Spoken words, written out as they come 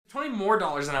$20 more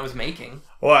than I was making.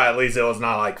 Well, at least it was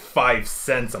not like 5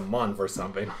 cents a month or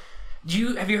something.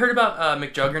 Have you heard about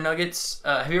McJuggernuggets?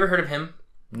 Have you ever heard of him?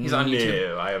 He's on YouTube.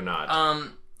 No, I have not.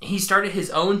 He started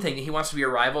his own thing. He wants to be a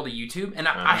rival to YouTube, and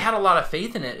I had a lot of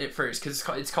faith in it at first because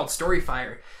it's called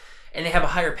Storyfire, and they have a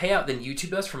higher payout than YouTube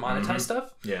does for monetized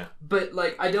stuff. Yeah. But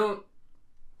like, I don't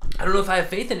know if I have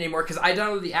faith in it anymore because I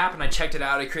downloaded the app and I checked it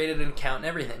out. I created an account and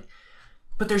everything,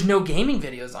 but there's no gaming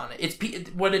videos on it.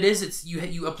 It's what it is. It's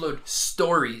you upload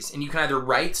stories, and you can either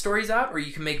write stories out or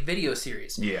you can make video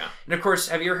series. Yeah. And of course,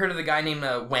 have you ever heard of the guy named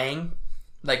Wang?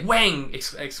 Like Wang!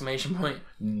 Exclamation point.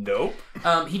 Nope.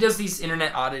 He does these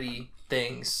internet oddity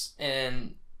things,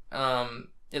 and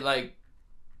it like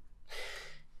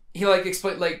he like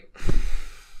explain like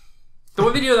the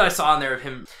one video that I saw on there of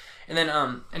him, and then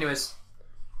anyways,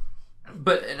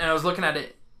 and I was looking at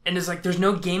it, and it's like there's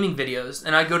no gaming videos,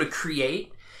 and I go to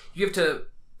create, you have to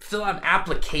fill out an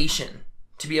application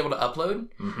to be able to upload,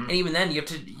 and even then you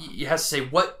have to say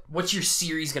what's your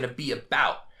series gonna be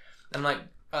about, and I'm like.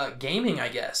 Gaming, I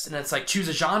guess. And it's like, choose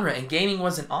a genre. And gaming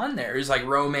wasn't on there. It was like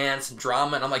romance and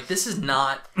drama. And I'm like, this is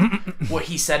not what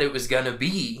he said it was going to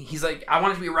be. He's like, I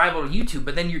want it to be a rival to YouTube.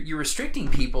 But then you're restricting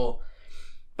people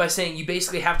by saying you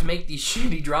basically have to make these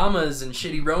shitty dramas and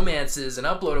shitty romances and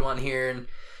upload them on here. And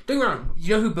don't get me wrong.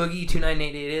 You know who Boogie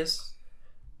 2988 is?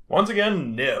 Once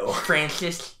again, no.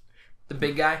 Francis, the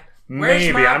big guy. Maybe.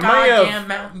 Where's my goddamn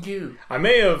Mountain Dew? I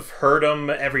may have heard him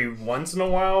every once in a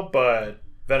while, but...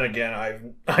 Then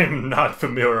again, I'm not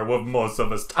familiar with most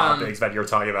of his topics that you're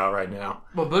talking about right now.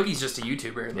 Well, Boogie's just a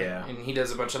YouTuber, and he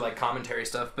does a bunch of like commentary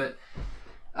stuff. But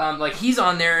like he's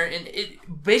on there, and it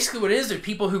basically what it is, they're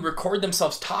people who record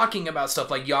themselves talking about stuff.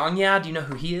 Like Yongya, do you know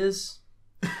who he is?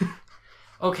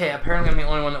 Okay, apparently I'm the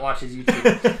only one that watches YouTube.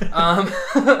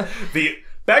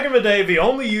 Back in the day, the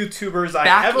only YouTubers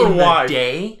I ever watched.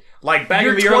 Like back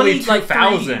in the early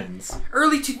 2000s.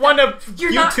 Early 2000s. One of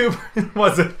YouTube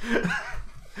was it?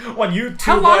 When YouTube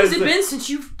How long has it been since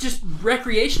you've just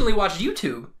recreationally watched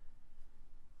YouTube?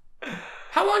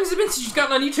 How long has it been since you've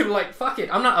gotten on YouTube and like, fuck it,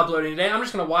 I'm not uploading today, I'm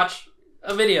just going to watch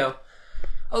a video.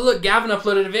 Oh look, Gavin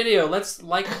uploaded a video, let's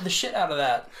like the shit out of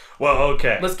that. Well,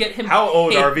 okay. Let's get him... How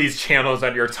old are these channels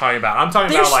that you're talking about? I'm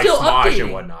talking about like Smosh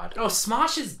and whatnot. Oh,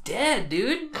 Smosh is dead,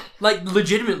 dude. Like,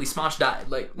 legitimately, Smosh died.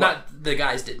 Like, not the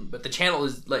guys didn't, but the channel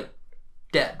is, like,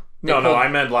 dead. No, I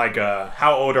meant like,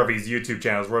 how old are these YouTube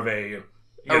channels? Were they...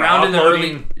 Around in the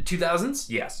early 2000s?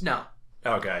 Yes. No.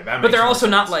 Okay. But they're also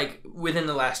not like within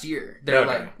the last year. They're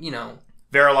like, you know.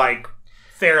 They're like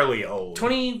fairly old.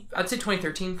 I'd say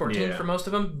 2013, 14 for most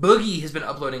of them. Boogie has been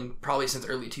uploading probably since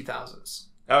early 2000s.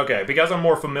 Okay, because I'm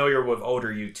more familiar with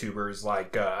older YouTubers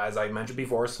like, as I mentioned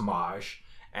before, Smosh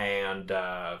and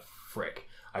frick.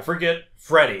 I forget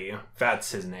Freddy.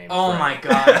 That's his name. Oh Fred. my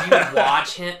god. You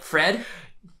watch him? Fred?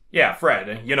 Yeah,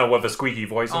 Fred. You know, with a squeaky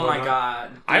voice. Oh my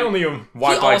god. I only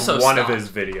watched like one of his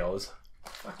videos.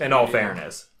 In all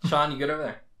fairness. Sean, you good over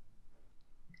there?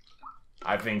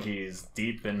 I think he's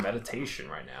deep in meditation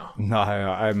right now. No,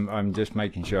 I'm just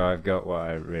making sure I've got what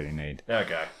I really need.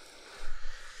 Okay.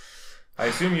 I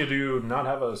assume you do not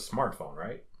have a smartphone,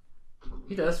 right?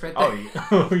 He does, right there.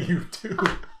 Oh, you do.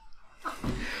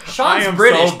 Sean's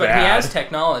British, but he has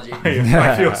technology.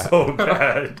 I feel so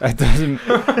bad. It doesn't.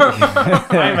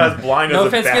 I'm as blind no as a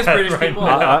offense against British people.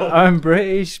 I'm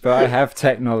British, but I have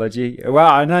technology.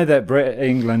 Well, I know that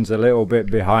England's a little bit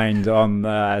behind on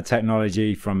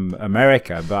technology from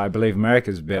America, but I believe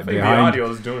America's a bit behind. The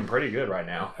audio is doing pretty good right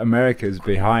now. America's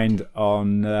behind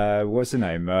on what's the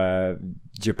name?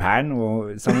 Japan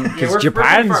or something? Because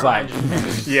Japan's like,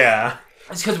 yeah,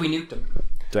 it's because we nuked them.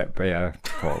 But yeah,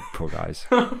 poor guys.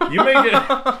 You make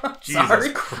it. Jesus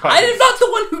Sorry, Christ. I am not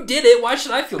the one who did it. Why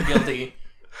should I feel guilty?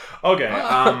 Okay.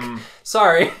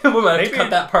 Sorry, we might have to cut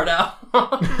that part out.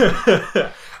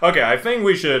 Okay, I think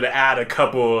we should add a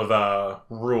couple of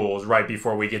rules right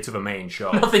before we get to the main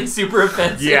show. Nothing super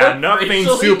offensive. Yeah, nothing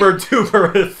super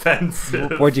duper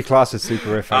offensive. What'd you class as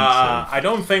super offensive? I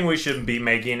don't think we should be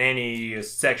making any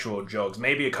sexual jokes.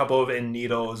 Maybe a couple of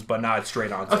innuendos, but not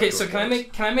straight on. Okay, so can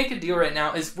I make a deal right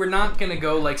now? Is we're not gonna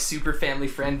go like super family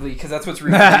friendly because that's what's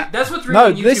ruining. That's what's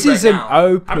ruining YouTube this is right an now.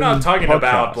 open. I'm not talking podcast.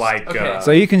 about like. Okay.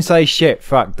 So you can say shit,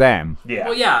 fuck them. Yeah.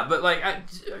 Well, yeah, but like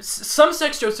some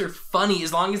sex jokes are funny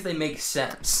as long as they make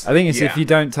sense. I think it's if you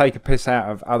don't take a piss out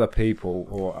of other people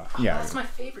or That's my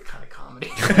favorite kind of comedy.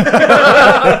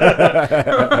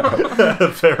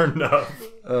 Fair enough.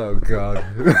 Oh god.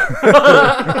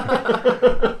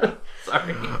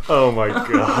 Sorry. Oh my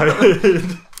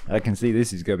god. I can see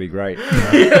this is gonna be great.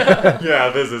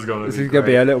 Yeah, this is gonna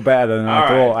be a little better than I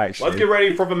thought. Actually, let's get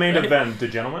ready for the main event,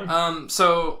 gentlemen.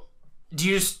 So Do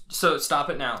you just so stop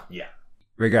it now? Yeah.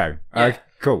 We go. Yeah.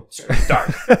 Cool.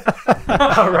 Start.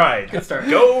 All right. Good start.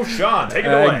 Go, Sean. Take it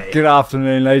away. Good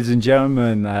afternoon, ladies and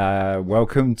gentlemen.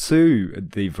 Welcome to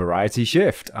the Variety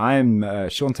Shift. I'm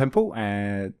Sean Temple,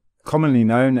 commonly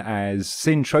known as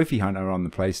Sin Trophy Hunter on the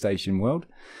PlayStation world.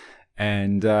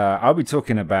 And I'll be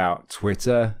talking about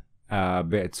Twitter, a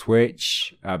bit of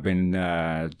Twitch. I've been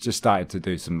just started to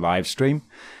do some live stream.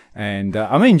 And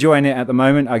I'm enjoying it at the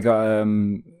moment. I got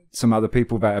some other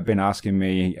people that have been asking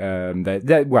me, telling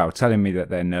me that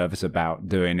they're nervous about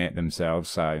doing it themselves.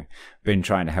 So been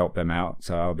trying to help them out.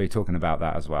 So I'll be talking about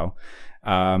that as well.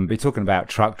 Be talking about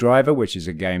Truck Driver, which is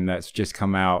a game that's just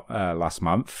come out last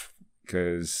month,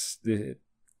 because the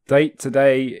date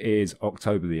today is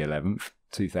October the 11th,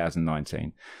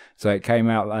 2019. So it came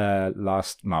out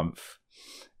last month.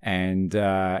 And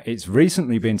it's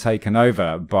recently been taken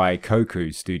over by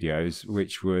Koku Studios,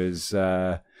 which was...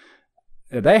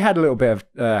 they had a little bit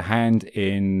of hand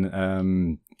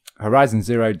in Horizon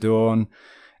Zero Dawn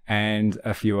and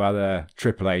a few other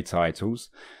AAA titles.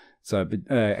 So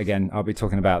again, I'll be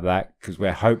talking about that because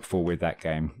we're hopeful with that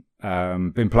game.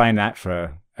 Been playing that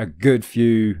for a good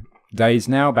few days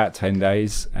now, about 10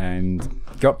 days, and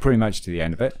got pretty much to the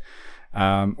end of it.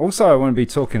 Also, I want to be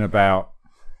talking about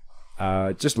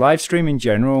just live stream in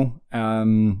general,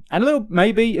 and a little,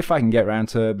 maybe if I can get around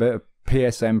to a bit of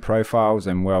PSN profiles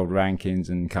and world rankings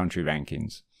and country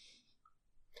rankings.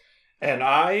 And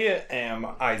I am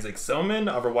Isaac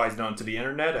Silman, otherwise known to the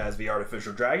internet as the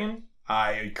Artificial Dragon.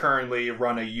 I currently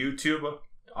run a YouTube,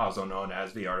 also known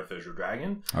as the Artificial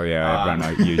Dragon. Oh yeah, I run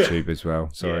a YouTube as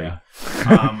well. Sorry. Yeah.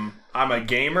 I'm a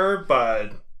gamer,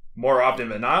 but more often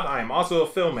than not, I'm also a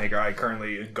filmmaker. I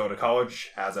currently go to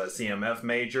college as a CMF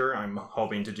major. I'm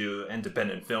hoping to do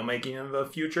independent filmmaking in the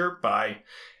future, but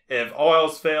if all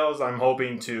else fails, I'm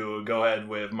hoping to go ahead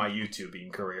with my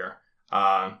YouTubing career.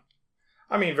 I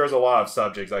mean, there's a lot of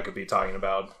subjects I could be talking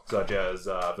about, such as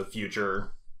the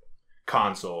future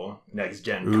console,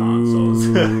 next-gen consoles,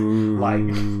 like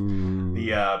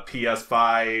the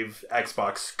PS5,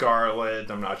 Xbox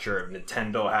Scarlet. I'm not sure if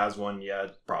Nintendo has one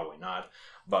yet. Probably not.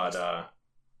 But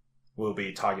we'll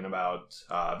be talking about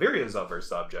various other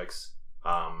subjects.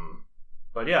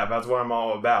 But yeah, that's what I'm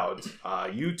all about.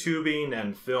 YouTubing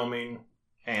and filming,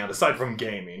 and aside from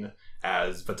gaming,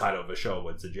 as the title of the show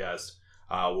would suggest,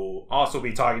 we'll also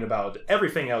be talking about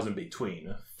everything else in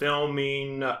between.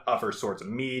 Filming, other sorts of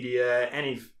media,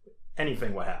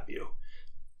 anything what have you.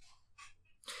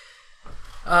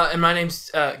 And my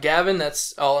name's Gavin.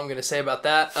 That's all I'm going to say about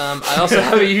that. I also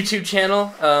have a YouTube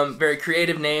channel. Very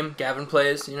creative name, Gavin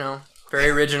Plays, very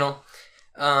original.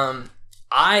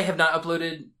 I have not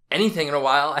uploaded anything in a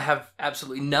while. I have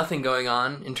absolutely nothing going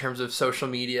on in terms of social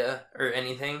media or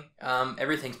anything.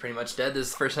 Everything's pretty much dead. This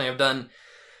is the first thing I've done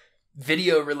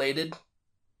video related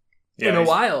in a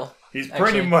while. He's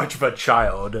pretty much the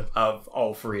child of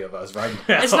all three of us right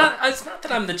now. It's not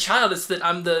that I'm the child. It's that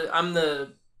I'm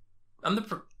the I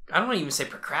don't want to even say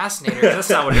procrastinator. That's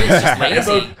not what it is. It's just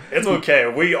lazy. It's okay.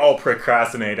 We all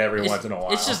procrastinate every once in a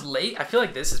while. It's just late. I feel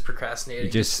like this is procrastinating.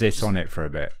 You just sit on it for a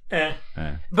bit.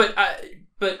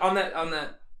 But on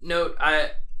that note,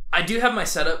 I do have my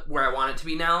setup where I want it to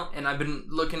be now, and I've been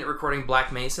looking at recording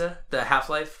Black Mesa, the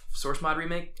Half-Life source mod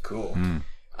remake. Cool.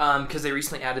 Because they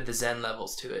recently added the Zen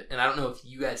levels to it, and I don't know if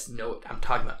you guys know what I'm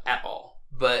talking about at all.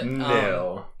 But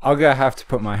no. I'm gonna have to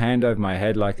put my hand over my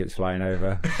head like it's flying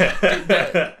over.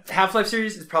 The Half-Life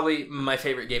series is probably my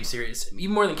favorite game series,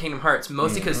 even more than Kingdom Hearts,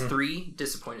 mostly because 3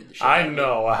 disappointed the shit out of me. I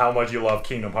know how much you love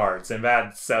Kingdom Hearts, and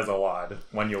that says a lot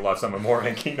when you love someone more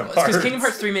than Kingdom Hearts. Because Kingdom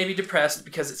Hearts 3 made me depressed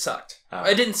because it sucked.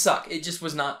 It didn't suck. It just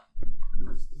was not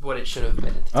what it should have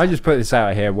been. I just put this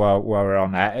out here while we're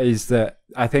on that, is that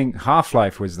I think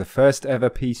Half-Life was the first ever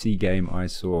PC game I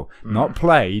saw, not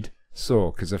played,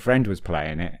 saw, because a friend was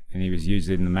playing it and he was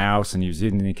using the mouse and he was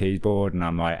using the keyboard, and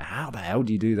I'm like, how the hell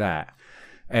do you do that?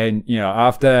 And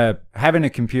after having a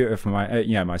computer for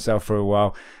myself for a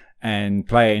while and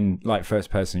playing like first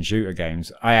person shooter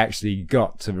games, I actually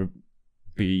got to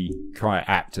be quite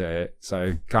apt at it,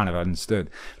 so kind of understood.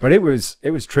 But it was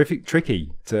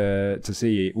tricky to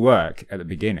see it work at the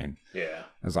beginning. Yeah,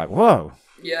 I was like, whoa.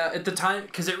 Yeah, at the time,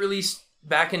 because it released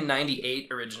back in '98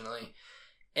 originally,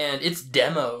 and its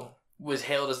demo was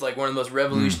hailed as like one of the most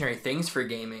revolutionary things for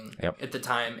gaming at the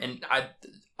time. And I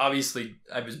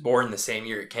was born the same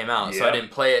year it came out, so I didn't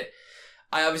play it.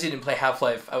 I obviously didn't play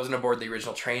Half-Life. I wasn't aboard the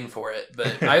original train for it,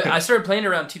 but I started playing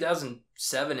around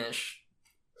 2007-ish.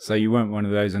 So you weren't one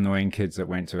of those annoying kids that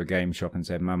went to a game shop and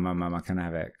said, Mum, I can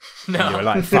have it. No. And you were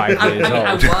like 5 years old.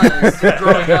 I was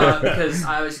growing up because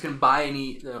I always couldn't buy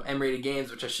any M-rated games,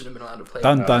 which I shouldn't have been allowed to play.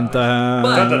 Dun dun dun.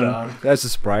 But- Dun, dun, dun. That's a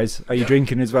surprise. Are you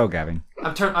drinking as well, Gavin?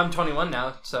 I'm 21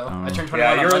 now, so I turned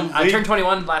 21. Yeah, I turned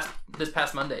 21 this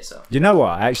past Monday, so. You know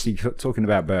what? Actually, talking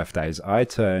about birthdays, I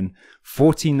turn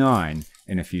 49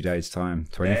 in a few days' time.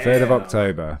 23rd of Damn.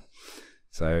 October.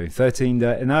 So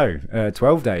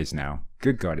 12 days now.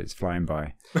 Good God, it's flying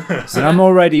by. And I'm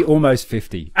already almost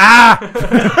 50. So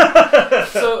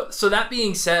that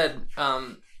being said,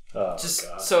 Oh, God.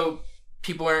 so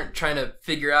people aren't trying to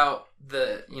figure out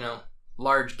the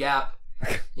large gap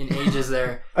in ages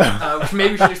there.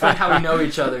 Maybe we should explain how we know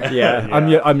each other. Yeah,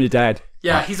 Yeah. I'm your dad.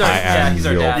 Yeah, he's our I am he's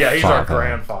our your dad. Yeah, he's our Father.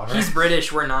 grandfather. He's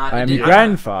British. We're not. I am your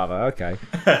grandfather. Okay.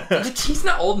 He's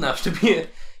not old enough to be.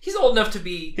 He's old enough to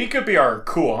be. He could be our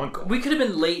cool uncle. We could have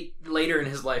been later in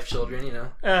his life, children.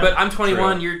 Eh, But I'm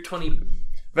 21. true. You're 20.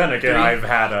 Then again, Three. I've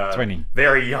had 20.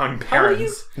 very young How old are you?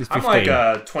 parents. He's I'm 15.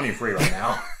 like 23 right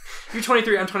now. You're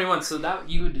 23. I'm 21. So that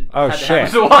you would. Oh, had to shit.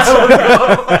 happen a while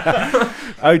ago.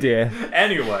 Oh, dear.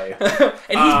 Anyway,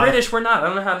 And he's British. We're not. I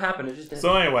don't know how it happened. It just did.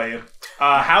 so anyway,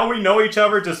 how we know each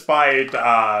other despite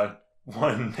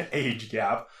one age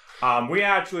gap. We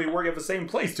actually work at the same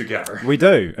place together. We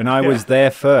do. And I was there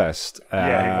first.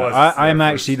 Yeah, he was I'm there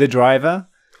actually first. the driver.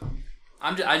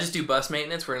 I just do bus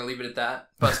maintenance. We're gonna leave it at that.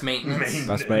 Bus maintenance.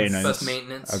 Bus maintenance. Bus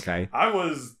maintenance. Okay. I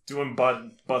was doing bus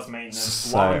maintenance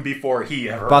So- long before he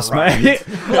ever Bus arrived.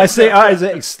 maintenance. I see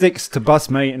Isaac sticks to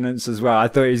bus maintenance as well. I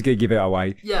thought he was going to give it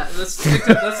away. Yeah, let's stick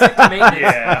to maintenance.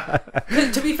 Yeah.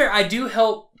 To be fair, I do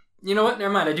help. You know what?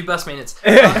 Never mind. I do bus maintenance.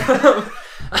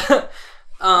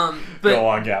 But Go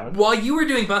on, Gavin. while you were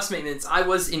doing bus maintenance, I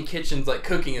was in kitchens like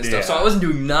cooking and stuff. So Yeah. I wasn't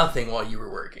doing nothing while you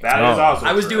were working. That is Oh. also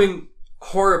I was true. doing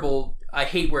horrible. I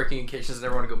hate working in kitchens. And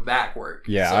never want to go back work.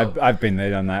 Yeah, So I've been there,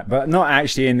 done that. But not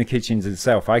actually in the kitchens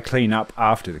itself. I clean up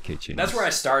after the kitchen. that's where I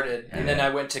started, and then I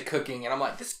went to cooking, and I'm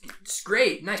like, this is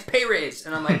great, nice pay raise,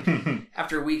 and I'm like,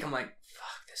 after a week, I'm like,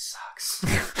 fuck, this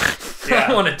sucks. I Yeah.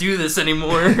 don't want to do this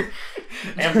anymore.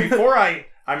 And before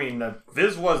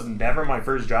this was never my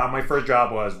first job. My first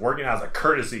job was working as a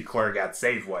courtesy clerk at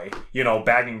Safeway. You know,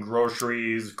 bagging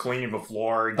groceries, cleaning the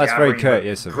floor, That's very gathering the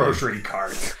courteous of you. grocery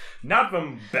carts. Not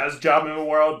the best job in the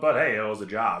world, but hey, it was a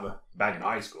job. Back in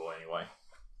high school, anyway.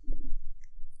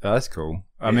 Oh, that's cool.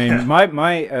 I Yeah. mean, my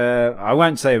I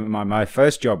won't say my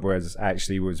first job was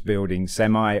building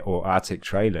semi or Arctic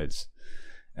trailers,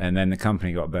 and then the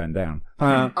company got burned down.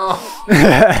 Oh,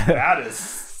 That is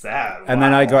sad. And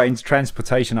then I Wow. got into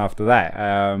transportation after that.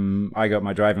 I got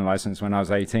my driving license when I was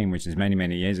 18, which is many,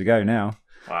 many years ago now.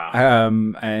 Wow.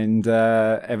 And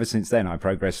ever since then, I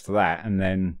progressed to that and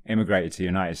then immigrated to the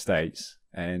United States.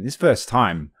 And this first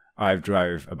time I've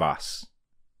drove a bus,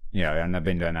 and I've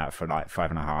been doing that for like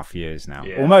 5.5 years now.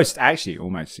 Yeah. Almost 6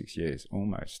 years,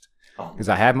 almost. Oh. Because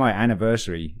I had my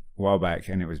anniversary a while back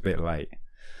and it was a bit late.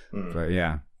 Hmm. But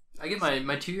yeah. I get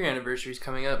my 2-year anniversary is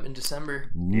coming up in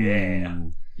December. Yeah.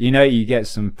 Ooh. You get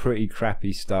some pretty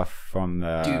crappy stuff from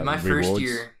the Dude, my rewards.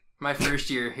 first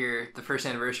year here, the first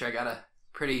anniversary, I got a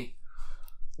pretty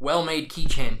well-made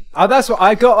keychain. Oh, that's what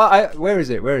I got. Where is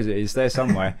it? It's there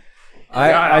somewhere.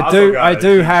 I also got a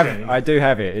keychain. I do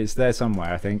have it. It's there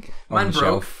somewhere, I think. On Mine the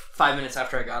broke shelf. 5 minutes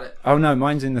after I got it. Oh no,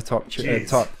 mine's in the top. Jeez.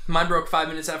 Top. Mine broke 5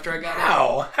 minutes after I got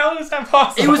it. How is that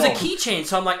possible? It was a keychain,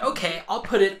 so I'm like, okay, I'll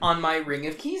put it on my ring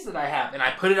of keys that I have. And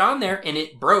I put it on there, and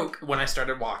it broke when I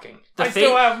started walking. I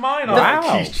still have mine on Wow. the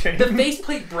keychain. The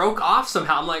faceplate broke off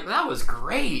somehow. I'm like, that was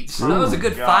great. So that was a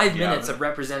good God, 5 yeah. minutes of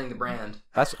representing the brand.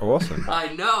 That's awesome. I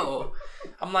know.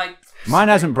 I'm like, Mine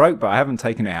hasn't broke, but I haven't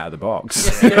taken it out of the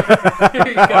box. here you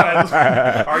go.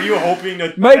 But are you hoping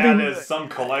that Maybe- that is some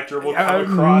collector will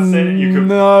come across it and you can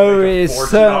no, make a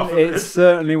fortune off of it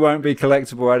certainly won't be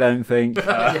collectible. I don't think.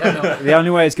 Yeah, no. The only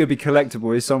way it's going to be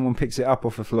collectible is someone picks it up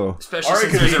off the floor. Especially Or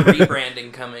it since could there's a be-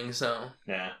 rebranding coming, so.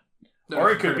 Yeah. Don't know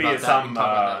Or if it you've could heard be about that. We some can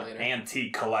talk about that later.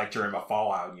 antique collector in the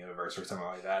Fallout universe or something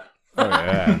like that. Oh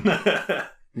yeah,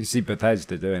 you see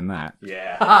Bethesda doing that.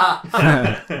 Yeah.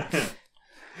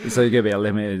 So you're going to be a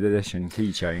limited edition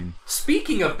keychain.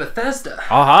 Speaking of Bethesda,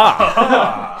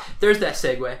 Aha! there's that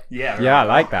segue. Yeah. Yeah, I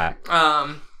like that.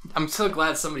 I'm so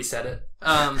glad somebody said it.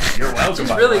 You're welcome, Just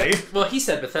by the really, way. well, he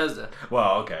said Bethesda.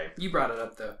 Well, okay. You brought it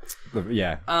up though.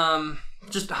 Yeah.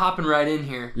 Just hopping right in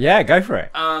here. Yeah, go for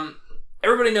it.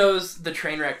 Everybody knows the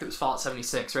train wreck that was Fallout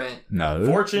 76, right? No.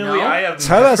 Fortunately, No? I have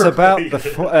Tell us never about played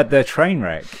it. the train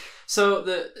wreck. So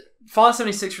the Fallout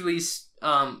 76 released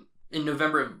in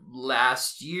November of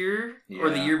last year or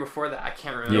the Yeah. year before that. I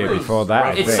can't remember. Year before that, I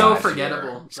It's think. so Last year.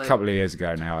 forgettable. It's a couple of years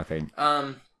ago now, I think.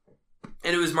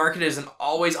 And it was marketed as an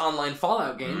always online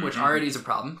Fallout game, which already is a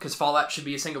problem because Fallout should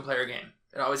be a single player game.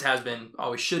 It always has been,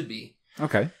 always should be.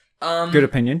 Okay. Good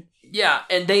opinion. Yeah,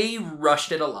 and they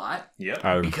rushed it a lot. Yep.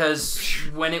 Oh. Because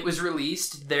when it was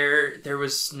released, there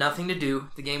was nothing to do.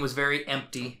 The game was very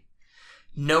empty.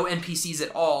 No NPCs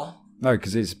at all. No,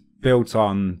 because it's built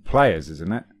on players,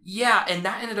 isn't it? Yeah, and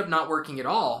that ended up not working at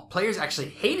all. Players actually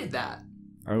hated that.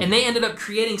 Oh. And they ended up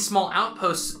creating small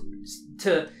outposts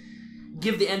to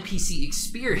give the NPC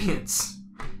experience.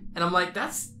 And I'm like,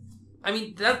 that's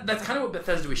kind of what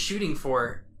Bethesda was shooting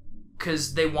for.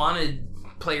 Because they wanted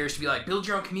players to be like, build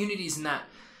your own communities and that.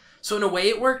 So in a way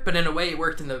it worked, but in a way it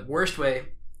worked in the worst way.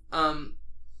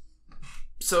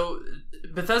 So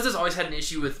Bethesda's always had an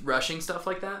issue with rushing stuff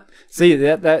like that. See,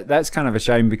 that's kind of a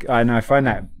shame. I find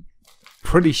that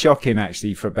pretty shocking,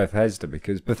 actually, for Bethesda,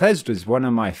 because Bethesda is one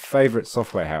of my favorite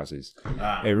software houses.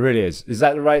 It really is. Is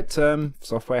that the right term?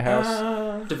 Software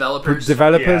house? Developers.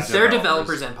 Developers? They're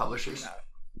developers and publishers.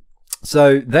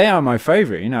 So they are my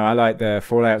favorite. I like the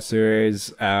Fallout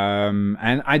series,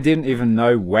 and I didn't even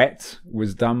know Wet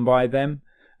was done by them,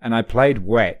 and I played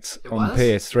Wet on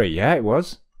PS3. Yeah, it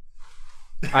was.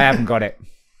 I haven't got it.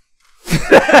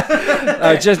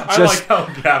 I like how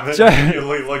Gavin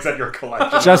immediately looks at your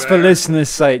collection. Just for listeners'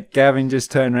 sake, Gavin just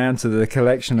turned around to the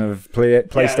collection of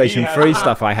PlayStation 3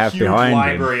 stuff I have behind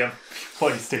library him. Of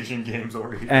PlayStation games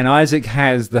over here. And Isaac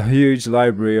has the huge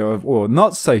library of, or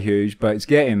not so huge, but it's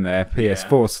getting there,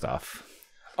 PS4 stuff.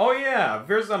 Oh yeah,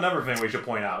 here's another thing we should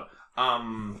point out.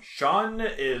 Sean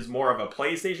is more of a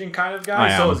PlayStation kind of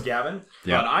guy, so is Gavin.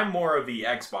 But I'm more of the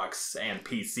Xbox and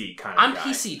PC kind of guy.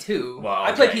 I'm PC too. Well,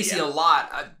 I play PC a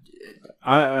lot.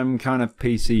 I'm kind of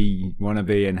PC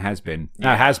wannabe and has been.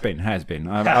 No, has been.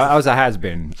 I was a has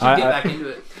been. Should get back into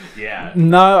it. Yeah.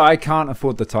 No, I can't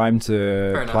afford the time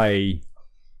to play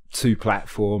 2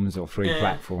 platforms or 3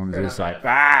 platforms. It's like,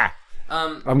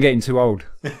 I'm getting too old.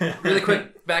 Really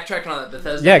quick, backtracking on that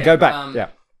Bethesda. Yeah, go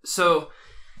back. So,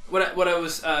 what I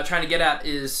was trying to get at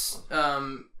is,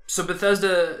 so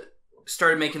Bethesda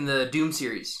started making the Doom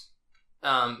series.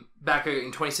 Back in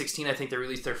 2016, I think they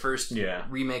released their first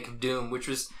remake of Doom, which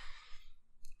was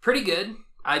pretty good.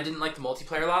 I didn't like the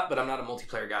multiplayer a lot, but I'm not a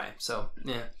multiplayer guy, so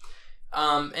yeah.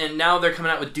 And now they're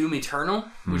coming out with Doom Eternal,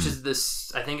 which is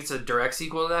this, I think it's a direct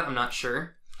sequel to that, I'm not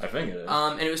sure. I think it is.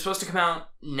 And it was supposed to come out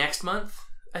next month,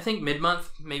 I think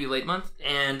mid-month, maybe late month,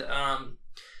 and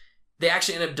they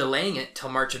actually ended up delaying it till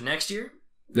March of next year.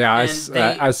 Yeah,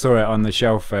 I saw it on the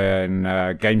shelf in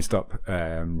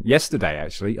GameStop yesterday,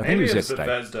 actually. I think it was yesterday.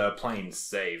 Bethesda playing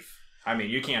safe. I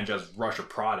mean, you can't just rush a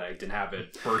product and have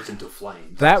it burst into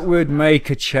flames. That would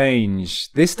make a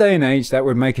change. This day and age, that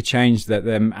would make a change, that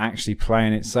them actually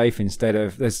playing it safe instead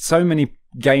of... There's so many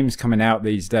games coming out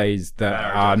these days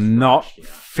that are not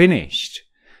finished.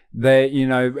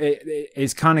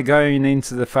 It's kind of going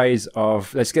into the phase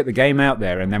of, let's get the game out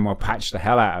there and then we'll patch the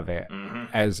hell out of it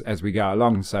as we go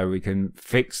along, so we can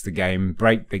fix the game,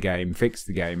 break the game, fix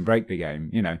the game, break the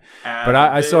game, But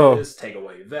I saw take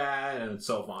away that and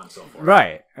so on and so forth.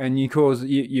 Right, and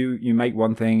you make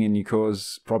one thing and you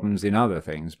cause problems in other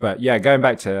things. But yeah, going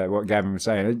back to what Gavin was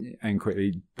saying, and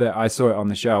quickly, that I saw it on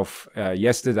the shelf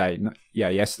yesterday,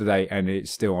 and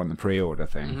it's still on the pre-order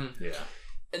thing. Mm-hmm. Yeah,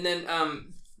 and then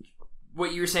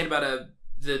what you were saying about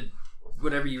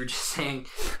whatever you were just saying.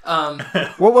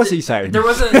 What was he saying? There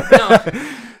was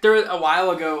a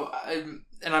while ago,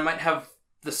 and I might have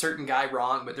the certain guy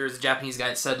wrong, but there was a Japanese guy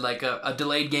that said like a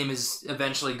delayed game is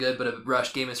eventually good, but a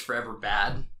rushed game is forever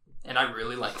bad. And I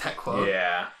really like that quote.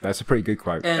 Yeah, that's a pretty good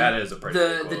quote. And that is a pretty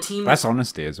good quote. The team, that's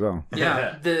honesty as well.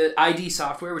 Yeah, the ID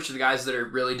Software, which are the guys that are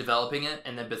really developing it,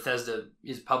 and then Bethesda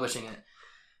is publishing it.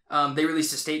 They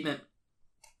released a statement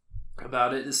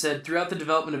about it. It said, throughout the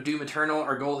development of Doom Eternal,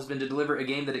 our goal has been to deliver a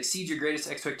game that exceeds your greatest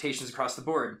expectations across the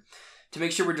board. To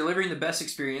make sure we're delivering the best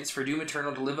experience for Doom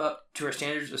Eternal to live up to our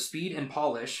standards of speed and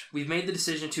polish, we've made the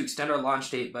decision to extend our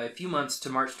launch date by a few months to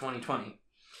March 2020.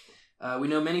 We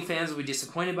know many fans will be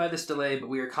disappointed by this delay, but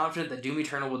we are confident that Doom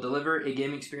Eternal will deliver a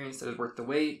gaming experience that is worth the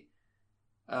wait.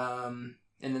 And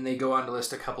then they go on to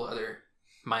list a couple other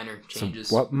minor changes.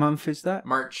 So what month is that?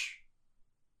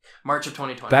 March of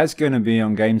 2020. That's going to be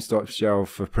on GameStop's shelf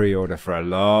for pre-order for a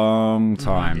long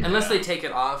time. Mm-hmm. Unless they take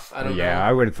it off, I don't know. Yeah,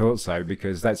 I would have thought so,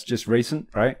 because that's just recent,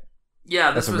 right?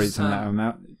 Yeah, that's a recent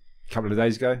amount. A couple of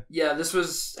days ago. Yeah, this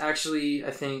was actually,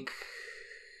 I think,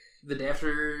 the day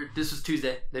after. This was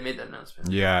Tuesday. They made that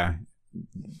announcement. Yeah.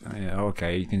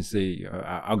 Okay, you can see.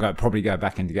 I'll probably go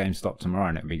back into GameStop tomorrow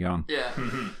and it'll be gone. Yeah.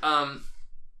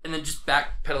 And then just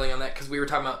backpedaling on that, because we were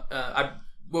talking about.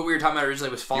 What we were talking about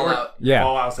originally was Fallout. Yeah.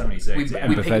 Fallout 76. We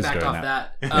piggybacked off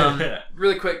that.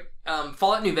 Really quick,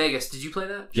 Fallout New Vegas. Did you play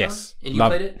that, Sean? Yes. And you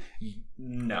played it?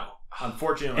 No,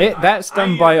 unfortunately. That's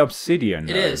done by Obsidian.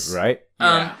 It is. Right.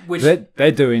 Yeah. Which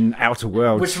They're doing Outer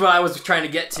Worlds. which is what I was trying to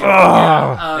get to.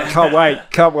 Oh,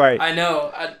 can't wait. I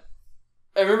know.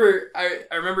 I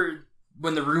remember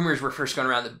when the rumors were first going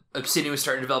around that Obsidian was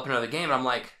starting to develop another game, and I'm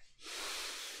like,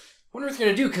 I wonder what they're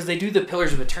going to do, because they do the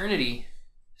Pillars of Eternity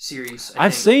series.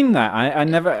 I've seen that. I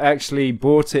never actually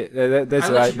bought it. There's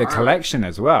like the collection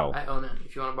as well. I own it.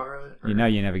 If you want to borrow it. Or... You know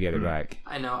you never get it back.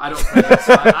 I know. I don't play it,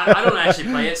 so I don't actually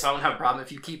play it, so I don't have a problem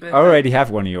if you keep it. I already have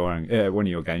one of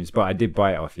your games, but I did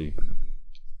buy it off you.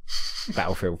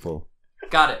 Battlefield 4.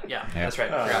 Got it. Yeah. That's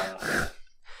right. I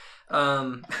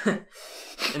forgot.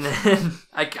 And then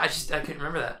I couldn't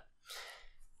remember that.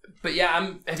 But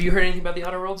yeah, have you heard anything about the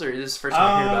Outer Worlds, or is this the first time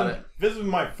I hear about it? This is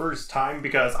my first time,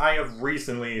 because I have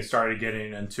recently started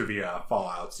getting into the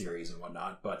Fallout series and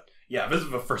whatnot. But yeah, this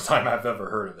is the first time I've ever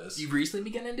heard of this. You've recently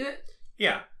begun into it?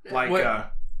 Yeah, one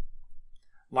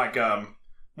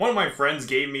of my friends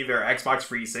gave me their Xbox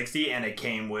 360, and it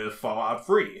came with Fallout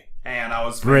 3, and I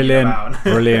was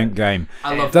brilliant game.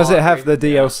 I love. Does Fallout it have 3. the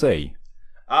DLC?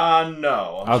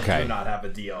 No. Okay. I do not have a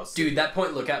DLC. Dude, that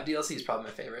Point Lookout DLC is probably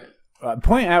my favorite.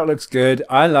 Point Out looks good.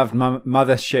 I loved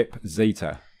Mothership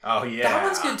Zeta. Oh yeah, that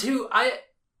one's good too. I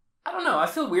don't know. I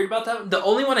feel weird about that. The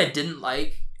only one I didn't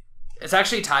like, it's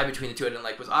actually a tie between the two I didn't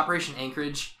like, was Operation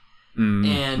Anchorage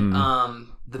and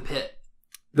The Pit.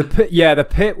 The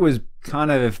Pit was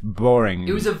kind of boring.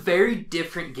 It was a very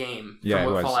different game from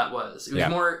what Fallout was. It was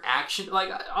more action. Like,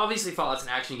 obviously Fallout's an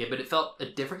action game, but it felt a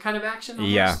different kind of action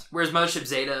almost. Yeah. Whereas Mothership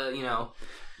Zeta, you know...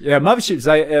 Yeah, Mothership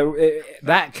Zeta,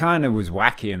 that kind of was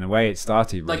wacky, and the way it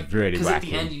started was really wacky. Because at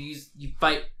the end, you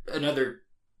fight another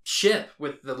ship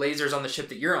with the lasers on the ship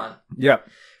that you're on. Yep.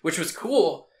 Which was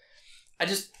cool. I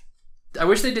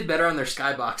wish they did better on their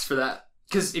skybox for that.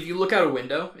 Because if you look out a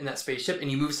window in that spaceship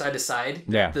and you move side to side,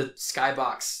 the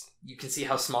skybox, you can see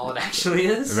how small it actually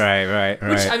is. Right.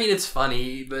 Which, I mean, it's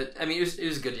funny, but I mean, it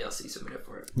was a good DLC, so I'm good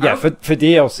for it. Yeah, for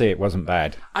DLC, it wasn't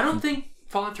bad. I don't think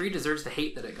Fallout 3 deserves the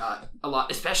hate that it got a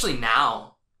lot, especially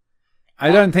now. I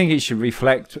don't think it should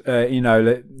reflect,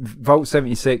 Vault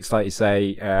 76, like you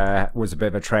say, was a bit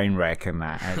of a train wreck and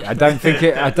that. I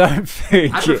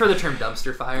prefer the term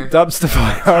dumpster fire. Dumpster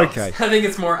fire, okay. I think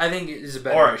it's a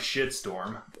better. Or a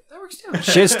shitstorm. That works too.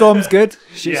 Shitstorm's good.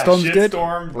 Shitstorm's good.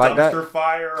 Shitstorm, like dumpster that.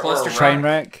 fire, cluster train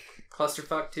wreck.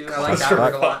 Clusterfuck too. I like that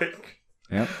word a lot.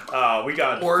 Yeah. We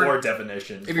got 4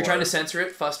 definitions. If you're trying to censor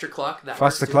it, Fustercluck.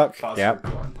 Fustercluck. Yeah.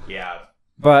 Yeah.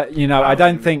 But I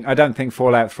don't think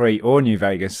Fallout 3 or New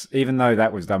Vegas, even though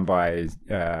that was done by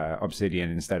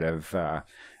Obsidian instead of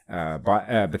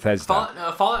by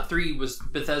Bethesda. Fallout 3 was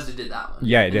Bethesda did that one.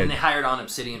 Yeah, it did. And they hired on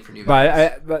Obsidian for New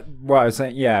Vegas. But what I was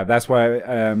saying, that's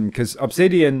why because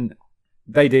Obsidian,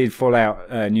 they did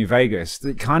Fallout New Vegas.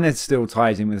 It kind of still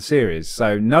ties in with the series,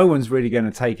 so no one's really going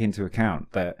to take into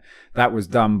account that was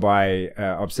done by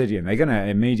Obsidian. They're going to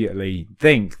immediately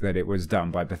think that it was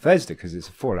done by Bethesda because it's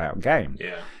a Fallout game.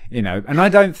 Yeah. And I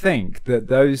don't think that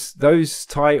those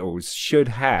titles should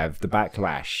have the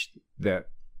backlash that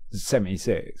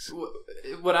 76.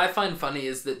 What I find funny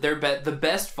is that the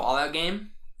best Fallout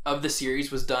game of the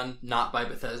series was done not by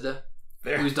Bethesda.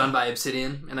 It was done by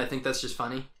Obsidian, and I think that's just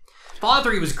funny. Fallout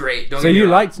 3 was great. So you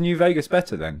liked New Vegas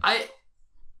better then?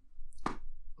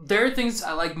 There are things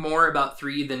I like more about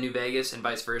 3 than New Vegas and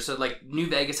vice versa. Like, New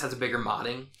Vegas has a bigger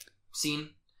modding scene.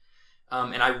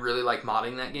 And I really like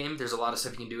modding that game. There's a lot of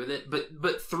stuff you can do with it.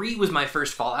 But 3 was my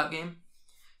first Fallout game.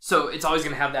 So it's always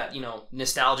going to have that,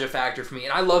 nostalgia factor for me.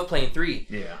 And I love playing 3.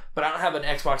 Yeah. But I don't have an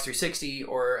Xbox 360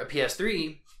 or a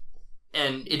PS3.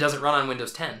 And it doesn't run on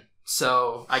Windows 10.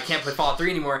 So I can't play Fallout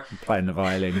 3 anymore. I'm playing the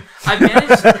violin. I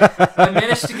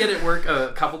managed to get it work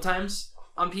a couple times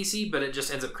on PC, but it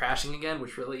just ends up crashing again,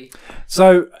 which really...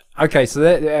 So, okay,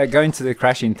 so going to the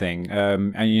crashing thing,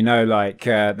 and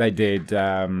they did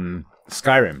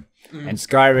Skyrim, and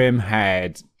Skyrim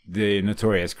had the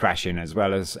notorious crashing as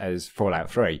well as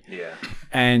Fallout 3. Yeah.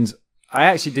 And I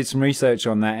actually did some research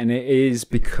on that, and it is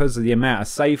because of the amount of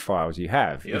save files you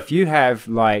have. Yep. If you have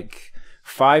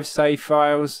 5 save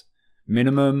files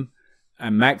minimum,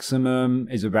 and maximum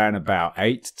is around about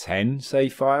 8 to 10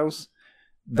 save files,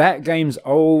 that game's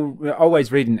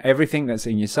always reading everything that's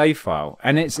in your save file,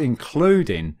 and it's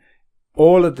including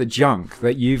all of the junk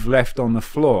that you've left on the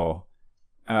floor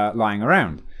lying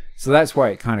around. So that's why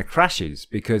it kind of crashes,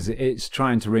 because it's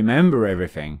trying to remember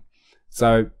everything.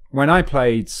 So when I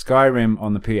played Skyrim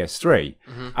on the PS3,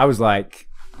 I was like,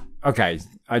 okay,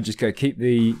 I just go keep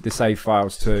the save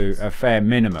files to a fair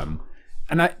minimum,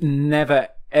 and I never,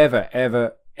 ever,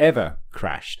 ever, ever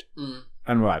crashed.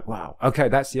 And we're like, wow, okay,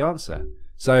 that's the answer.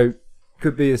 So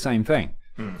could be the same thing.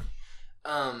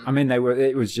 I mean,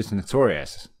 it was just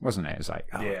notorious, wasn't it? It's like,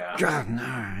 oh, yeah. God,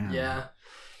 no. Yeah.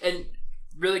 And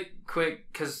really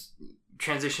quick, because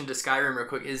transition to Skyrim real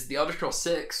quick, is the Elder Scrolls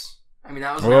 6. I mean,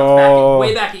 that was announced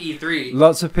way back at E3.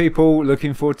 Lots of people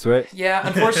looking forward to it. Yeah,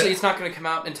 unfortunately, it's not going to come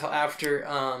out until after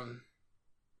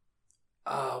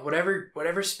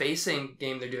whatever spacing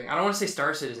game they're doing. I don't want to say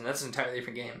Star Citizen. That's an entirely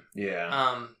different game.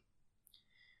 Yeah.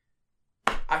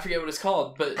 I forget what it's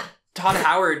called, but Todd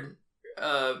Howard,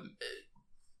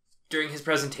 during his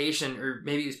presentation, or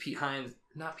maybe it was Pete Hines,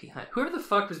 not Pete Hines, whoever the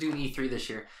fuck was doing E3 this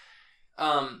year,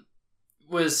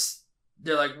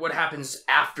 they're like, what happens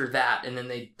after that? And then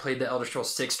they played the Elder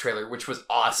Scrolls 6 trailer, which was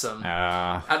awesome.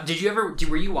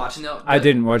 Were you watching that? I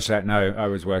didn't watch that, no. I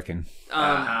was working.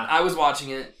 I was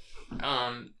watching it.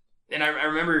 And I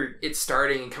remember it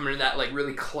starting and coming to that like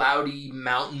really cloudy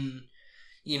mountain,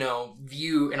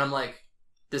 view. And I'm like,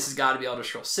 this has got to be Elder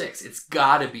Scrolls 6. It's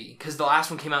got to be. Because the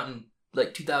last one came out in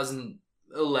like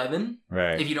 2011.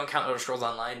 Right. If you don't count Elder Scrolls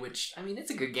Online, which, I mean,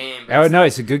 it's a good game. Oh, no,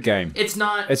 it's a good game. It's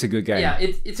not. It's a good game. Yeah,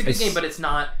 it's a good game, but it's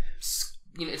not,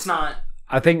 it's not.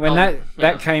 I think when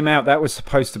that came out, that was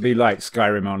supposed to be like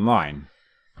Skyrim Online.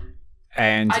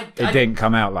 And it didn't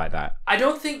come out like that. I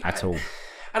don't think. At all.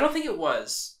 I don't think it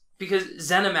was. Because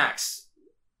ZeniMax.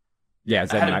 Yeah,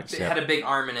 ZeniMax had a big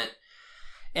arm in it.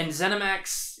 And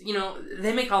ZeniMax,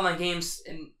 they make online games,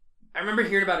 and I remember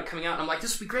hearing about it coming out, and I'm like,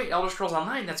 this would be great, Elder Scrolls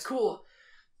Online, that's cool.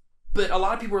 But a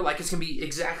lot of people were like, it's going to be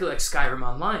exactly like Skyrim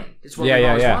Online. It's what we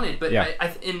always wanted. But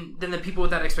and then the people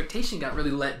with that expectation got really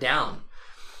let down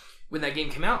when that game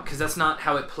came out, because that's not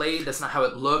how it played, that's not how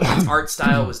it looked, its art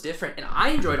style was different. And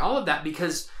I enjoyed all of that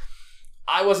because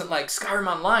I wasn't like, Skyrim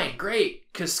Online, great.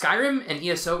 Because Skyrim and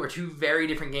ESO are two very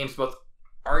different games, both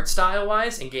art style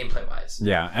wise and gameplay wise.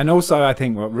 Yeah, and also I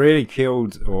think what really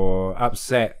killed or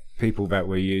upset people that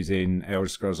were using Elder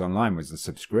Scrolls Online was the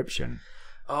subscription.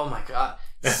 Oh my god,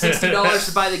 $60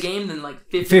 to buy the game, then like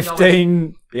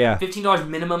 $15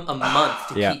 minimum a month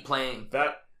to keep playing.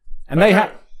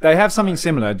 They have something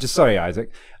similar. Just sorry,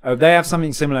 Isaac. They have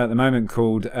something similar at the moment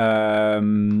called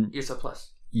ESO Plus.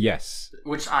 Yes,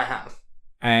 which I have,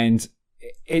 and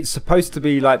it's supposed to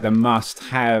be like the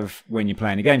must-have when you're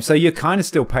playing a game. So you're kind of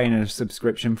still paying a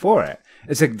subscription for it.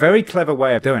 It's a very clever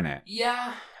way of doing it.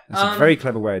 Yeah. It's a very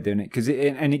clever way of doing it because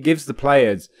it gives the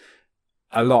players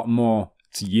a lot more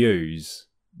to use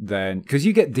because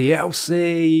you get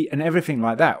DLC and everything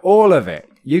like that. All of it.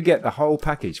 You get the whole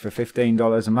package for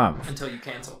 $15 a month. Until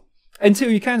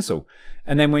you cancel.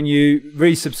 And then when you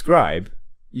resubscribe,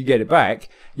 you get it back.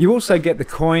 You also get the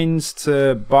coins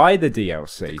to buy the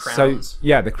DLC. The crowns.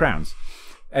 The crowns.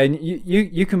 And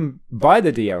you can buy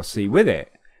the DLC with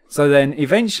it. So then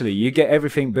eventually you get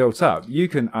everything built up. You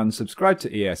can unsubscribe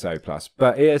to ESO Plus.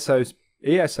 But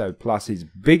ESO Plus's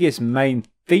biggest main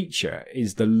feature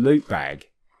is the loot bag.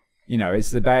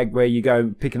 It's the bag where you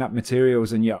go picking up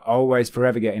materials and you're always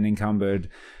forever getting encumbered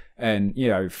and,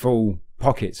 full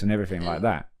pockets and everything like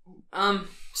that.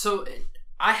 So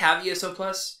I have ESO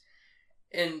Plus,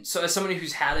 and so as somebody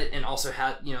who's had it and also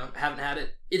haven't had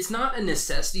it, it's not a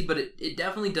necessity, but it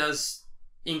definitely does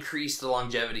increase the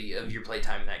longevity of your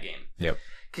playtime in that game. Yep.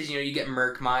 Because you get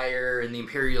Murkmire and the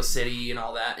Imperial City and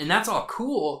all that, and that's all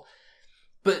cool.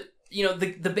 But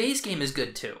the base game is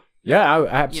good too. Yeah,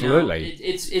 absolutely.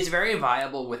 It's very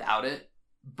viable without it.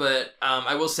 But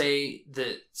I will say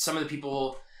that some of the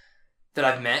people that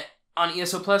I've met on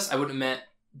ESO Plus, I wouldn't have met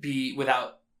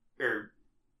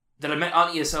that I met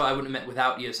on ESO, I wouldn't have met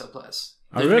without ESO Plus.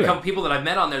 There's been a couple people that I've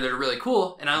met on there that are really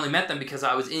cool, and I only met them because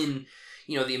I was in,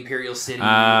 the Imperial City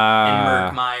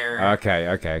and Murkmire. Okay.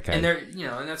 And they're,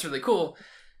 and that's really cool.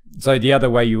 So the other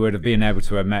way you would have been able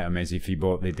to have met them is if you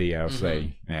bought the DLC.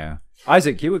 Mm-hmm. Yeah.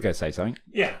 Isaac, you were going to say something.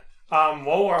 Yeah.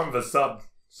 While we're on the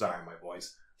sorry, my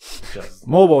voice. Just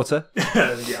more water.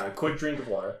 Yeah, a quick drink of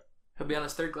water. He'll be on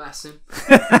his third glass soon.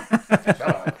 Shut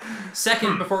up.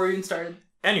 Second, before we even started.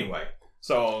 Anyway,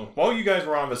 so while you guys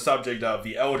were on the subject of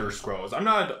the Elder Scrolls, I'm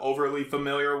not overly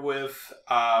familiar with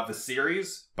the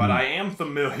series, but I am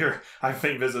familiar. I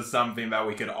think this is something that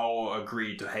we could all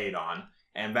agree to hate on,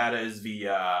 and that is the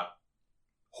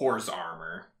horse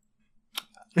armor.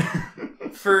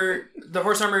 For the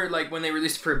horse armor, like when they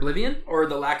released it for Oblivion, or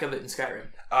the lack of it in Skyrim?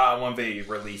 When they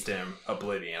released it in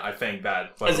Oblivion. I think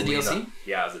that... As a DLC?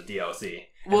 Yeah, as a DLC.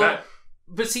 Well,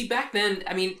 but see, back then,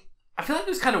 I mean, I feel like it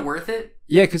was kind of worth it.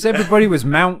 Yeah, because everybody was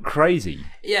mount crazy.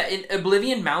 Yeah, in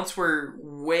Oblivion, mounts were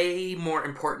way more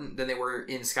important than they were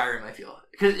in Skyrim, I feel.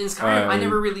 Because in Skyrim, I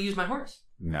never really used my horse.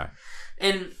 No.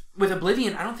 And with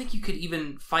Oblivion, I don't think you could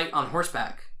even fight on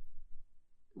horseback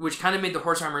which kind of made the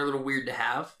horse armor a little weird to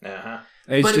have.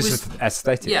 It's But just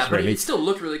aesthetics, Yeah, but really. it still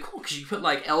looked really cool because you put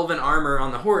like elven armor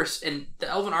on the horse, and the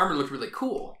elven armor looked really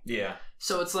cool. Yeah.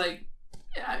 So it's like,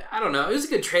 I don't know. It was a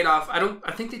good trade off. I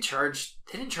think they didn't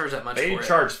charge that much. They for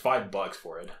charged $5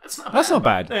 for it. That's not bad. That's not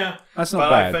bad. Yeah, That's not but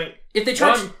bad. I think If they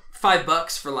charge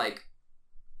 $5 for like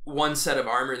one set of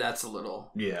armor, that's a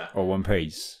little. yeah. Or one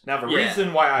piece. Now the Yeah.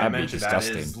 reason why I That'd be mentioned that is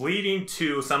disgusting. leading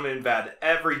to something that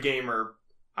every gamer,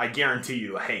 I guarantee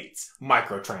you, hates: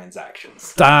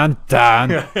 microtransactions. Dun, dun,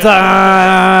 Do you have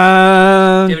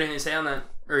dun. anything to say on that,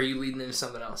 or are you leading into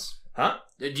something else? Huh?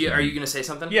 Are you going to say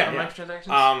something? Yeah, on yeah. microtransactions?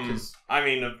 'Cause- I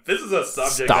mean, this is a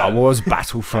subject. Star that, Wars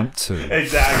Battlefront 2.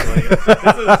 Exactly.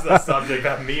 This is a subject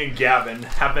that me and Gavin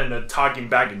have been talking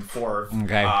back and forth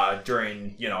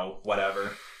during,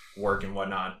 whatever, work and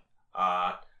whatnot.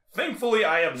 Thankfully,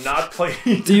 I have not played.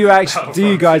 Do you guys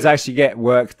 2. actually get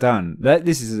work done?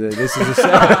 This is a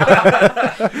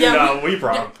Yeah, No, we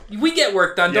probably. we get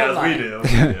work done. Don't Yes, lie. we do.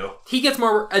 We do. He gets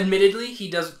more work. Admittedly, he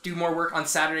does do more work on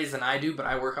Saturdays than I do, but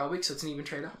I work all week, so it's an even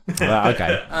trade-off. Well,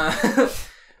 okay.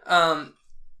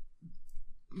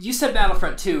 You said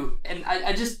Battlefront 2, and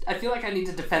I feel like I need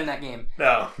to defend that game.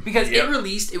 No. Because Yep. it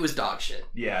released, it was dog shit.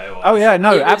 Yeah, it was. Oh yeah,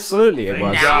 no, It was- absolutely it Thank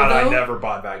was. Now, God I though- never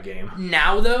bought that game.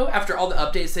 Now, though, after all the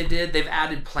updates they did, they've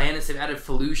added planets, they've added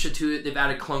Felucia to it, they've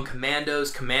added clone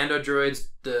commandos, commando droids,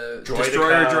 the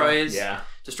destroyer droids,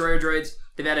 destroyer droids.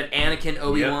 They've added Anakin,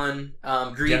 Obi-Wan,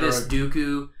 Grievous,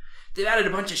 Dooku. They've added a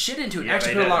bunch of shit into it. Yeah,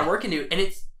 Actually they put a lot did. of work into it,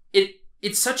 and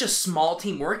it's such a small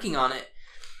team working on it.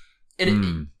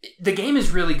 And the game is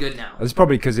really good now. That's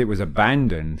probably because it was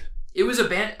abandoned. It was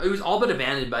all but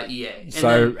abandoned by EA. And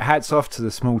So then, hats off to the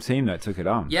small team that took it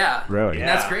on. yeah, Really? and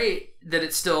that's great that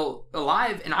it's still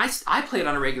alive. And I play it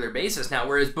on a regular basis now,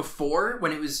 whereas before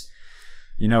when it was.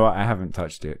 You know what? I haven't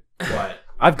touched it. What?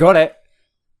 I've got it.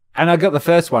 And I got the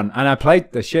first one, and I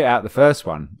played the shit out of the first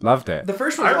one. Loved it. The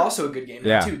first one was also a good game,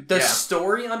 Yeah. too. The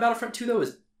story on Battlefront 2, though,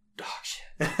 is dog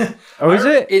shit. Oh, is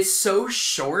it? It's so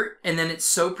short, and then it's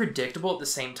so predictable at the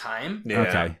same time. Yeah.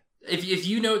 Okay. If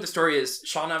you know what the story is,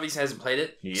 Sean obviously hasn't played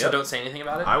it, so Yep. don't say anything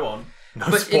about it. I won't. No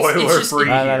But it's spoiler just- free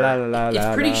La, la, here. la, la, la,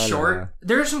 It's pretty la, la. short.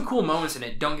 There are some cool moments in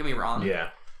it, don't get me wrong. Yeah.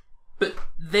 But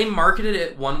they marketed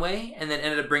it one way, and then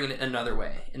ended up bringing it another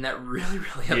way. And that really, really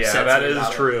upsets me. Yeah, that is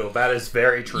about it. true. That is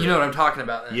very true. You know what I'm talking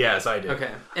about then? Yes, I do.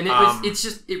 Okay. And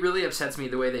it really upsets me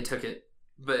the way they took it.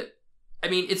 But, I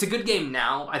mean, it's a good game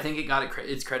now. I think it got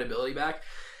its credibility back.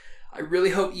 I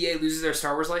really hope EA loses their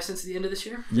Star Wars license at the end of this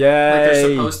year. Yay. Like they're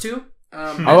supposed to.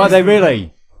 Oh, are they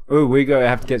really? Oh, we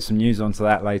have to get some news onto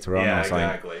that later on. Yeah, or something.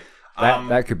 exactly.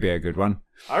 That could be a good one.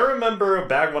 I remember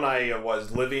back when I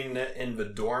was living in the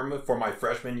dorm for my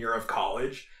freshman year of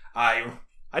college, I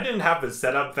didn't have the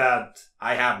setup that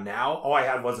I have now. All I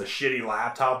had was a shitty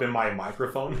laptop and my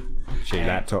microphone. Shitty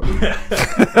laptop.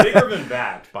 Bigger than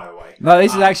that, by the way. No,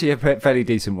 this is actually a fairly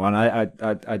decent one. I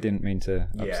didn't mean to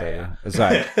upset you.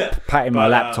 Sorry, patting my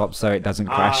laptop so it doesn't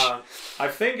crash. I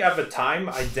think at the time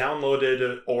I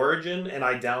downloaded Origin and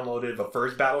I downloaded the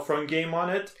first Battlefront game on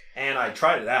it, and I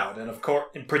tried it out. And of course,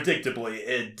 predictably,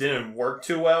 it didn't work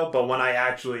too well. But when I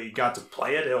actually got to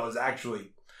play it, it was actually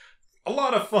a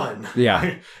lot of fun.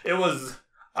 Yeah. It was.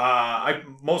 I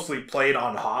mostly played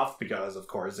on Hoth because, of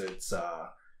course, it's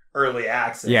early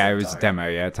access. Yeah, it was time.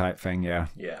 demo, type thing, yeah.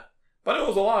 Yeah. But it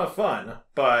was a lot of fun.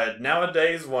 But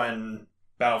nowadays, when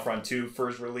Battlefront 2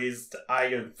 first released, I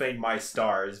can thank my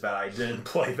stars that I didn't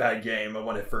play that game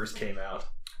when it first came out.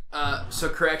 So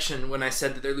correction, when I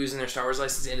said that they're losing their Star Wars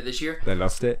license at the end of this year, They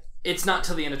lost it. it's not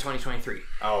till the end of 2023.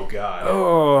 Oh, God.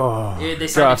 Oh, They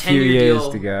signed got a a few 10-year years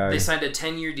deal. to go. They signed a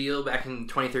 10-year deal back in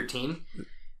 2013.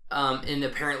 And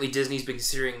apparently Disney's been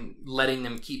considering letting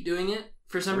them keep doing it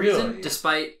for some reason,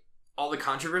 despite all the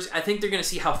controversy. I think they're going to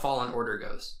see how Fallen Order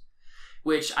goes,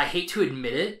 which I hate to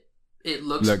admit it. It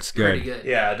looks pretty good.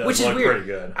 Yeah, it does which is look weird. pretty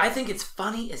good. I think it's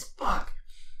funny as fuck.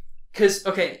 Because,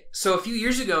 okay, so a few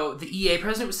years ago, the EA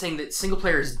president was saying that single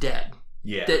player is dead.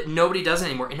 Yeah. That nobody does it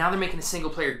anymore. And now they're making a single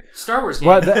player Star Wars game.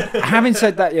 Well, having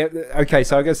said that, yeah, okay,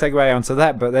 so I'm going to segue onto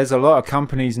that, but there's a lot of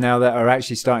companies now that are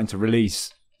actually starting to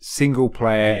release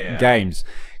single-player games.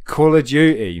 Call of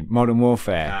Duty, Modern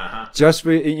Warfare, just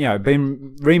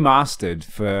been remastered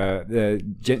for the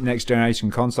next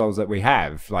generation consoles that we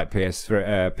have, like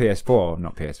PS4,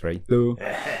 not PS3,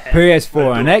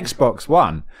 PS4 and Xbox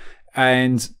One,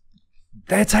 and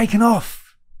they're taken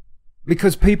off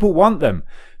because people want them.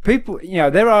 People,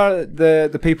 there are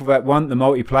the people that want the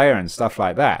multiplayer and stuff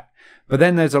like that. But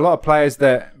then there's a lot of players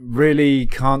that really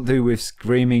can't do with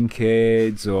screaming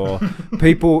kids or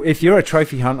people. If you're a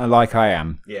trophy hunter like I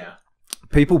am, Yeah.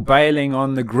 people bailing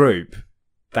on the group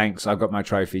thanks, I got my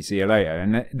trophy, see you later.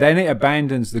 And then it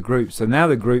abandons the group. So now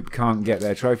the group can't get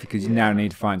their trophy because you now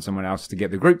need to find someone else to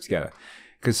get the group together.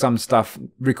 Because some stuff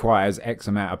requires X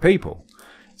amount of people.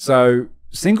 So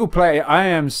single player, I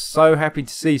am so happy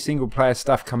to see single player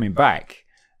stuff coming back.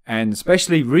 And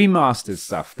especially remastered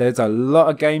stuff. There's a lot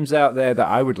of games out there that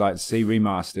I would like to see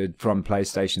remastered from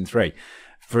PlayStation 3.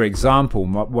 For example,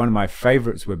 one of my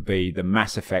favorites would be the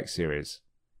Mass Effect series.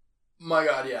 My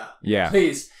God, yeah. Yeah.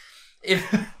 Please.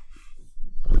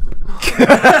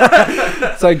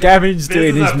 So Gavin's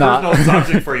doing his nut. This is a personal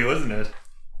subject for you, isn't it?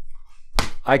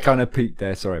 I kind of peeked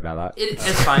there. Sorry about that.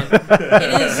 It's fine.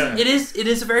 It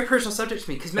is a very personal subject to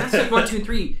me because Mass Effect 1, 2, and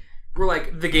 3 were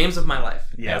like the games of my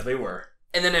life. Yes, they were.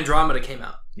 And then Andromeda came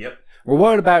out. Yep. Well,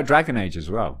 what about Dragon Age as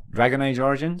well? Dragon Age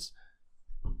Origins?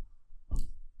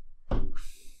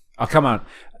 Oh, come on.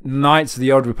 Knights of the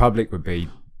Old Republic would be...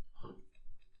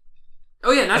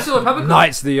 Oh, yeah, Knights of the Republic.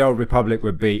 Knights of the Old Republic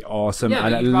would be awesome. Yeah,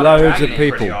 and you brought loads Dragon of Age.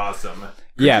 people. Pretty awesome.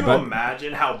 Could you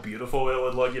imagine how beautiful it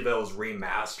would look if it was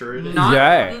remastered?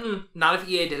 Not if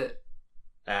EA did it.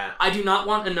 Eh. I do not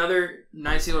want another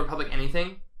Knights of the Old Republic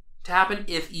anything to happen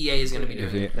if EA is going to be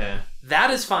doing it.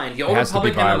 That is fine. The Old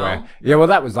Republic MMO. Yeah, well,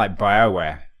 that was like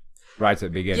BioWare right at the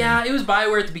beginning. Yeah, it was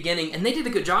BioWare at the beginning, and they did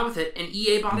a good job with it, and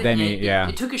EA bought it,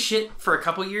 it took a shit for a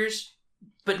couple years,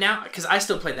 but now, because I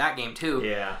still play that game too.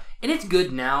 Yeah. And it's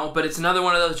good now, but it's another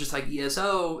one of those just like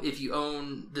ESO, if you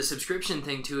own the subscription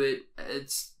thing to it,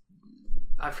 it's,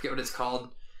 I forget what it's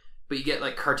called, but you get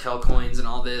like cartel coins and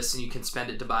all this, and you can spend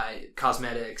it to buy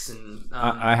cosmetics and...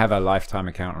 I have a lifetime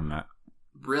account on that.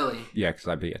 Really? Yeah, because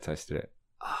I beta tested it.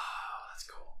 Oh, that's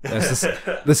cool. That's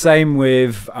the same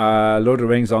with Lord of the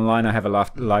Rings Online. I have a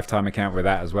lifetime account with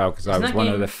that as well because I was one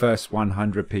of the first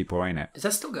 100 people in it. Is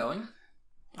that still going?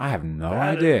 I have no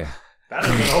idea. That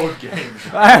is an old game.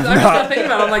 I was just thinking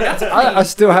about it. I'm like, that's I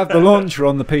still have the launcher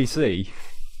on the PC.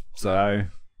 So...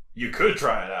 You could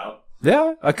try it out.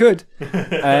 Yeah, I could.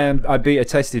 And I beta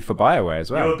tested for BioWare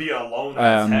as well. You would be alone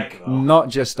as heck, though. Not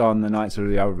just on the Knights of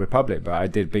the Old Republic, but I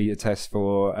did beta test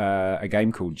for a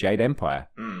game called Jade Empire.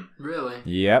 Really?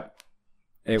 Yep.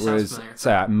 It Sounds was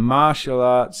a martial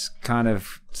arts kind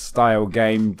of style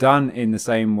game done in the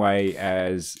same way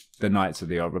as the Knights of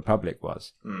the Old Republic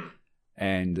was.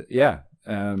 And yeah,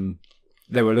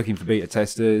 they were looking for beta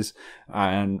testers,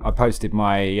 and I posted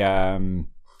my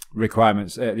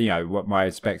requirements, what my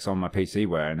specs on my PC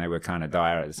were, and they were kind of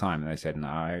dire at the time, and they said, no,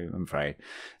 I'm afraid.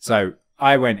 So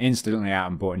I went instantly out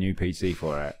and bought a new PC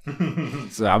for it.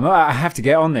 So I have to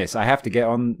get on this. I have to get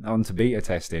onto beta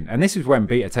testing. And this is when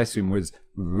beta testing was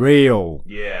real.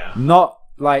 Yeah. Not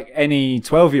like any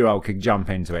 12-year-old could jump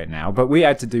into it now, but we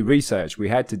had to do research. We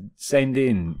had to send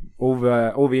in all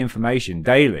the information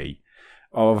daily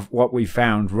of what we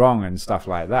found wrong and stuff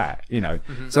like that,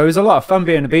 So it was a lot of fun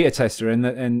being a beta tester, and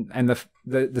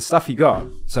the stuff you got.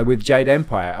 So with Jade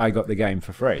Empire, I got the game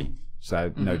for free,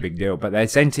 so no big deal. But they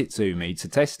sent it to me to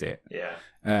test it.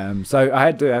 Yeah. So I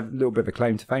had to have a little bit of a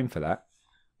claim to fame for that.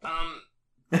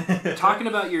 Talking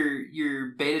about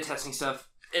your beta testing stuff,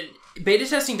 and beta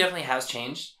testing definitely has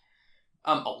changed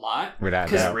a lot. Without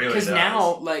doubt, because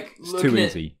now, like, it's too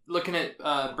easy. Looking at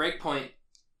Breakpoint.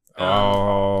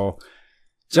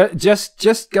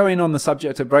 Just going on the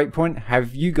subject of Breakpoint,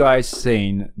 have you guys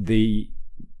seen the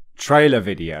trailer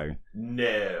video?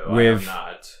 No, I have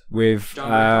not. With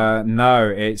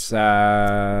no, it's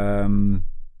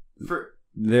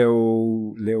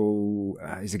Lil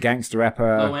he's a gangster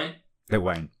rapper. Lil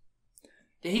Wayne.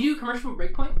 Did he do a commercial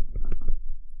with Breakpoint?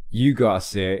 You gotta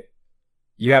see it.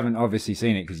 You haven't obviously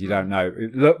seen it because you don't know.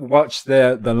 Look, watch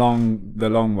the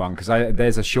long one, because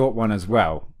there's a short one as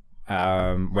well.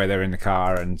 Where they're in the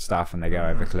car and stuff and they go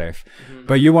over the cliff.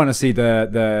 But you want to see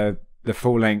the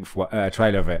full length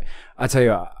trailer of it. I tell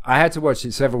you what, I had to watch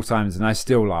it several times and I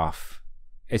still laugh.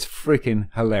 It's freaking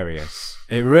hilarious.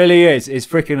 It really is. It's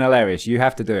freaking hilarious. You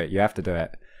have to do it.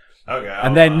 Okay.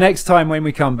 And then next time when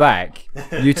we come back,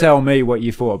 you tell me what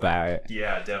you thought about it.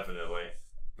 Yeah, definitely.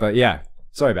 But yeah,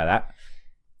 sorry about that.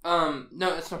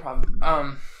 No, it's no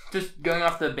problem. Just going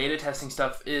off the beta testing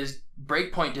stuff, is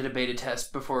Breakpoint did a beta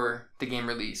test before the game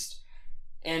released.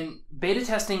 And beta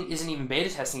testing isn't even beta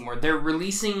testing anymore. They're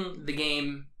releasing the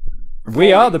game fully.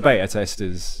 We are the beta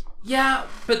testers. Yeah,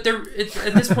 but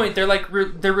at this point,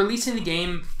 they're releasing the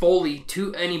game fully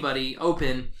to anybody,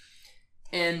 open.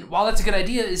 And while that's a good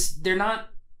idea,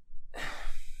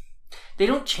 they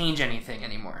don't change anything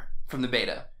anymore from the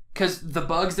beta. Because the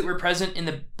bugs that were present in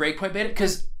the Breakpoint beta,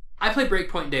 because I played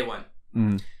Breakpoint day one.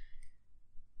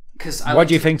 What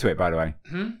do you think to it, by the way?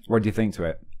 Hmm? What do you think to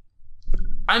it?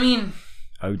 I mean...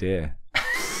 Oh, dear.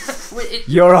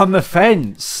 You're on the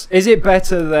fence. Is it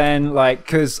better than like?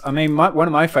 Because I mean, one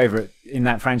of my favorite in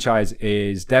that franchise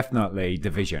is definitely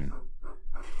Division.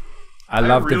 I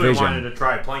love really Division. wanted to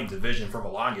try playing Division for the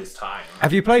longest time.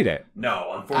 Have you played it?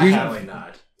 No, unfortunately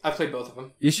not. I've played both of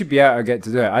them. You should be able to get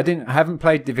to do it. I haven't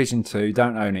played Division 2.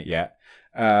 Don't own it yet.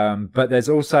 But there's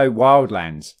also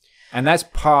Wildlands, and that's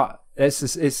part.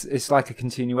 It's like a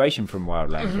continuation from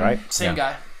Wildlands, right? Same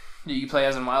guy. You play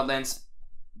as in Wildlands.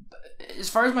 As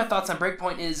far as my thoughts on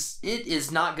Breakpoint is, it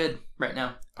is not good right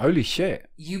now. Holy shit!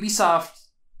 Ubisoft,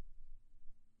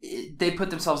 they put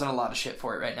themselves in a lot of shit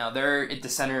for it right now. They're at the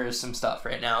center of some stuff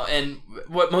right now, and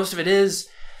what most of it is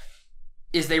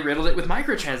they riddled it with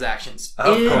microtransactions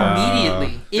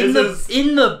immediately in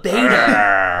the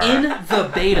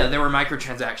beta. There were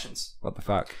microtransactions. What the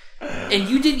fuck? And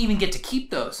you didn't even get to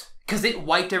keep those because it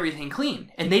wiped everything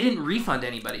clean, and they didn't refund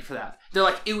anybody for that. They're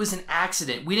like, it was an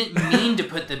accident. We didn't mean to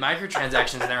put the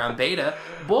microtransactions there on beta.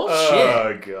 Bullshit.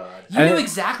 Oh god. You knew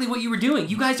exactly what you were doing.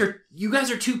 You guys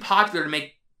are too popular to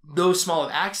make those small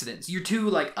of accidents. You're too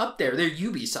like up there. They're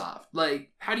Ubisoft. Like,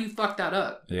 how do you fuck that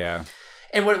up? Yeah.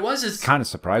 And what it was is kind of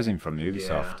surprising from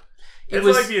Ubisoft. Yeah. It's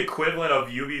like the equivalent of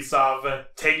Ubisoft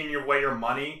taking away your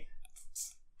money,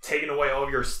 taking away all of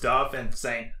your stuff, and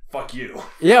saying "fuck you."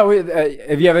 Yeah,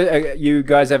 have you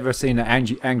guys ever seen an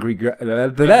Angry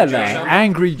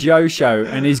Joe show?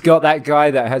 And he's got that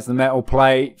guy that has the metal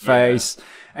plate face,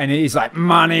 and he's like,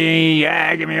 "Money,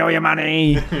 yeah, give me all your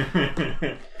money."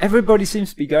 Everybody seems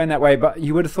to be going that way, but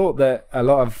you would have thought that a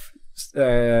lot of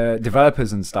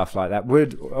developers and stuff like that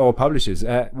or publishers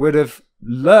would have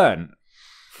learned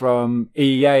from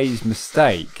EA's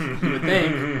mistake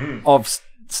of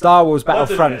Star Wars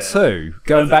Battlefront 2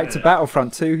 going back to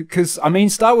Battlefront 2, because I mean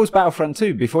Star Wars Battlefront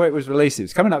 2 before it was released, it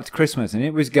was coming up to Christmas and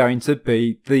it was going to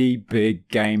be the big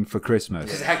game for Christmas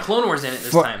because it had Clone Wars in it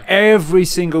this for time. Every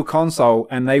single console,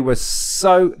 and they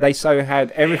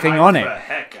had everything on it. The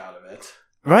heck out of it.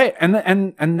 Right, and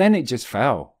then it just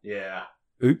fell. Yeah.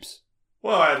 Oops.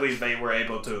 Well, at least they were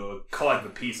able to collect the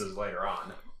pieces later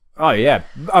on. Oh yeah,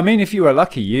 I mean, if you were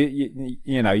lucky,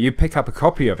 you pick up a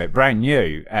copy of it brand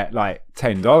new at like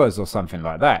 $10 or something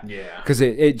like that. Yeah. Because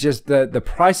it just the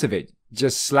price of it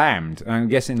just slammed. I'm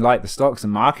guessing like the stocks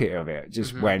and market of it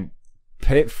just went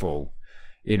pitfall,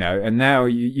 And now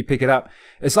you pick it up.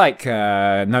 It's like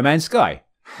No Man's Sky.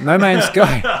 No Man's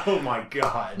Sky. Oh my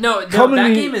god. No,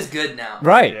 that game is good now.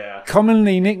 Right. Yeah.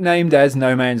 Commonly nicknamed as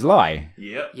No Man's Lie.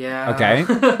 Yep. Yeah. Okay.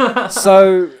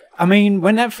 So, I mean,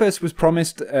 when that first was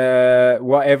promised,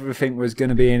 what everything was going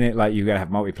to be in it, like you're going to have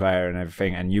multiplayer and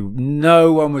everything, and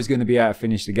no one was going to be able to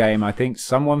finish the game. I think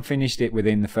someone finished it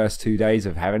within the first 2 days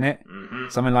of having it. Mm-hmm.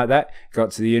 Something like that.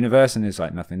 Got to the universe and there's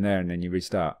like nothing there, and then you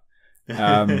restart.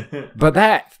 But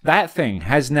that thing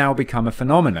has now become a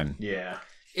phenomenon. Yeah.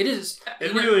 It is.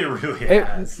 It really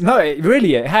has.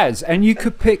 It has. And you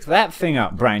could pick that thing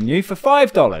up brand new for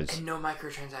 $5. And no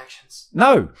microtransactions.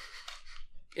 No.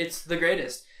 It's the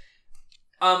greatest.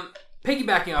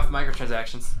 Piggybacking off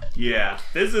microtransactions. Yeah.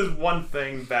 This is one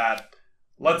thing that,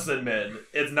 let's admit,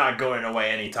 it's not going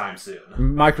away anytime soon.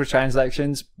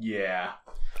 Microtransactions? Yeah.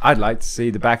 I'd like to see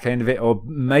the back end of it, or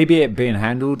maybe it being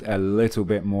handled a little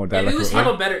bit more delicately. It was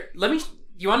handled better.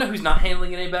 You want to know who's not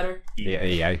handling it any better? Yeah,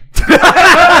 EA. There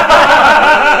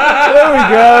we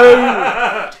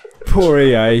go. Poor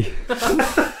EA.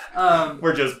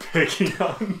 We're just picking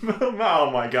on. Oh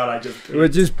my god, I just peaked. We're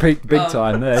just peaked big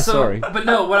time there, sorry. But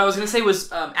no, what I was going to say was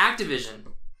Activision.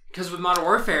 Because with Modern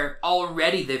Warfare,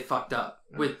 already they've fucked up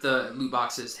with the loot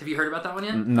boxes. Have you heard about that one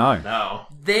yet? No.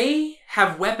 They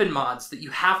have weapon mods that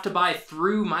you have to buy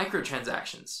through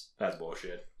microtransactions. That's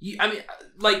bullshit. You obviously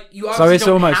so it's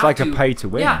don't almost have like to. a pay to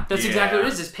win. Yeah, that's exactly what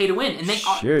it is. It's pay to win, and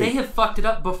they have fucked it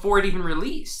up before it even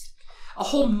released. A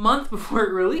whole month before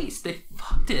it released, they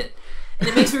fucked it, and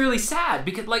it makes me really sad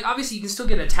because, obviously you can still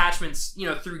get attachments,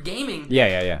 through gaming.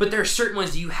 Yeah. But there are certain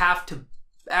ones you have to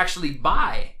actually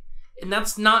buy, and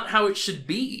that's not how it should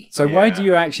be. So why do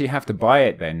you actually have to buy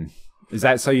it then? Is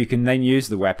that so you can then use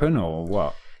the weapon, or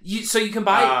what? You can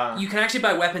buy. You can actually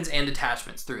buy weapons and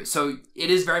attachments through it. So it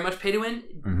is very much pay to win.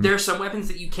 Mm-hmm. There are some weapons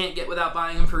that you can't get without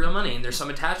buying them for real money, and there's some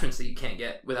attachments that you can't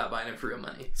get without buying them for real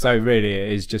money. So really,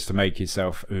 it is just to make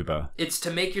yourself Uber. It's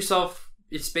to make yourself.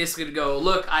 It's basically to go,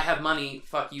 look, I have money.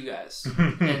 Fuck you guys,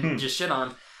 and just shit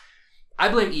on. I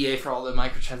blame EA for all the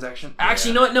microtransactions. Actually,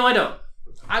 you know what? No, I don't.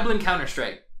 I blame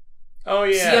Counter-Strike. Oh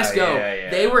yeah, CS:GO. Yeah.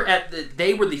 They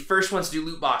were the first ones to do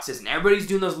loot boxes, and everybody's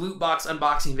doing those loot box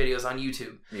unboxing videos on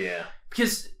YouTube. Yeah.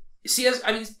 Because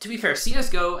to be fair,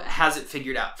 CS:GO has it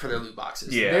figured out for their loot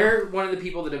boxes. Yeah. They're one of the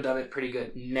people that have done it pretty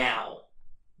good now.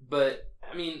 But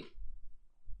I mean,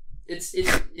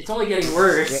 it's only getting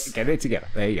worse. Get it together.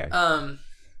 There you go.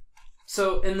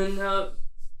 So and then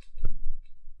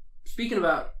speaking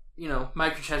about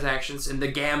microtransactions and the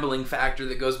gambling factor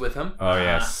that goes with them. Oh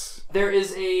yes. There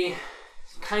is a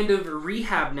kind of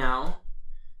rehab now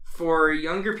for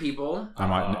younger people.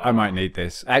 I might need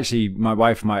this. Actually, my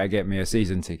wife might get me a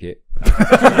season ticket. The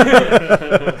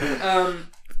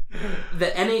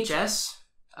NHS.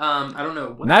 I don't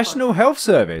know. What National Health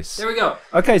Service. There we go.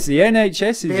 Okay, so the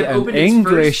NHS is an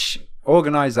English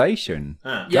organization.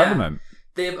 Government.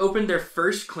 They have opened their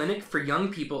first clinic for young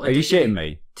people. Are you shitting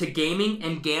me? To gaming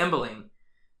and gambling.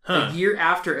 A year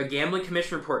after, a gambling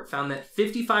commission report found that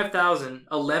 55,000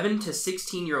 11 to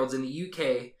 16-year-olds in the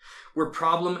UK were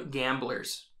problem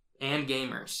gamblers and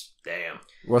gamers. Damn.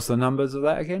 What's the numbers of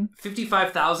that again?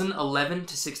 55,000 11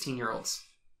 to 16-year-olds.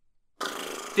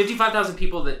 55,000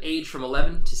 people that age from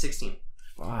 11 to 16.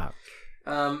 Wow.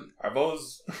 Are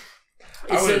those...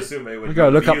 I would assume they would. We've got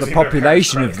to look up the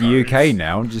population of the UK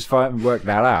now and just work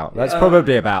that out. That's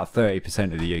probably about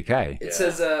 30% of the UK. It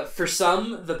says, for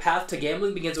some, the path to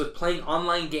gambling begins with playing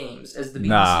online games, as the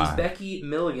BBC's Becky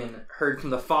Milligan heard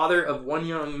from the father of one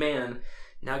young man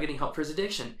now getting help for his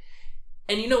addiction.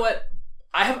 And you know what?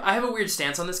 I have a weird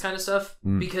stance on this kind of stuff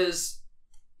because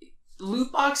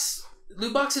loot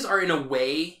boxes are in a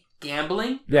way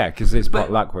gambling. Yeah, because it's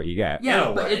pot luck what you get. Yeah,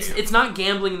 no, but it's not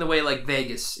gambling in the way like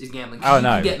Vegas is gambling. Oh, you no.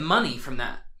 can get money from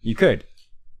that. You could.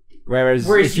 Whereas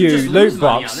if you loot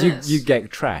box, you get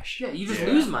trash. Yeah, you just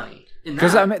lose money.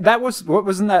 Because I mean, that was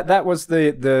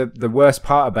the worst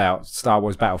part about Star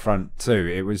Wars Battlefront 2.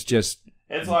 It was just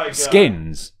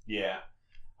skins. Yeah.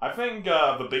 I think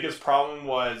the biggest problem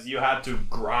was you had to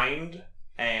grind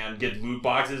and get loot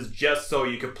boxes just so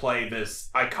you could play this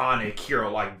iconic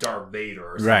hero like Darth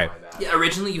Vader or something like that. Yeah,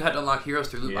 originally you had to unlock heroes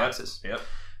through loot boxes. Yep.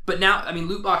 But now, I mean,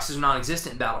 loot boxes are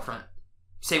non-existent in Battlefront.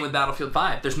 Same with Battlefield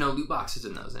 5. There's no loot boxes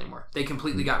in those anymore. They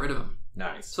completely got rid of them.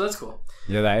 Nice. So that's cool.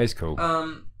 Yeah, that is cool.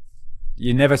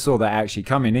 You never saw that actually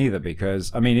coming either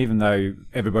because, I mean, even though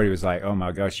everybody was like, oh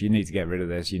my gosh, you need to get rid of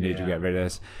this, you need to get rid of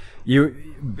this. You,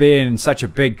 being such a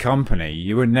big company,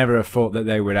 you would never have thought that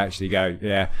they would actually go,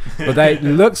 But it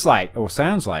looks like, or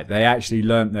sounds like, they actually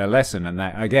learnt their lesson. And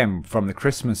that, again, from the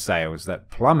Christmas sales that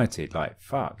plummeted, like,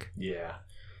 fuck. Yeah.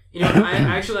 You know, I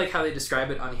actually like how they describe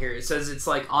it on here. It says it's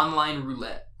like online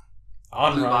roulette.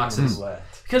 Loot boxes. Roulette.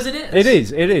 Because it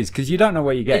is. It is, because you don't know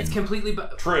what you get. It's completely...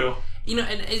 True. You know,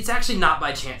 and it's actually not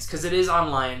by chance because it is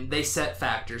online. They set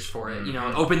factors for it. You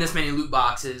know, open this many loot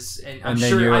boxes, and I'm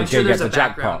sure there's a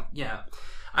background. Yeah,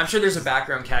 I'm sure there's a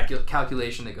background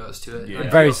calculation that goes to it. Yeah.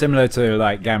 Very similar to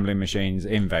like gambling machines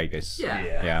in Vegas.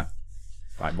 Yeah.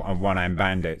 Like one-hand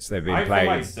bandits. They've been For playing.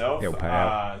 myself, They'll pay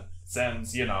out.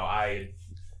 Since I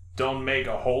don't make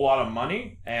a whole lot of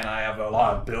money and I have a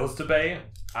lot of bills to pay,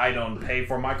 I don't pay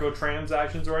for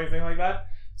microtransactions or anything like that.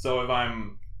 So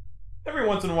every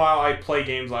once in a while, I play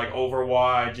games like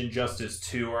Overwatch, Injustice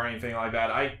 2, or anything like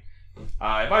that. If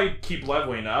I keep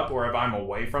leveling up, or if I'm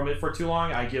away from it for too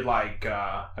long, I get like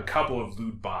a couple of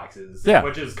loot boxes. Yeah.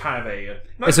 Which is kind of a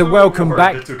it's a welcome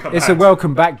back. It's a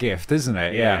welcome back gift, isn't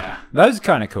it? Yeah. Those are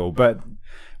kind of cool, but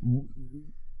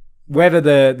whether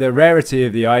the rarity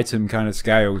of the item kind of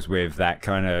scales with that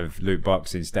kind of loot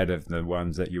box instead of the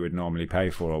ones that you would normally pay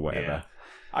for or whatever. Yeah.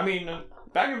 I mean,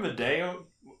 back in the day,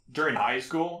 during high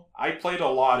school, I played a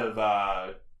lot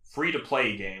of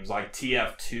free-to-play games like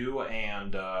TF2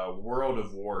 and World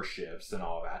of Warships and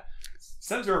all that.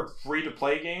 Since they're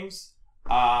free-to-play games,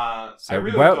 I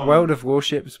really don't... World of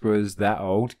Warships was that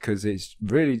old because it's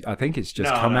really, I think it's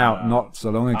just come out not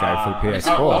so long ago for the PS4. It's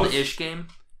an old-ish game.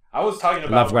 I was talking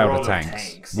about World of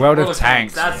Tanks. World of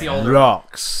Tanks. That's the older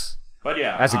rocks. But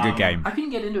yeah, that's a good game. I couldn't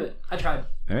get into it. I tried.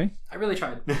 Really? I really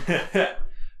tried.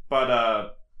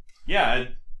 But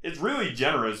it's really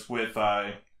generous with,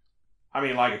 like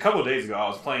a couple of days ago, I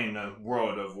was playing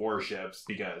World of Warships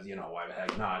because, why the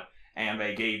heck not? And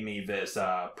they gave me this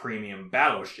premium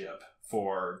battleship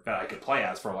that I could play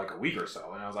as for like a week or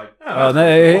so. And I was like,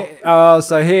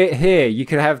 so here, you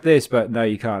can have this, but no,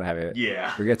 you can't have it.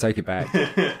 Yeah. We're going to take it back.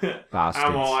 Bastards.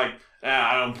 I'm all like,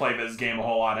 I don't play this game a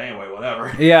whole lot anyway,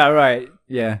 whatever. Yeah, right.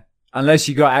 Yeah. Unless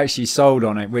you got actually sold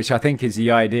on it, which I think is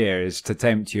the idea, is to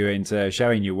tempt you into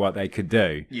showing you what they could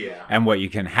do. Yeah. And what you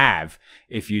can have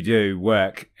if you do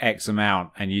work X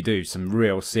amount and you do some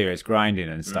real serious grinding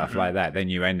and stuff like that, then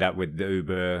you end up with the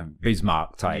Uber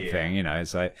Bismarck type thing,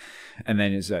 It's like, and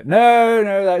then it's like, no,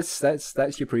 that's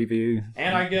your preview.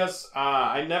 And I guess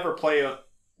I never play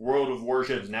World of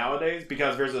Warships nowadays,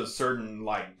 because there's a certain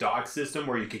like dock system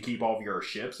where you can keep all of your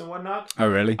ships and whatnot. Oh,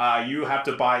 really? You have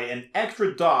to buy an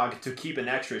extra dock to keep an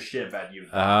extra ship that you.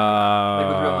 Like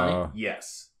with real money?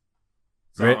 Yes.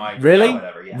 So I'm like, really? yeah,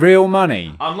 whatever, yeah. Real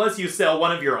money? Unless you sell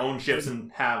one of your own ships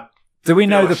and have. Do we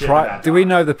know fill a the ship price? in that Do we dock.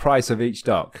 know the price of each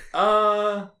dock?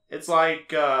 It's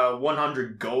like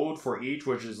 100 gold for each,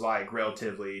 which is like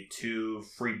relatively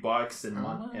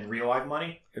 $2-3 in real life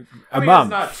money. A mean, month.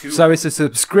 it's not too- So it's a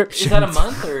subscription. Is that a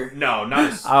month or? No, not.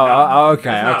 Okay, it's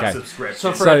not okay. A subscription.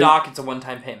 So for So- a dock, it's a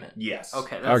one-time payment. yes.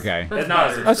 Okay. That's, Okay. That's It's not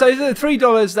better. Oh, so is it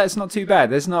 $3? That's not too bad.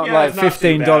 There's not Yeah, like it's not too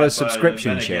 $15 bad,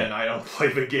 subscription but then shit. again, I don't play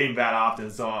the game that often,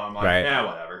 so I'm like, Right. yeah,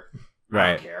 whatever. I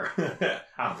Right. don't care.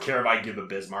 I don't care if I give a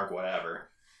Bismarck, whatever.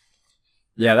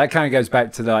 Yeah, that kind of goes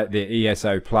back to like the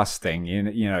ESO Plus thing. You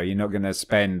know, you're not going to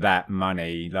spend that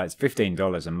money. Like it's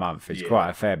 $15 a month. It's Yeah. quite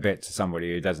a fair bit to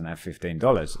somebody who doesn't have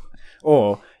 $15.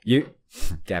 Or you,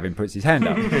 Gavin puts his hand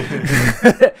up.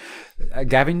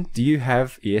 Gavin, do you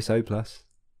have ESO Plus?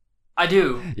 I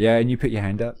do. Yeah, and you put your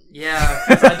hand up. Yeah,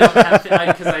 because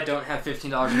I don't have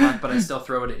 $15 a month, but I still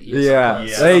throw it at ESO Yeah, Plus.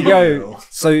 Yeah. there you go. No.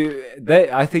 So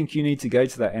I think you need to go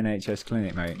to that NHS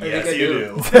clinic, mate. I Yes, think I you do.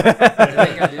 do. I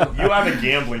think I do. You have a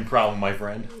gambling problem, my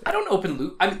friend. I don't open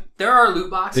loot. I mean, there are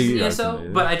loot boxes Do in you ESO, open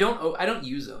it? but I don't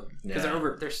use them because Yeah.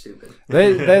 they're stupid.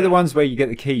 They're the ones where you get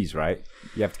the keys, right?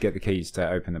 You have to get the keys to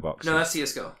open the box. No, that's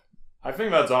CS:GO I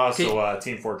think that's also Okay.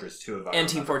 Team Fortress 2. If I and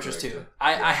Team remember Fortress 2. correctly.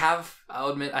 I'll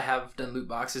admit, I have done loot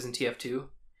boxes in TF2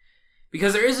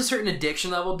 because there is a certain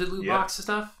addiction level to loot Yeah. box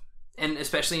stuff, and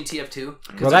especially in TF2.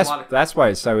 'cause Well, there's a lot of- that's why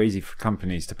it's so easy for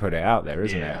companies to put it out there,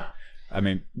 isn't it? Yeah. I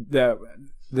mean, the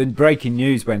breaking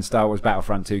news when Star Wars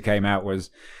Battlefront 2 came out was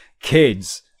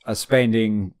kids are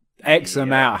spending X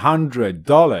amount,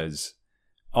 $100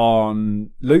 on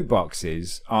loot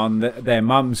boxes on their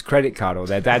mum's credit card or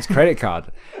their dad's credit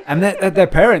card, and their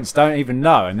parents don't even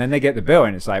know. And then they get the bill,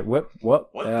 and it's like, what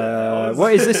What the hell is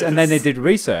what is this? And then they this? did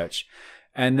research,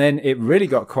 and then it really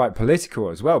got quite political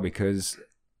as well because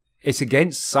it's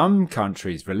against some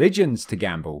countries' religions to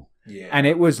gamble. Yeah. And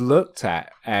it was looked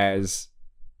at as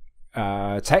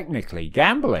technically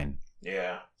gambling.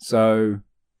 Yeah. So,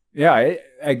 yeah,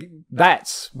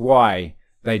 that's why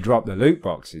they dropped the loot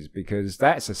boxes, because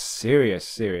that's a serious,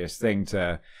 serious thing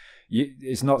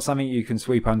it's not something you can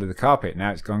sweep under the carpet.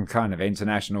 Now it's gone kind of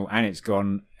international and it's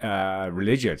gone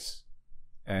religious.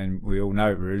 And we all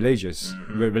know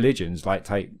religions like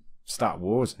start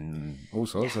wars and all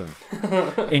sorts of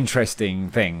interesting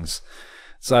things.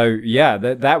 So yeah,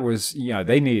 that was,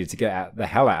 they needed to get the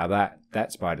hell out of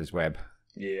that spider's web.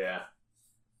 Yeah.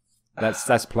 That's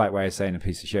a polite way of saying a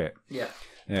piece of shit. yeah.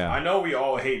 Yeah. I know we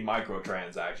all hate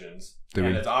microtransactions, Do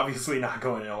and we? it's obviously not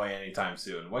going away anytime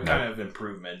soon. What No. kind of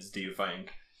improvements do you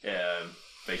think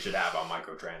they should have on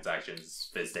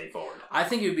microtransactions this day forward? I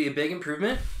think it would be a big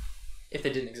improvement if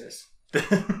they didn't exist.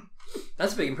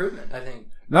 That's a big improvement, I think.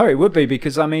 No, it would be,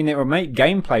 because I mean it will make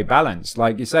gameplay balanced,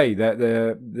 like you say, that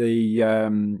the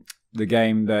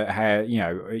game that had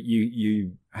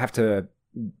you have to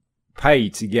pay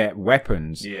to get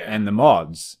weapons and the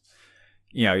mods,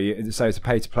 so it's a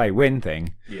pay to play win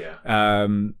thing. Yeah.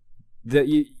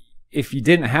 If you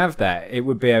didn't have that, it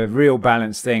would be a real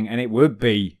balanced thing, and it would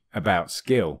be about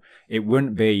skill. It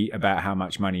wouldn't be about how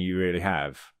much money you really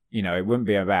have. It wouldn't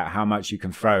be about how much you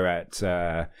can throw at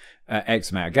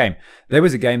X amount of game. There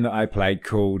was a game that I played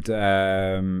called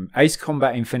Ace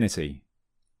Combat Infinity,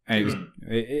 and it was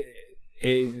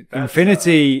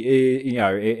Infinity.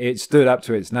 It stood up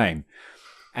to its name,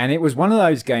 and it was one of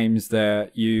those games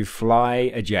that you fly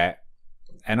a jet.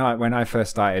 And when I first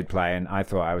started playing, I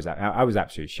thought I was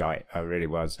absolutely shite. I really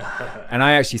was. And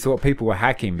I actually thought people were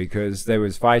hacking, because there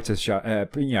was pilots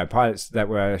that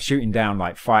were shooting down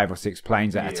like 5 or 6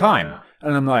 planes at a time.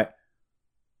 And I'm like,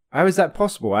 how is that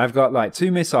possible? I've got like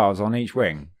 2 missiles on each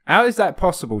wing. How is that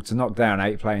possible to knock down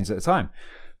 8 planes at a time?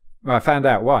 Well, I found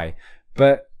out why.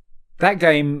 But that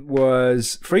game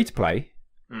was free to play,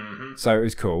 so it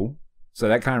was cool. So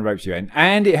that kind of ropes you in.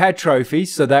 And it had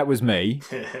trophies, so that was me,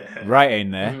 right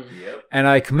in there. Yep. And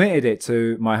I committed it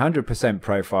to my 100%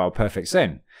 profile, Perfect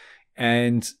Sin.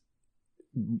 And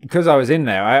because I was in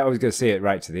there, I was going to see it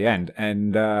right to the end.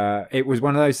 And it was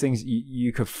one of those things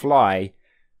you could fly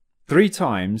 3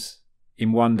 times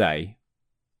in one day,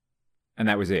 and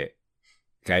that was it.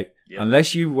 Okay? Yep.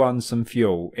 Unless you won some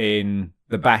fuel in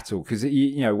the battle. Because,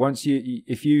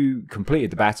 if you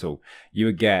completed the battle, you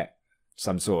would get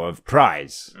some sort of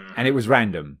prize, and it was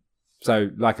random,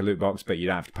 so like a loot box, but you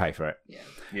don't have to pay for it.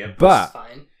 Yep. But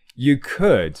Fine. you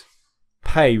could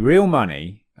pay real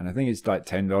money, and I think it's like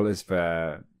 $10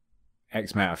 for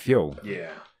X amount of fuel,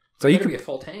 Yeah. So you could could be a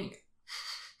full tank.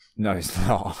 No, it's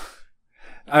not.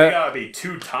 You gotta be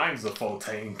 2 times the full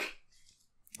tank.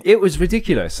 It was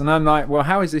ridiculous, and I'm like, well,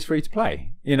 how is this free to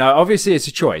play? You know, obviously it's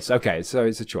a choice. Okay, so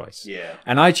it's a choice. Yeah.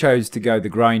 And I chose to go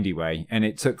the grindy way, and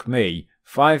it took me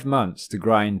 5 months to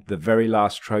grind the very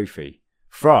last trophy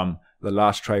from the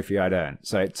last trophy I'd earned.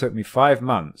 So it took me 5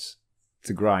 months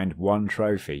to grind 1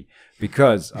 trophy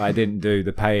because I didn't do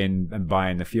the paying and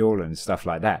buying the fuel and stuff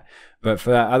like that. But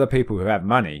for other people who have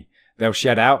money, they'll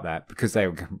shed out that because they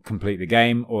will complete the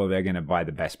game, or they're going to buy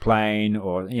the best plane,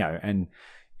 or, you know, and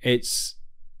it's...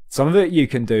 Some of it you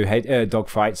can do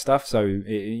dogfight stuff, so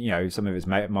you know, some of it's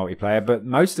multiplayer, but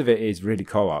most of it is really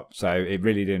co-op, so it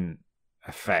really didn't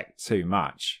affect too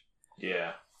much.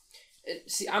 Yeah.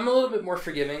 See, I'm a little bit more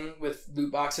forgiving with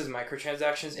loot boxes,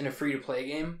 microtransactions in a free-to-play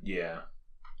game. Yeah.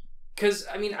 Because,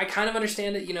 I mean, I kind of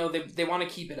understand it, you know, they want to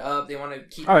keep it up, they want to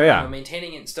keep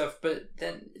maintaining it and stuff, but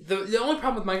then the only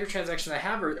problem with microtransactions I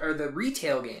have are the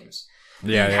retail games.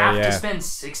 You have to spend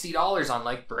 $60 on,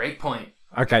 like, Breakpoint.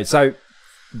 Okay, so...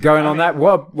 Going on that,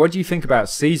 what do you think about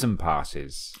season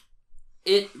passes?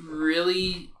 It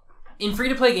really, in free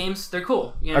to play games, they're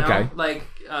cool. You know, okay. Like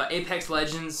Apex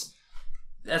Legends,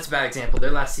 that's a bad example.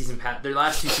 Their last 2 season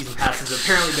passes have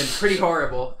apparently been pretty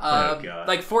horrible.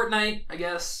 Like Fortnite, I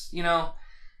guess. You know,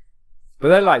 but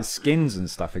they're like skins and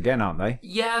stuff again, aren't they?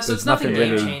 Yeah, so it's nothing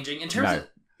game changing in terms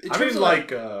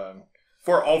of.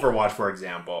 For Overwatch, for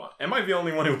example, am I the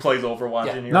only one who plays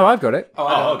Overwatch in here? No, I've got it.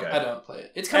 Okay. I don't play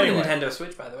it. It's coming to Nintendo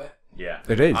Switch, by the way. Yeah,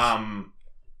 it is.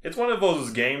 It's one of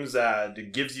those games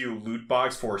that gives you loot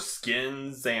box for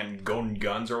skins and golden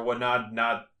guns or whatnot.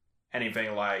 Not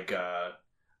anything like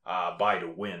buy to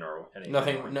win or anything.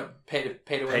 Nothing. No, pay to win.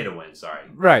 Pay to win. Sorry.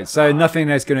 Right. So nothing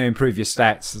that's going to improve your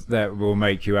stats that will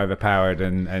make you overpowered,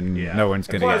 and no one's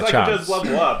going to get a chance. I could just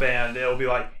level up, and it'll be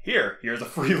like, here's a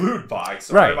free loot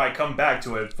box. Or right. if I come back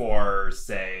to it for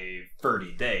say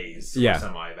 30 days, or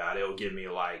something like that, it'll give me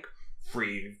like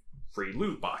free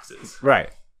loot boxes.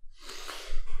 Right.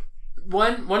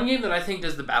 One game that I think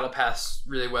does the battle pass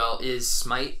really well is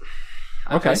Smite.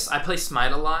 I play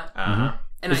Smite a lot. Uh-huh.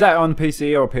 And is that on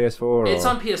PC or PS4? Or? It's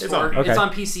on PS4. It's on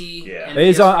PC. Yeah. And it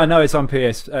is on. I know it's on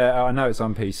PS. I know it's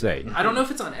on PC. I don't know if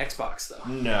it's on Xbox though.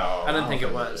 No, I don't think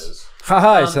it was.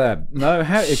 Haha! It's no.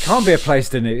 It can't be a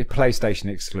PlayStation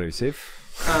exclusive.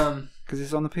 Because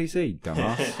it's on the PC,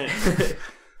 dumbass.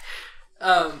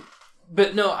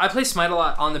 But no, I play Smite a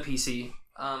lot on the PC.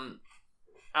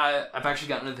 I've actually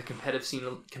gotten into the competitive scene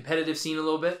a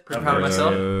little bit. Pretty proud of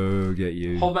myself. Oh, get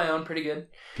you. Hold my own pretty good.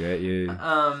 Get you.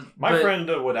 My friend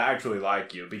would actually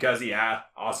like you because he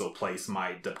also plays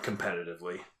Smite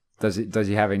competitively. Does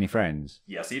he have any friends?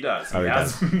 Yes, he does. He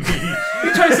has me. What are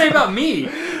you trying to say about me?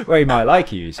 Well, he might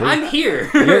like you. See? I'm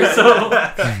here, so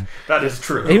that is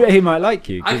true. He might like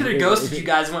you. I could have ghosted you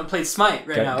guys and went and played Smite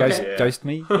now. Ghost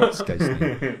me? What's ghost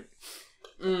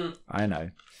me? I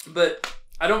know. But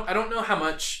I don't know how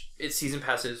much its season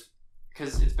pass is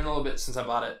because it's been a little bit since I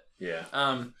bought it. Yeah.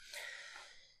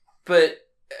 But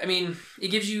I mean, it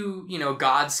gives you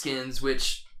god skins,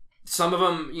 which some of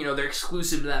them they're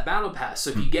exclusive to that battle pass. So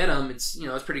if you get them, it's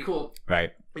it's pretty cool.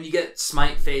 Right. And you get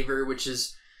Smite Favor, which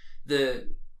is the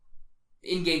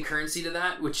in-game currency to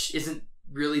that, which isn't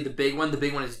really the big one. The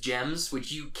big one is gems,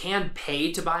 which you can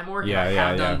pay to buy more. Yeah, I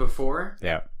have done before.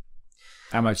 Yeah.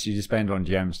 How much did you spend on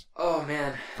gems? Oh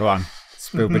man. Go on.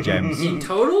 Spill the gems. In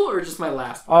total, or just my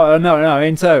last one? Oh no,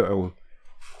 in total.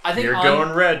 I think you're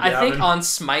going red. I think on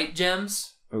Smite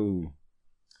gems. Ooh.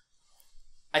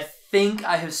 I think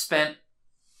I have spent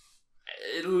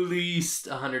at least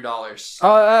 $100.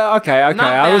 Oh, okay.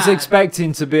 I was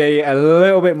expecting to be a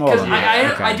little bit more. Because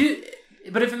I do,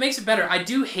 but if it makes it better, I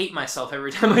do hate myself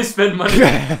every time I spend money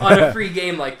on a free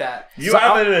game like that. You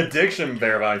have an addiction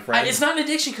there, my friend. It's not an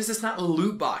addiction because it's not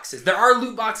loot boxes. There are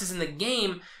loot boxes in the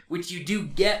game which you do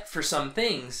get for some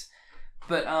things,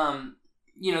 but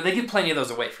they give plenty of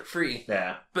those away for free.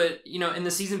 Yeah. But in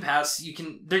the season pass, you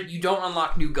don't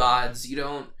unlock new gods. You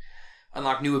don't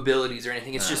unlock new abilities or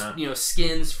anything. It's just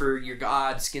skins for your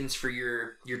god, skins for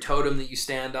your totem that you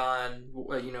stand on.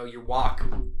 Your walk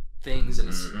things, and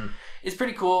it's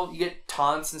pretty cool. You get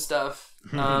taunts and stuff.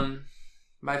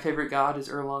 My favorite god is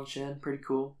Erlong Shen. Pretty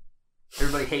cool.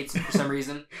 Everybody hates him for some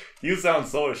reason. You sound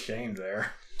so ashamed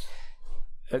there.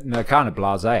 No, kind of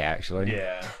blasé, actually.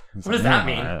 Yeah. What does that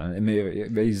mean?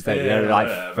 It means that they're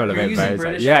like full of it.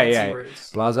 Yeah.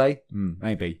 Blasé?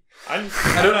 Maybe. I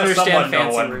don't understand know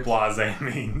what words. blasé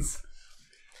means.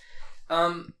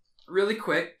 Really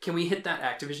quick, can we hit that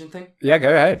Activision thing? Yeah,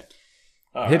 go ahead.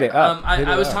 Hit it up.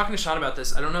 I was talking to Sean about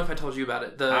this. I don't know if I told you about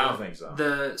it. I don't think so.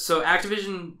 The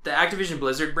Activision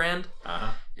Blizzard brand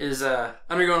is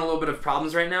undergoing a little bit of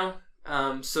problems right now.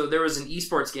 So there was an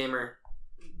esports gamer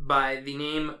by the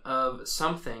name of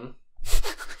something.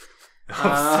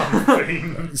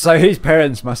 So his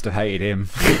parents must have hated him.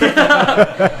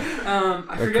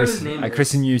 I forget his name. I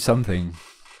christened you something.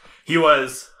 He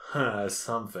was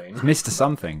something. Mr.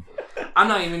 Something. I'm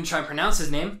not even trying to pronounce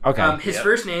his name. Okay. His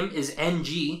first name is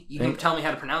NG. You can tell me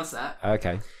how to pronounce that.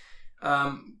 Okay.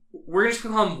 We're just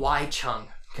gonna call him Y Chung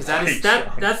because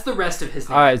that's the rest of his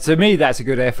name. All right. To me, that's a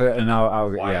good effort, and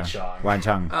I'll Y Chung. Y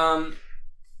Chung.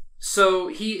 So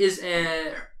he is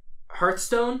a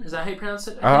Hearthstone. Is that how you pronounce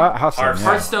it? Hearthstone. Yeah.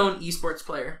 Hearthstone esports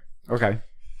player. Okay.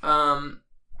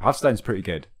 Hearthstone's pretty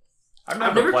good. I've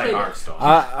never played played Hearthstone.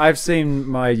 I've seen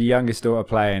my youngest daughter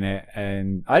playing it,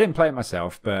 and I didn't play it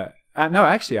myself, but no,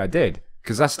 actually I did,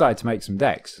 because I started to make some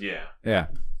decks. Yeah.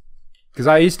 Because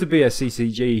I used to be a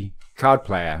CCG card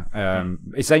player,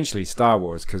 essentially Star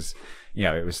Wars, because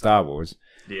it was Star Wars.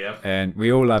 Yeah. And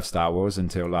we all love Star Wars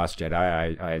until Last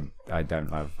Jedi. I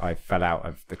don't love. I fell out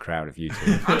of the crowd of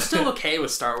YouTube. I'm still okay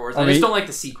with Star Wars. I just don't like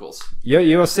the sequels.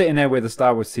 You're sitting there with a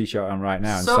Star Wars t-shirt on right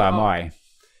now, and so am I.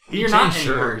 You're not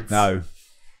anymore. No.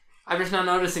 I'm just now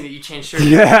noticing that you changed shirts.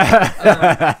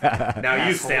 Yeah. Now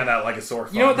you stand out like a sore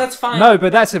thumb. You know what? That's fine. No,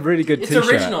 but that's a really good t-shirt.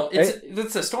 It's original.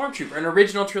 It's a Stormtrooper, an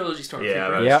original trilogy Stormtrooper.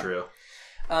 Yeah, that's true.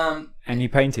 And you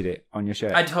painted it on your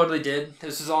shirt. I totally did.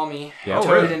 This is all me. Yeah. I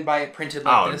totally didn't buy it printed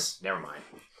like this. Never mind.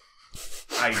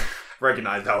 I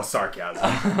recognize that was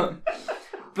sarcasm.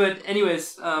 But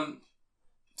anyways,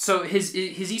 so his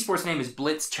esports name is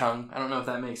Blitz Chung. I don't know if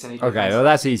that makes any difference. Okay, well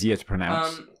that's easier to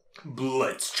pronounce.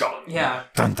 Blitz Chung. Yeah.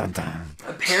 Dun dun dun.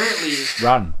 Apparently,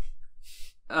 Run.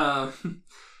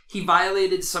 He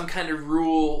violated some kind of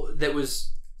rule that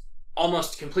was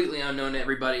almost completely unknown to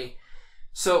everybody.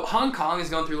 So Hong Kong is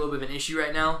going through a little bit of an issue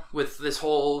right now with this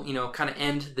whole, kind of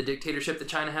end the dictatorship that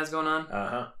China has going on.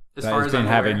 As far as been I'm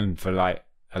having aware. for like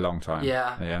a long time.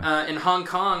 Yeah. In Hong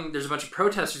Kong, there's a bunch of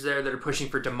protesters there that are pushing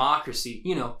for democracy.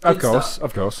 Of course.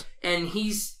 And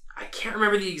I can't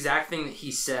remember the exact thing that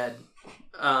he said.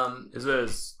 Is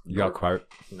this... You got a quote?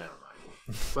 Never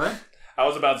mind. What? I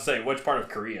was about to say, which part of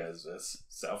Korea is this?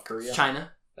 South Korea?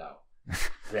 China. No.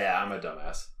 Yeah, I'm a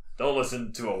dumbass. Don't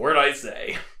listen to a word I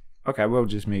say. Okay, we'll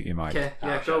just mute your mic. Okay,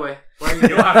 yeah, go away. Why are you...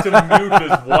 You'll have to mute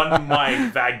this one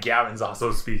mic that Gavin's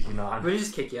also speaking on. We'll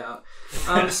just kick you out.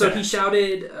 So he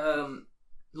shouted,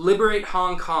 "Liberate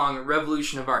Hong Kong,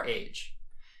 revolution of our age."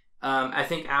 I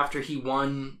think after he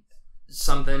won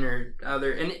something or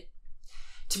other. And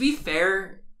to be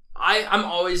fair, I'm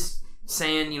always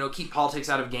saying, keep politics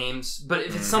out of games. But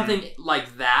if it's something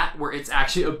like that, where it's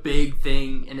actually a big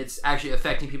thing and it's actually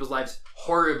affecting people's lives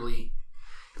horribly,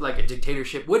 like a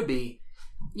dictatorship would be,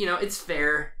 it's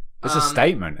fair. It's a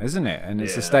statement, isn't it? And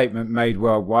it's a statement made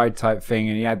worldwide type thing.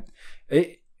 And he had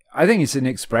it. I think it's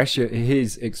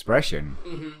his expression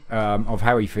of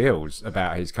how he feels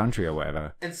about his country or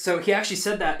whatever. And so he actually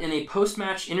said that in a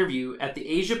post-match interview at the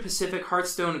Asia Pacific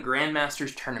Hearthstone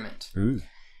Grandmasters Tournament. Ooh.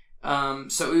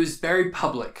 So it was very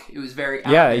public. It was very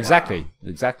out there. Wow.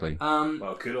 Exactly.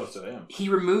 Well, kudos to him. He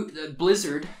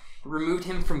Blizzard removed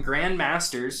him from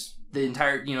Grandmasters, the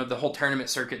entire, the whole tournament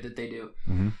circuit that they do.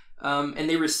 Mm-hmm. And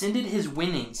they rescinded his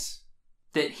winnings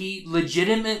that he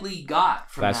legitimately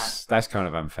got from that. That's kind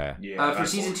of unfair. Yeah, for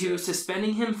Season 2,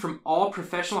 suspending him from all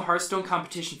professional Hearthstone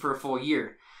competition for a full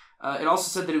year. It also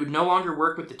said that it would no longer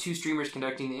work with the two streamers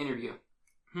conducting the interview.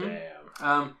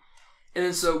 Damn. And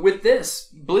then so with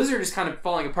this, Blizzard is kind of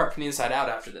falling apart from the inside out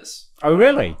after this. Oh,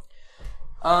 really?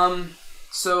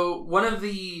 So one of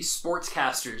the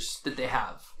sportscasters that they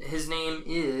have, his name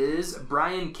is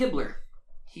Brian Kibler.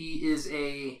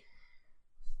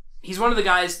 He's one of the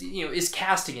guys, is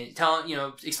casting it, telling,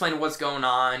 explaining what's going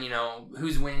on,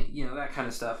 who's winning, that kind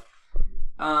of stuff.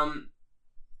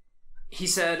 He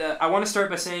said, "I want to start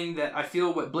by saying that I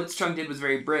feel what Blitzchung did was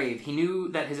very brave. He knew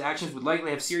that his actions would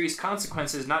likely have serious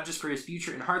consequences, not just for his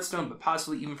future in Hearthstone, but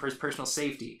possibly even for his personal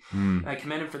safety. And I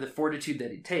commend him for the fortitude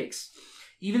that it takes.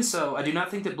 Even so, I do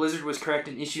not think that Blizzard was correct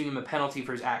in issuing him a penalty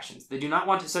for his actions. They do not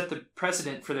want to set the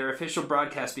precedent for their official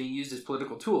broadcast being used as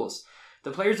political tools.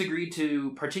 The players agreed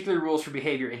to particular rules for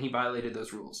behavior, and he violated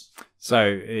those rules." So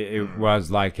it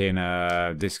was like in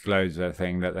a disclosure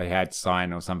thing that they had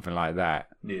signed or something like that.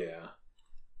 Yeah.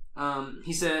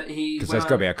 He said because there's got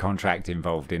to be a contract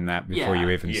involved in that before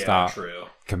you even start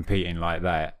competing like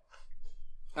that.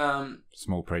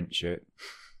 Small print shit.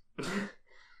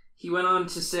 He went on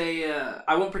to say,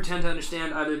 "I won't pretend to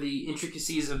understand either the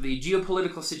intricacies of the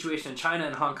geopolitical situation in China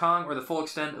and Hong Kong or the full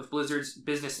extent of Blizzard's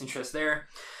business interests there.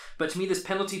 But to me, this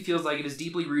penalty feels like it is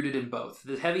deeply rooted in both.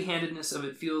 The heavy-handedness of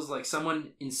it feels like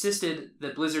someone insisted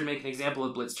that Blizzard make an example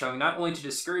of Blitzchung, not only to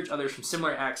discourage others from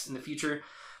similar acts in the future,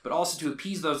 but also to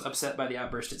appease those upset by the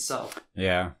outburst itself.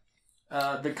 Yeah.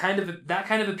 That kind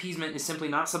of appeasement is simply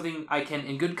not something I can,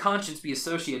 in good conscience, be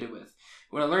associated with.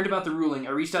 When I learned about the ruling,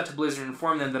 I reached out to Blizzard and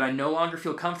informed them that I no longer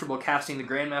feel comfortable casting the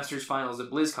Grandmasters Finals at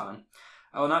BlizzCon.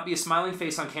 I will not be a smiling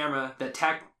face on camera that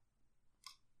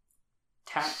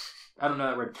I don't know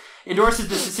that word, endorses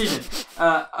this decision.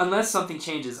 Unless something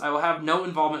changes, I will have no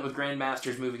involvement with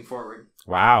Grandmasters moving forward.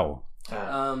 Wow.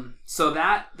 So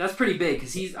that's pretty big,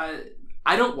 because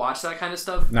I don't watch that kind of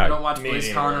stuff. No, I don't watch me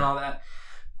BlizzCon neither. and all that.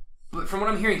 But from what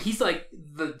I'm hearing, he's like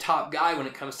the top guy when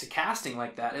it comes to casting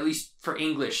like that, at least for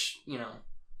English, you know.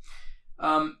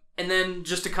 And then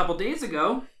just a couple days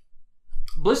ago,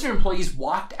 Blizzard employees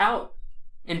walked out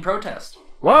in protest.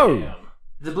 Whoa. Damn.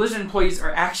 The Blizzard employees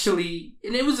are actually,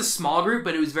 and it was a small group,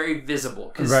 but it was very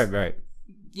visible. Cause, Right.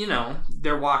 you know,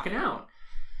 they're walking out.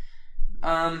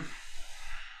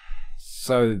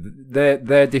 So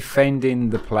they're defending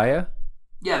the player?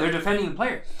 Yeah, they're defending the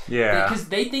player. Yeah. Because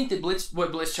they think that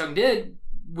what Blitzchung did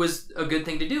was a good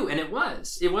thing to do, and it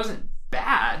was. It wasn't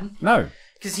bad. No.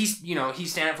 Because he's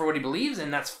standing up for what he believes,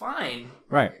 and that's fine.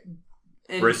 Right.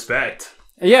 And Respect.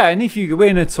 Yeah, and if you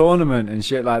win a tournament and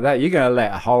shit like that, you're going to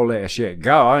let a whole lot of shit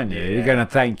go, aren't you? Yeah. You're going to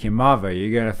thank your mother,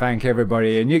 you're going to thank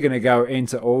everybody, and you're going to go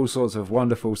into all sorts of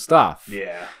wonderful stuff.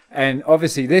 Yeah. And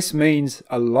obviously this means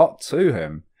a lot to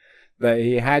him, that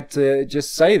he had to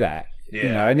just say that. Yeah. You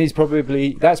know, and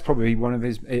that's probably one of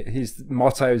his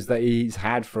mottos that he's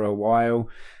had for a while,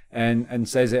 and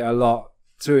says it a lot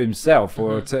to himself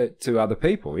or to other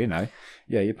people, you know.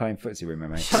 Yeah, you're playing footsie with me,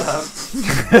 mate. Shut up.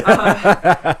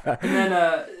 And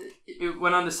then it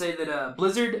went on to say that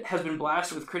Blizzard has been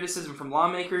blasted with criticism from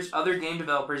lawmakers, other game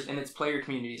developers, and its player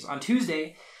communities. On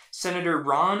Tuesday, Senator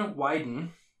Ron Wyden,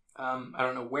 I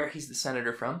don't know where he's the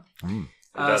senator from,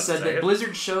 said that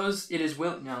Blizzard shows it is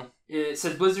willing. No, it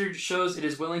says Blizzard shows it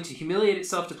is willing to humiliate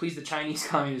itself to please the Chinese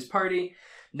Communist Party.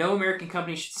 No American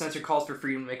company should censor calls for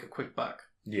freedom to make a quick buck.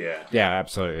 Yeah. Yeah,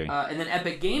 absolutely. And then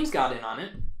Epic Games got in on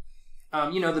it.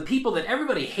 You know, the people that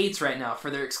everybody hates right now for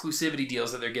their exclusivity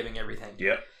deals that they're giving everything.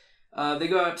 Yep. They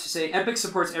go out to say Epic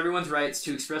supports everyone's rights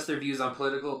to express their views on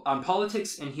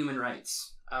politics and human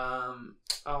rights.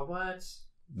 What?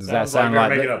 Does that sound they're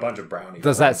like making a bunch of brownie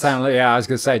does that points. sound like? Yeah, I was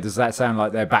gonna say, does that sound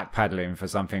like they're backpedaling for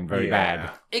something very bad?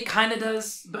 It kind of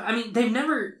does, but I mean,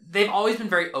 they've always been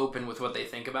very open with what they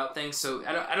think about things. So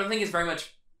I don't think it's very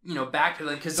much, you know,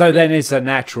 backpedaling. Because So then it's a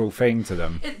natural thing to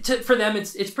them, for them,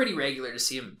 it's pretty regular to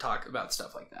see them talk about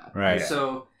stuff like that. right? Yeah.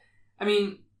 So, I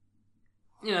mean,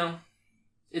 you know,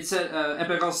 it said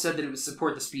Epic also said that it would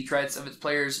support the speech rights of its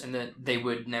players and that they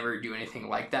would never do anything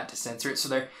like that to censor it. So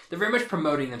they're very much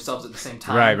promoting themselves at the same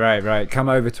time. Right. Come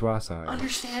over to our side.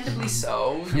 Understandably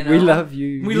so. You know? We love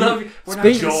you. We love you. We're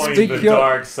Speak- not Join speak the your-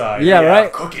 dark side. Yeah,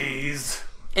 right. Cookies.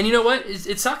 And you know what?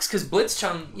 It sucks because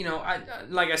Blitzchung, you know,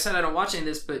 like I said, I don't watch any of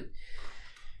this, but,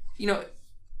 you know,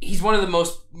 he's one of the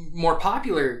more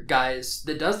popular guys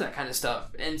that does that kind of stuff.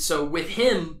 And so with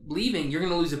him leaving, you're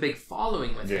going to lose a big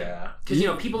following with him. Yeah. Because, you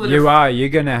know, people that You're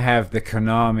gonna have the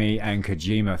Konami and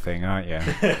Kojima thing, aren't you?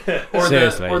 or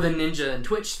Seriously. the Ninja and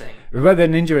Twitch thing. Well, the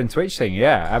Ninja and Twitch thing,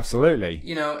 yeah, absolutely.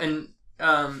 You know, and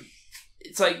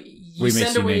it's like you We send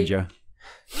miss you, away Ninja.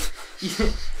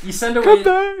 you send away Come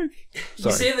back.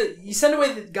 you send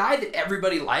away the guy that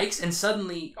everybody likes, and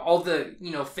suddenly all the,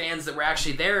 you know, fans that were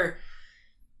actually there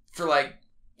for like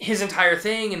his entire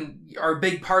thing and are a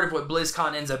big part of what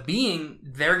BlizzCon ends up being,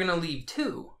 they're gonna leave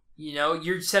too. You know,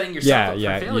 you're setting yourself up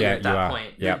for failure at that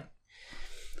point. Yeah.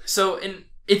 So, and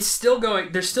it's still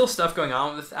going. There's still stuff going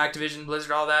on with Activision,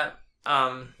 Blizzard, all that.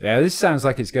 Yeah, this sounds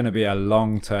like it's going to be a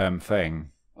long-term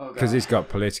thing because it's got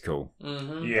political.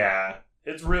 Mm-hmm. Yeah.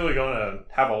 It's really going to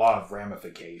have a lot of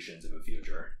ramifications in the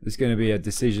future. There's going to be a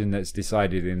decision that's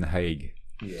decided in The Hague.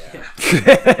 Yeah.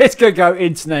 It's going to go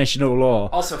international law.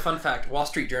 Also, fun fact: Wall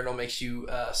Street Journal makes you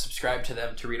subscribe to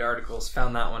them to read articles.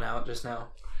 Found that one out just now.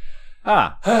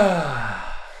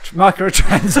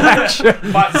 Microtransaction.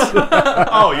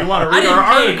 Oh, you want to read our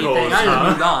articles? I just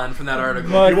moved Huh? on from that article.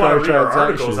 You want to read our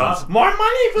articles, huh? More money,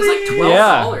 It was please. like $12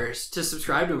 Yeah. to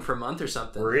subscribe to him for a month or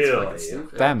something. Really? It's fucking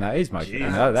stupid. Damn, that is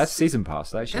Jesus. no, that's season pass.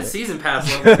 That shit. That's season pass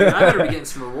level. Dude. I better be getting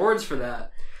some rewards for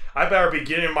that. I better be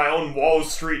getting my own Wall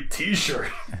Street T-shirt.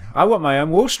 I want my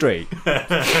own Wall Street.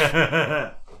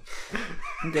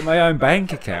 Get my own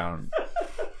bank account.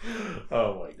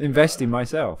 Oh my God. Invest in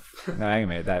myself. No, hang on a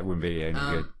minute. That wouldn't be any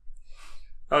good.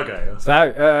 Okay.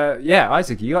 So, yeah,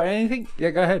 Isaac, you got anything? Yeah,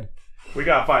 go ahead. We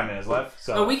got 5 minutes left.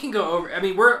 So Oh, we can go over. I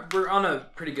mean, we're on a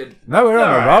pretty good. No, we're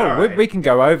on a roll. all right. We can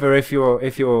go over if you're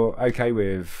okay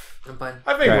with. I'm fine.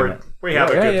 I think we have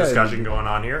a good Yeah. discussion going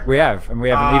on here. We have, and we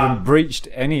haven't even breached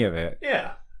any of it.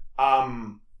 Yeah.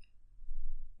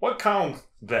 What counts?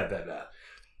 That.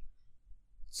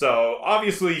 So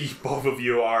obviously, both of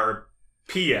you are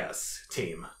PS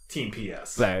team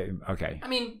PS. So, okay. I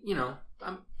mean,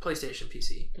 I'm PlayStation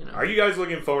PC. Are you guys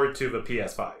looking forward to the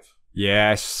PS5?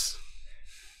 Yes.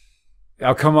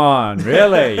 Oh, come on,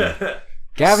 really?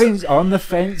 Gavin's on the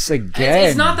fence again.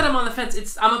 It's not that I'm on the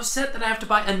fence. I'm upset that I have to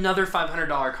buy another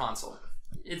 $500 console.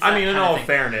 I mean, in all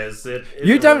fairness,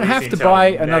 you don't have to buy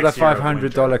another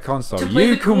 $500 $500 console. play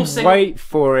You the cool can wait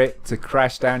for it to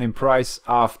crash down in price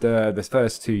after the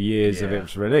first 2 years of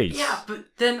its release. Yeah, but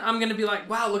then I'm going to be like,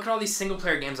 wow, look at all these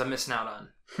single-player games I'm missing out on.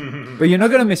 But you're not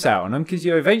going to miss out on them because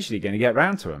you're eventually going to get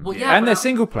round to them. Well, yeah, and but they're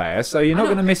single player, so you're not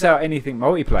going to miss out anything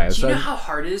multiplayer. Do you So know how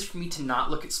hard it is for me to not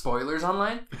look at spoilers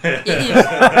online? It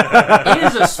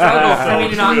is a struggle for me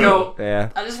to not go, yeah,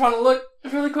 I just want to look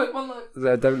really quick, one look.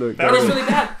 don't look. And it's really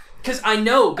bad. Because I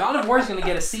know God of War is going to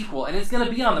get a sequel, and it's going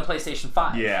to be on the PlayStation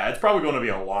 5. Yeah, it's probably going to be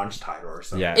a launch title or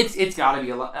something. Yeah, It's got to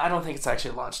be I don't think it's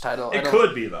actually a launch title. It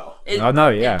could be, though.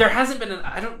 There hasn't been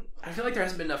I feel like there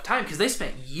hasn't been enough time, because they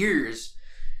spent years,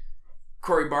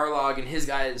 Cory Barlog and his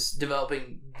guys,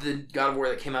 developing the God of War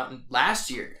that came out last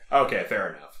year. Okay,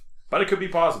 fair enough. But it could be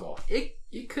possible. It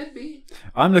could be.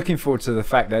 I'm looking forward to the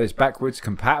fact that it's backwards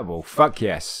compatible. Fuck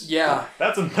yes. Yeah.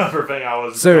 That's another thing I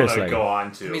was going to go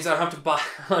on to. It means I don't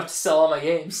have to sell all my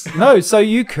games. No, so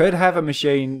you could have a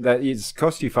machine that is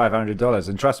cost you $500,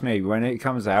 and trust me, when it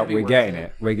comes out, we're getting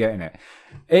it. We're getting it.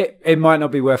 It might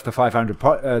not be worth the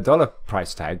 $500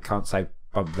 price tag. Can't say.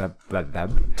 But at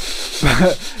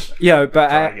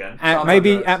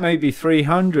maybe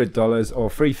 $300 or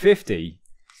 $350.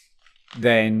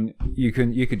 Then you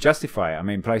could justify it. I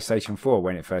mean, PlayStation 4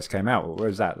 when it first came out, what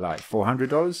was that, like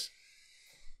 $400?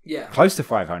 Yeah, close to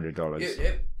 $500.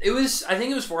 It was. I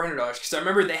think it was $400 because I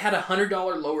remember they had a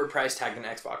 $100 lower price tag than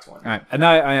Xbox One. Right. And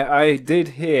I did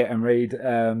hear and read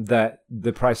that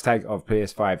the price tag of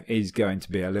PS5 is going to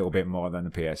be a little bit more than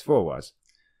the PS4 was.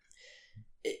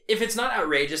 If it's not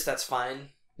outrageous, that's fine.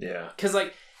 Yeah, because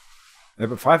Yeah,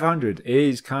 but 500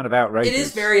 is kind of outrageous. It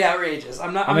is very outrageous.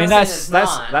 I'm not. I mean, that's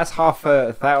half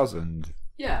 $1,000.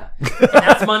 Yeah, and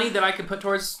that's money that I could put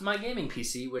towards my gaming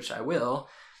PC, which I will,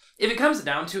 if it comes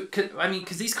down to.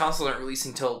 Because these consoles aren't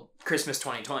releasing till Christmas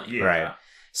 2020. Yeah. Right.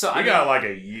 So I got like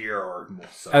a year or more.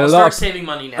 So. I'll start saving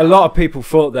money now. A lot of people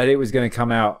thought that it was going to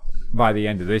come out by the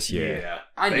end of this year. Yeah,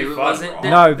 I knew it wasn't.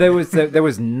 No, there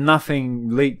was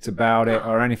nothing leaked about it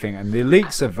or anything, and the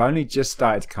leaks have only just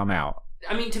started to come out.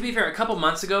 I mean, to be fair, a couple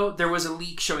months ago, there was a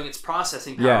leak showing its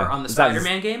processing power on the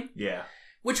Spider-Man game. Yeah.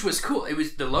 Which was cool.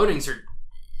 The loadings are,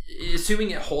 assuming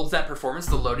it holds that performance,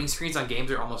 the loading screens on games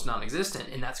are almost non-existent,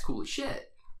 and that's cool as shit.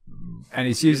 And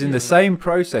it's using the same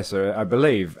processor, I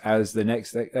believe, as the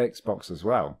next Xbox as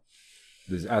well.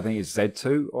 I think it's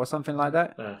Z2 or something like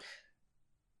that.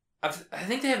 I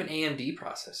think they have an AMD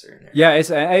processor in there. Yeah, it's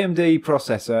an AMD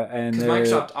processor, and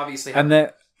Microsoft obviously and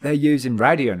they're using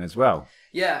Radeon as well.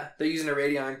 Yeah, they're using a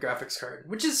Radeon graphics card,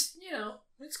 which is,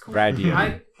 it's cool.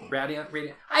 Radeon.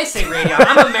 Radeon. I say Radeon.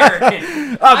 I'm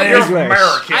American. I'm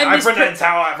American. I pronounce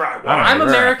however I want. I'm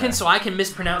American, so I can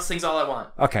mispronounce things all I want.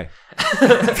 Okay.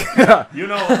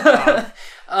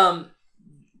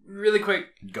 Really quick.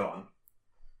 Go on.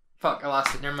 Fuck, I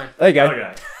lost it. Never mind. There you go.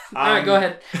 Okay. All right, go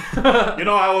ahead.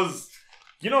 I was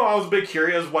a bit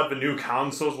curious what the new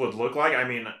consoles would look like. I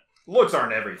mean, looks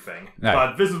aren't everything,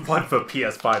 but this is what the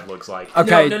PS5 looks like.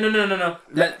 Okay. No.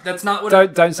 That's not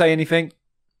what. Don't say anything.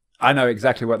 I know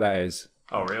exactly what that is.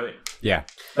 Oh, really? Yeah,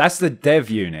 that's the dev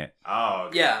unit. Oh,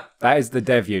 okay. Yeah. That is the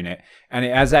dev unit, and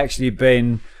it has actually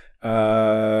been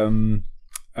confirmed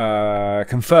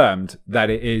that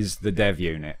it is the dev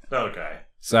unit. Okay.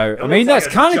 So I mean, that's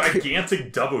kind of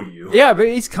gigantic W. Yeah, but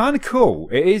it's kind of cool.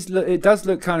 It does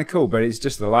look kind of cool, but it's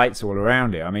just the lights all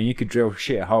around it. I mean, you could drill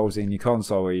shit holes in your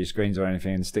console or your screens or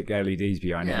anything and stick LEDs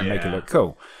behind it and make it look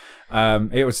cool.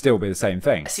 It would still be the same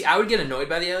thing. See, I would get annoyed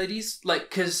by the LEDs,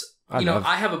 because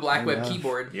I have a black web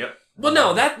keyboard. Yep.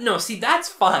 Well, that's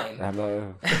fine.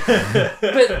 Hello.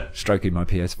 But stroking my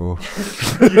PS4.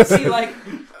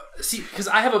 because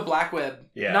I have a black web,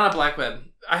 Yeah. not a black web.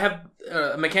 I have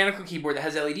a mechanical keyboard that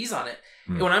has LEDs on it.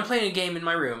 And when I'm playing a game in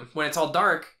my room, when it's all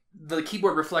dark, the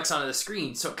keyboard reflects onto the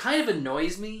screen. So it kind of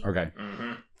annoys me. Okay.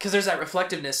 Because there's that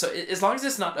reflectiveness. So as long as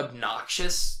it's not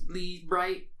obnoxiously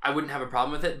bright, I wouldn't have a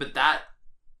problem with it. But that,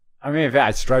 I mean, if it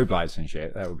had strobe lights and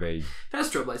shit, that would be. That's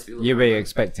strobe lights. You'd be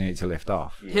expecting it to lift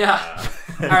off. Yeah.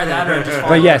 Or that, or just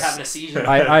But yes, having a seizure.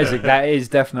 Isaac, that is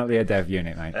definitely a dev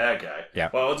unit, mate. Okay. Yeah.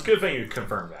 Well, it's a good thing you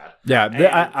confirmed that.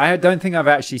 Yeah, I don't think I've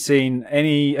actually seen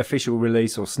any official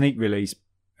release or sneak release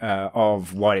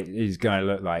of what it is going to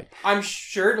look like. I'm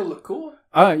sure it'll look cool.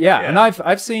 Oh yeah, and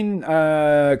I've seen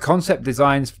concept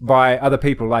designs by other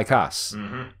people like us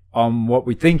on what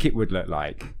we think it would look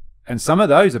like, and some of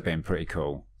those have been pretty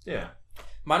cool. Yeah.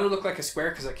 Mine would look like a square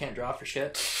because I can't draw for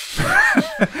shit.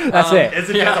 That's it. Is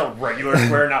it just a regular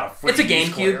square, not a It's a 3D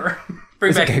GameCube. square?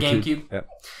 Bring back the GameCube. Yep.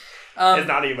 It's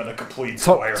not even a complete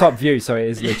square. Top view, so it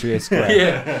is literally a square.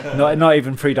 Yeah. Not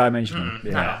even 3-dimensional.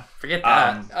 Yeah. No, forget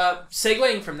that.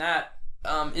 Segueing from that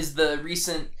is the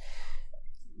recent,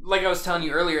 like I was telling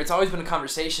you earlier, it's always been a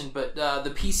conversation, but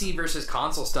the PC versus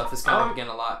console stuff has come up again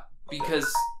a lot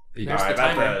because there's the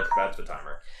timer. That's the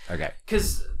timer. Okay.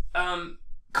 Because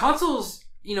consoles,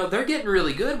 they're getting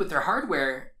really good with their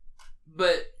hardware,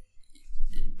 but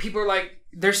people are like,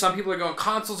 there's some people are going,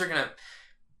 consoles are going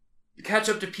to catch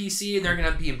up to PC and they're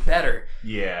going to be better.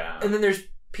 Yeah. And then there's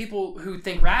people who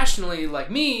think rationally like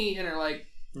me and are like,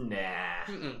 nah.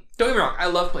 Mm-mm. Don't get me wrong, I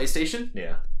love PlayStation.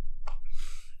 Yeah.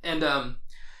 And I'll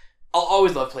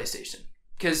always love PlayStation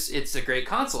because it's a great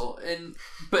console.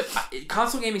 But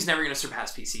console gaming is never going to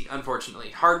surpass PC, unfortunately.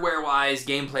 Hardware-wise,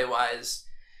 gameplay-wise,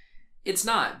 it's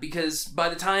not, because by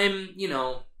the time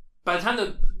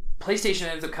the PlayStation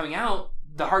ends up coming out,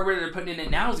 the hardware they're putting in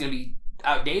it now is going to be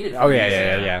outdated. Oh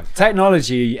yeah.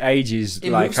 Technology ages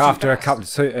It like moves too after a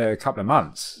fast. couple of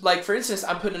months. Like, for instance,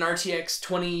 I'm putting an RTX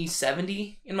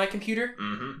 2070 in my computer.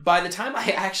 Mm-hmm. By the time I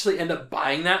actually end up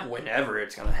buying that, whenever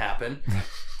it's going to happen,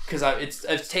 because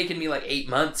it's taken me like 8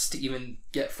 months to even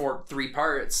get 3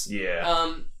 parts.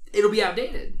 Yeah. It'll be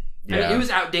outdated. Yeah. I mean, it was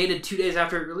outdated 2 days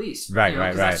after it released. Right.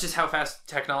 'cause that's just how fast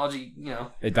technology,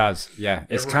 It does, yeah.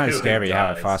 It's It kind of really scary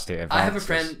how does. fast it advances. I have a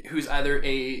friend who's either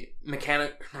a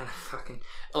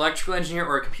electrical engineer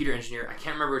or a computer engineer. I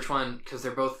can't remember which one because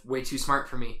they're both way too smart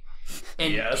for me.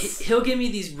 And he'll give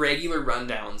me these regular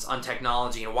rundowns on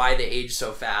technology and why they age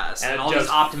so fast and all this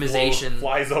optimization.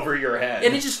 Flies over your head.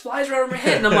 And it just flies right over my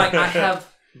head. And I'm like, I have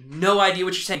no idea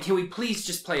what you're saying. Can we please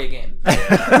just play a game?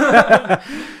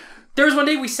 There was one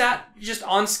day we sat just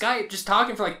on Skype, just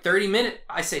talking for like 30 minutes.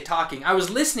 I say talking. I was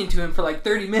listening to him for like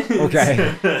 30 minutes.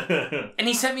 Okay. And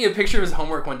he sent me a picture of his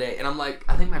homework one day, and I'm like,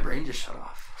 I think my brain just shut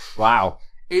off. Wow.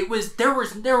 There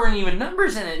weren't even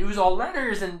numbers in it. It was all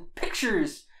letters and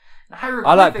pictures. And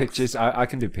I like pictures. I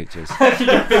can do pictures. If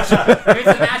it's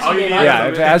a matching game, Yeah,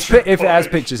 if it has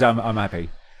pictures, I'm happy.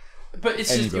 But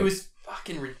it's just, it was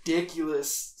fucking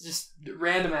ridiculous. Just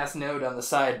random ass note on the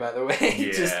side, by the way.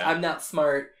 Yeah. Just, I'm not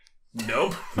smart.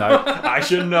 Nope. No. I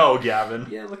should know, Gavin.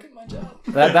 Yeah, look at my job.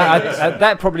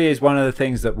 That probably is one of the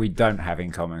things that we don't have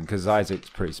in common, because Isaac's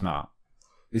pretty smart.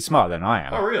 He's smarter than I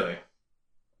am. Oh, really?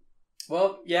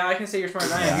 Well, yeah, I can say you're smarter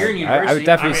than I am. Yeah, You're in university. I would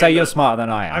definitely say you're smarter than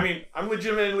I am. I mean, I'm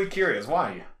legitimately curious.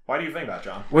 Why? Why do you think that,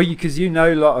 John? Well, because you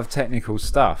know a lot of technical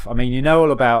stuff. I mean, you know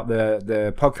all about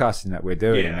the podcasting that we're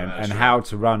doing and how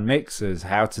to run mixers,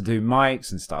 how to do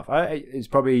mics and stuff. It's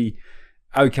probably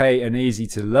okay and easy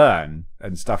to learn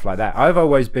and stuff like that. I've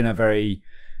always been a very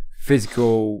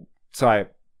physical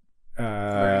type,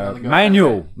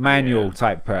 manual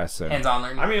type person. Hands-on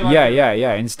learning. I mean, like,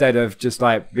 Yeah. Instead of just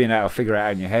like being able to figure it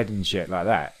out in your head and shit like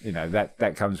that.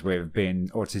 That comes with being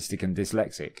autistic and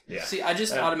dyslexic. Yeah. See, I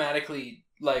just automatically,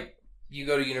 like, you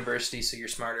go to university, so you're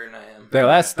smarter than I am. So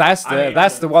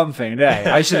that's the one thing.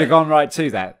 Yeah, I should have gone right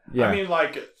to that. Yeah. I mean,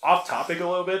 like, off topic a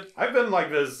little bit. I've been like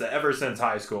this ever since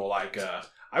high school. Like,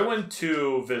 I went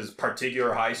to this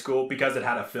particular high school because it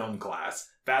had a film class.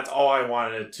 That's all I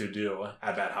wanted to do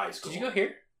at that high school. Did you go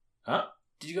here? Huh?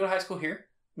 Did you go to high school here?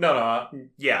 No.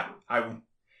 Yeah.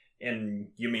 And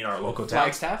you mean our local town?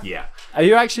 Flagstaff? Yeah. Are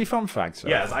you actually from Flagstaff?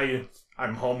 Yes,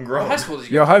 I'm homegrown. What high school did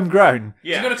you go You're homegrown.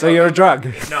 Yeah. Did you go to So you're a drug.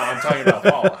 No, I'm talking about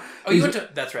Paula. Oh, you went to...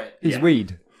 That's right. He's Yeah.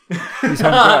 weed. He's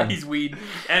homegrown. He's weed.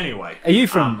 Anyway. Are you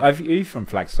from? Are you from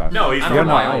Flagstaff? No, he's I'm from from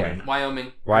Wyoming.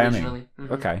 Wyoming. Wyoming. Originally.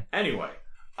 Mhm. Okay. Anyway,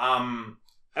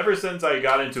 ever since I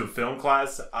got into film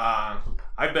class,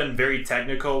 I've been very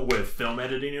technical with film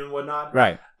editing and whatnot.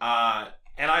 Right.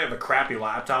 And I have a crappy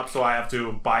laptop, so I have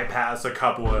to bypass a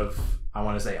couple of, I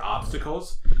want to say,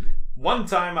 obstacles. One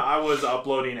time I was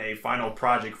uploading a final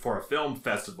project for a film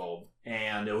festival,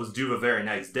 and it was due the very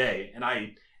next day, and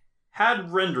I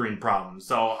had rendering problems,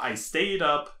 so I stayed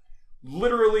up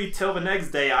literally till the next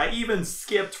day. I even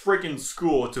skipped freaking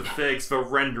school to fix the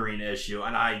rendering issue,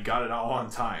 and I got it all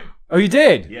on time. Oh, you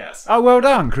did? Yes. Oh, well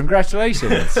done.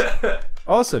 Congratulations.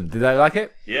 Awesome. Did they like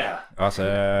it? Yeah.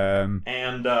 Awesome.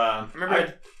 And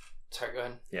Sorry, go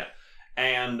ahead. Yeah.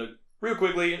 And real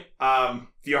quickly,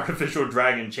 the Artificial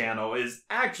Dragon channel is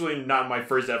actually not my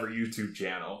first ever YouTube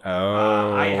channel.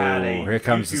 Oh, I had a here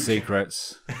comes the YouTube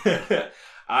secrets.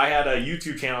 I had a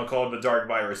YouTube channel called The Dark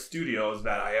Virus Studios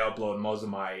that I upload most of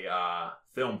my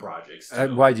film projects to.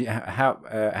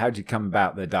 How'd you come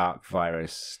about the Dark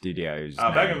Virus Studios?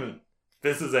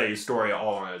 This is a story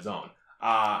all on its own.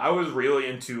 I was really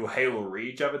into Halo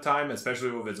Reach at the time,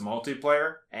 especially with its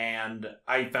multiplayer, and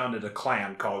I founded a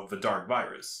clan called The Dark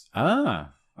Virus. Ah,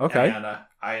 okay.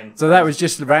 And so that was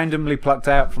just randomly plucked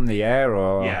out from the air,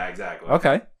 or? Yeah, exactly.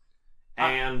 Okay.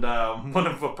 And one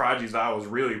of the projects that I was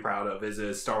really proud of is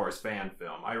a Star Wars fan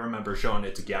film. I remember showing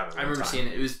it to Gavin. I remember seeing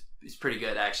it. It was pretty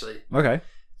good, actually. Okay.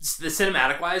 The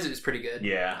cinematic wise, it was pretty good.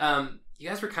 Yeah. You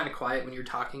guys were kind of quiet when you were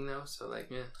talking, though, so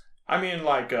like, yeah. I mean,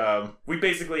 like, we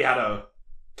basically had a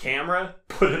camera,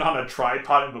 put it on a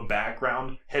tripod in the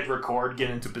background, hit record, get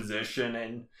into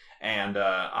position, and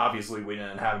obviously we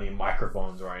didn't have any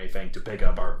microphones or anything to pick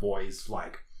up our voice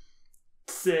like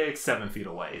 6-7 feet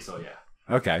away. So yeah.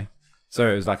 Okay. So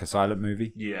it was like a silent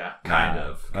movie? Yeah, kind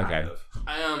of.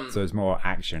 So it's more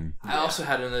action. I also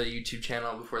had another YouTube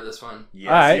channel before this one.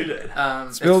 Yes, you did.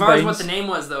 As far as what the name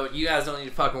was, though, you guys don't need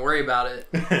to fucking worry about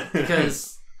it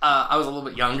because I was a little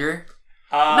bit younger.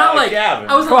 Not like Gavin.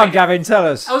 I was Come on, Gavin, tell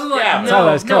us. I wasn't like, Gavin, tell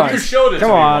us. Come on. You showed it to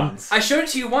me once. I showed it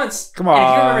to you once. Come on. And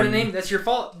if you remember the name, that's your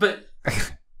fault. But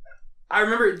I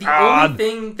remember the only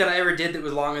thing that I ever did that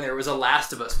was long in there was a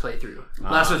Last of Us playthrough.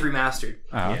 Last of Us Remastered.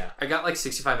 Yeah. I got like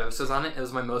 65 episodes on it. It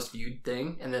was my most viewed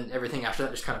thing. And then everything after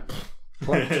that just kind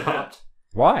of dropped.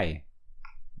 Why?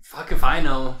 Fuck if I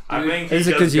know. I think is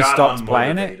it because you stopped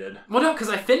playing it? Well, no, because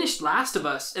I finished Last of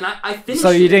Us. And I finished So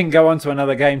you didn't go on to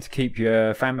another game to keep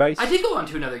your fan base? I did go on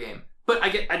to another game. But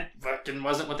I fucking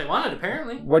wasn't what they wanted,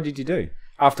 apparently. What did you do?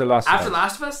 After Last of Us? After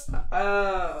Last of Us?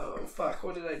 Oh, fuck.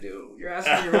 What did I do? You're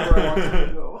asking me to remember a long time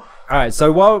ago. Alright,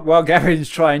 so while Gavin's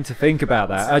trying to think about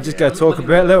that, I just go talk a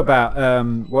little about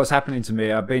what's happening to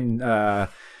me. I've been...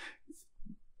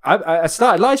 I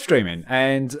started live streaming,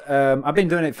 and I've been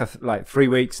doing it for like 3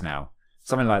 weeks now.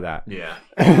 Something like that. Yeah.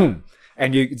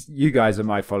 And you guys are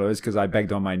my followers because I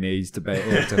begged on my knees to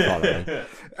follow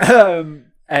me.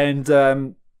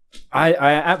 I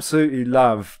absolutely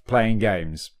love playing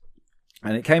games.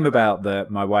 And it came about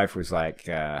that my wife was like,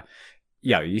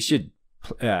 you should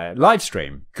live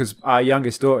stream, because our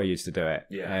youngest daughter used to do it.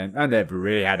 Yeah. And I never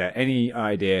really had any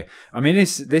idea. I mean,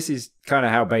 this is kind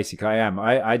of how basic I am.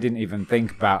 I didn't even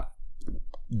think about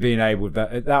being able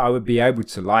that I would be able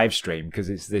to live stream, because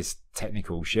it's this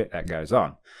technical shit that goes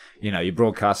on. You know, you're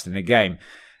broadcasting a game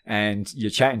and you're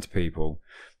chatting to people.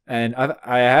 And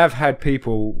I have had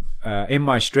people in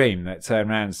my stream that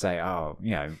turn around and say, "Oh,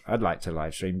 you know, I'd like to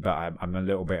live stream, but I'm a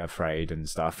little bit afraid and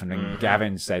stuff." And then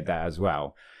Gavin said that as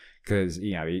well, because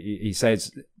you know he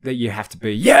says that you have to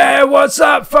be, "Yeah, what's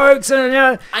up, folks?" And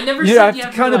I never said you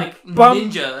have to kind of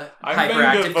ninja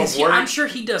hyperactive, because I'm sure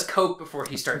he does coke before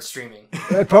he starts streaming.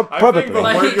 Probably. I think the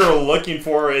word you're looking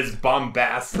for is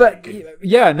bombastic. But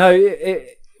yeah, no.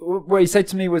 What he said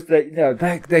to me was that, you know,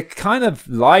 they're kind of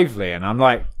lively, and I'm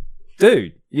like,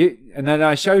 dude, and then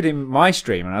I showed him my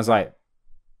stream, and I was like,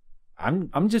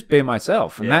 I'm just being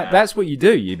myself, and that's what you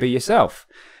do. You be yourself.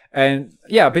 And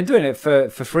yeah, I've been doing it for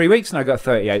 3 weeks, and I've got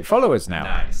 38 followers now.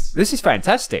 Nice. This is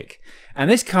fantastic, and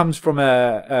this comes from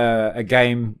a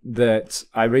game that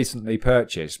I recently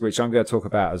purchased, which I'm going to talk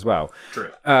about as well. True.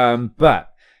 But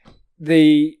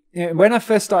when I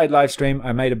first started live stream,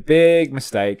 I made a big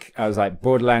mistake. I was like,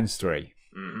 Borderlands 3.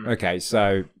 Mm-hmm. Okay,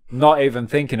 so not even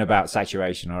thinking about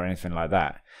saturation or anything like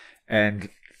that. And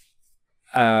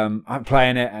I'm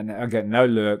playing it, and I'm getting no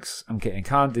looks. I'm getting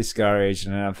kind of discouraged,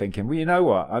 and then I'm thinking, well, you know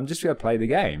what? I'm just going to play the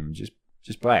game. Just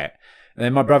play it. And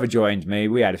then my brother joined me.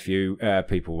 We had a few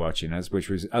people watching us, which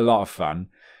was a lot of fun.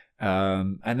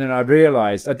 And then I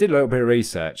realized, I did a little bit of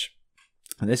research.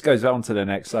 And this goes on to the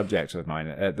next subject of mine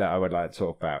that I would like to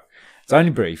talk about. It's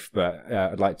only brief, but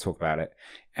I'd like to talk about it.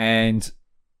 And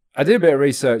I did a bit of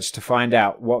research to find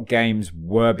out what games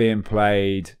were being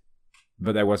played,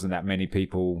 but there wasn't that many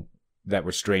people that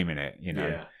were streaming it, you know.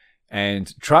 Yeah.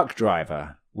 And Truck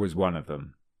Driver was one of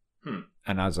them.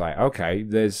 And I was like, okay,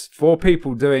 there's 4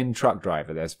 people doing Truck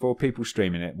Driver. There's 4 people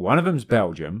streaming it. One of them's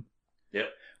Belgium. Yep.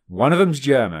 One of them's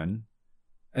German.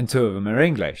 And 2 of them are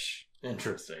English.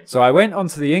 Interesting. So I went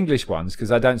onto the English ones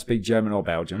because I don't speak German or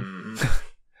Belgian.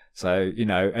 So, you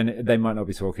know, and they might not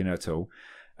be talking at all.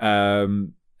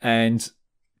 And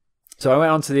so I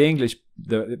went onto the English,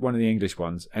 one of the English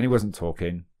ones, and he wasn't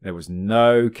talking. There was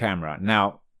no camera.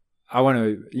 Now, I want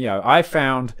to, you know, I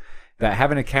found that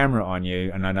having a camera on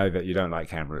you, and I know that you don't like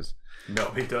cameras.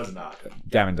 No, he does not.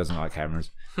 Gavin doesn't like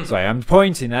cameras. Sorry, I'm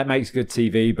pointing. That makes good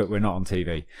TV, but we're not on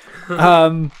TV.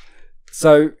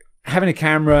 So having a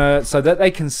camera so that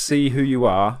they can see who you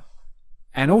are,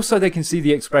 and also they can see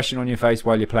the expression on your face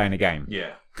while you're playing a game.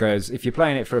 Yeah. Because if you're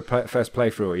playing it for a first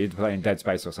playthrough, or you're playing Dead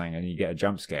Space or something, and you get a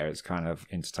jump scare, it's kind of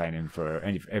entertaining for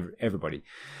everybody.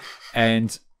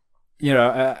 And, you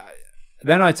know,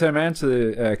 then I turned around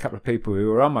to a couple of people who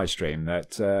were on my stream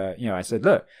that, you know, I said,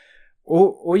 look,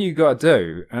 all you got to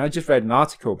do, and I just read an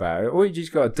article about it, all you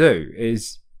just got to do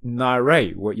is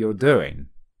narrate what you're doing.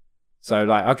 So,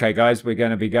 like, okay, guys, we're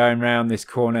going to be going around this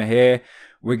corner here.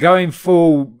 We're going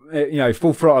full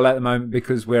throttle at the moment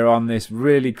because we're on this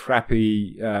really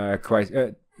crappy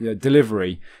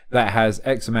delivery that has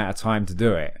X amount of time to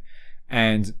do it.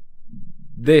 And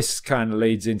this kind of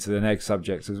leads into the next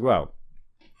subject as well.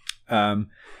 And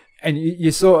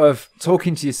you're sort of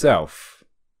talking to yourself.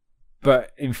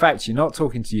 But in fact, you're not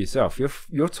talking to yourself.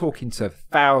 You're talking to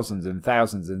thousands and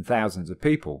thousands and thousands of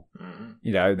people. Mm-hmm.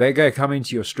 You know, they're going to come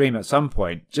into your stream at some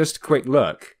point, just a quick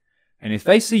look. And if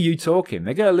they see you talking,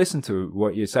 they're going to listen to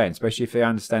what you're saying, especially if they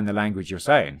understand the language you're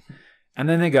saying. And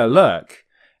then they go lurk.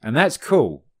 And that's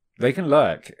cool. They can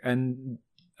lurk. And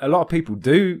a lot of people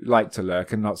do like to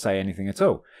lurk and not say anything at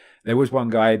all. There was one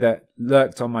guy that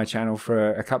lurked on my channel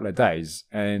for a couple of days.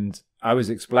 And I was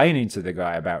explaining to the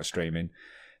guy about streaming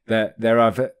that there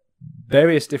are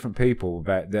various different people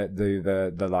that do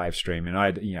the live streaming.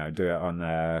 I do it on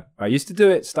I used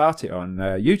to start it on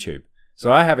YouTube.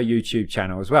 So I have a YouTube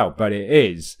channel as well, but it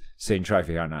is Sin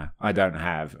Trophy Hunter. I don't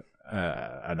have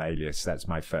an alias. That's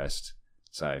my first.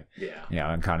 So yeah, you know,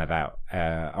 I'm kind of out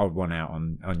odd one out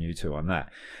on YouTube on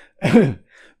that.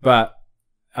 But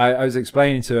I was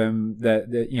explaining to him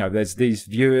that you know, there's these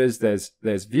viewers, there's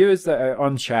viewers that are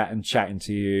on chat and chatting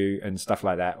to you and stuff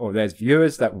like that, or there's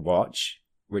viewers that watch,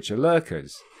 which are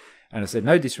lurkers. And I said,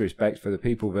 no disrespect for the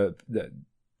people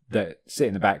that sit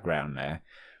in the background there,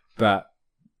 but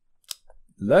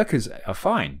lurkers are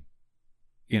fine.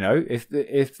 You know, if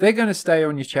they're going to stay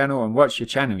on your channel and watch your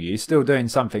channel, you're still doing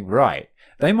something right.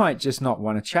 They might just not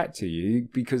want to chat to you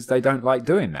because they don't like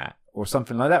doing that, or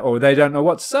something like that, or they don't know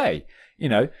what to say. You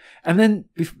know, and then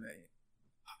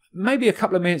maybe a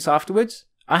couple of minutes afterwards,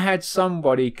 I had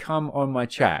somebody come on my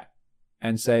chat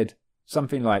and said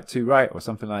something like "too right" or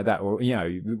something like that, or, you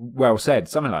know, well said,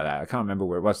 something like that. I can't remember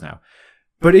where it was now,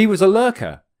 but he was a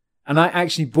lurker, and I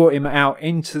actually brought him out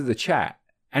into the chat,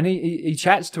 and he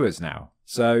chats to us now.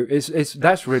 So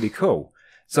that's really cool.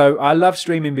 So I love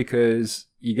streaming because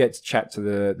you get to chat to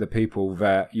the people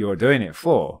that you're doing it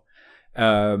for,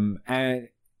 and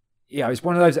yeah, it's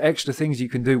one of those extra things you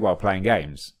can do while playing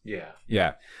games.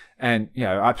 Yeah. And, you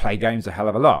know, I play games a hell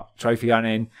of a lot. Trophy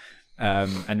hunting.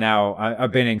 And now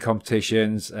I've been in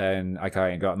competitions and I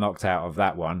kind of got knocked out of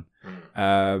that one.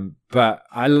 But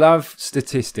I love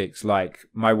statistics like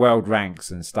my world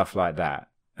ranks and stuff like that.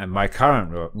 And my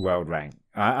current world rank.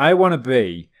 I want to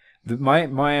be,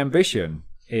 my ambition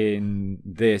in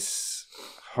this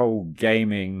whole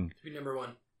gaming. To be number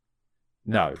one.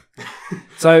 No.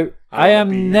 So I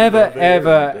am never,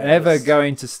 ever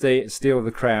going to steal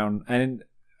the crown. And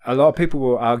a lot of people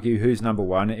will argue who's number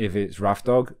one, if it's Rough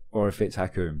Dog or if it's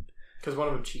Hakum. Because one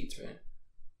of them cheats, right?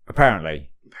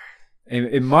 Apparently.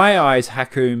 In my eyes,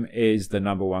 Hakum is the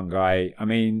number one guy. I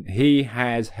mean, he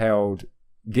has held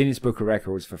Guinness Book of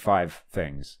Records for 5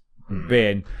 things.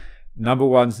 Being number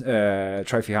one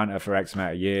trophy hunter for X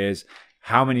amount of years,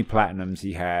 how many platinums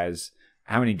he has,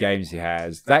 how many games he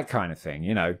has, that kind of thing,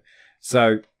 you know.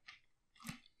 So,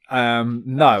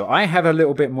 no, I have a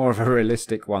little bit more of a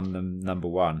realistic one than number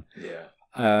one. Yeah.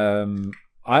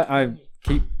 I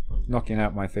keep knocking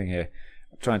out my thing here.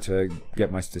 I'm trying to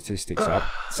get my statistics up.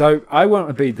 So I want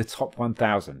to be the top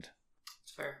 1,000.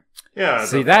 It's fair. Yeah.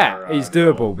 See, that is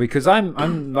doable because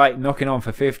I'm like knocking on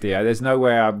for 50. There's no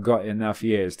way I've got enough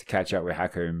years to catch up with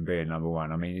Hakum being number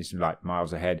one. I mean, he's like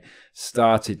miles ahead.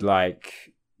 Started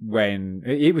like when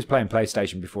he was playing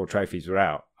PlayStation before trophies were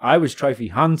out. I was trophy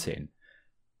hunting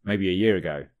maybe a year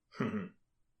ago.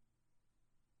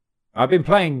 I've been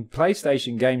playing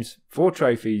PlayStation games for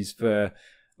trophies for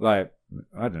like,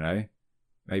 I don't know,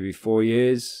 maybe 4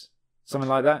 years, something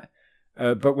like that.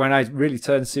 But when I really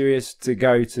turned serious to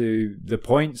go to the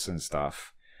points and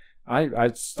stuff,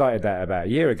 I started that about a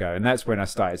year ago, and that's when I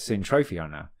started Sin Trophy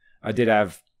Hunter. I did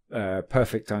have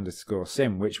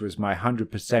perfect_sim, which was my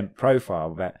 100%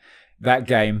 profile. That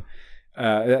game,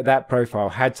 that profile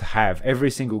had to have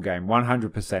every single game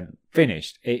 100%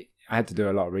 finished. I had to do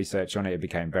a lot of research on it. It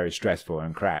became very stressful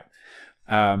and crap.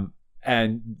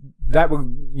 And that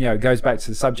goes back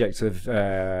to the subject of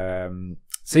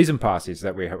season passes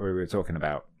that we were talking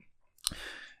about.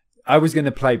 I was going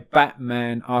to play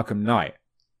Batman Arkham Knight.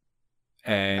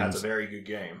 And that's a very good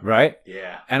game. Right?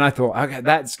 Yeah. And I thought, okay,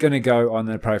 that's going to go on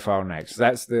the profile next.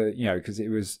 That's the, because it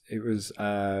was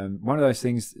one of those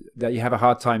things that you have a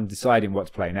hard time deciding what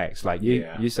to play next. Like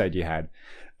you said you had.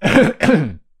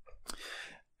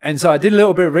 And so I did a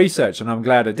little bit of research, and I'm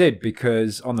glad I did,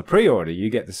 because on the pre-order, you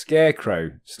get the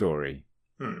Scarecrow story,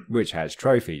 which has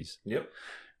trophies. Yep.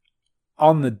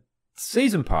 On the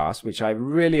season pass, which I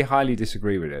really highly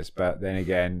disagree with this, but then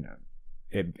again,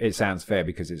 it sounds fair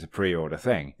because it's a pre-order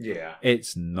thing. Yeah.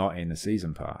 It's not in the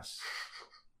season pass.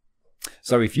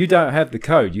 So if you don't have the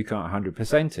code, you can't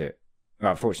 100% it.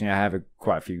 Well, unfortunately, I have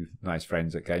quite a few nice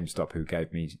friends at GameStop who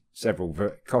gave me several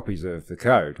copies of the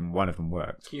code, and one of them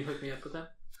worked. Can you hook me up with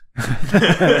that?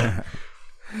 I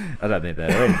don't think they're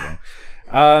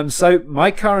anything. So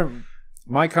my current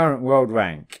world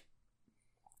rank,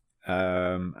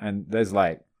 and there's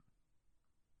like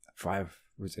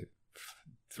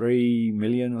 3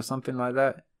 million or something like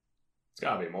that. It's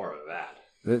gotta be more than that.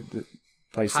 The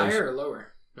PlayStation. Higher or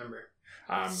lower number?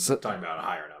 I'm talking about a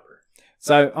higher number.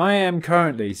 So I am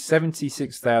currently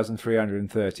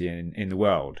 76,330 in the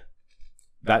world.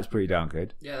 That's pretty darn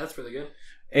good. Yeah, that's really good.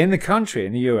 In the country,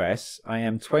 in the US, I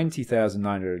am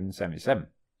 20,977.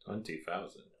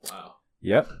 20,000. Wow.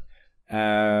 Yep.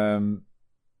 I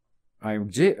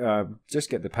just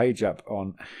get the page up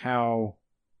on how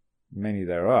many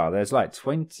there are. There's like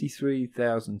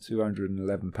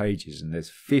 23,211 pages, and there's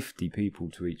 50 people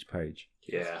to each page.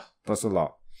 Yeah. That's a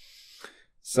lot.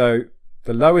 So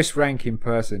the lowest ranking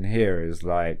person here is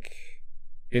like,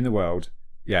 in the world,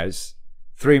 it's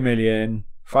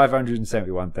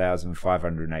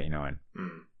 3,571,589.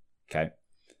 Okay.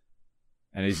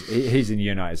 And he's in the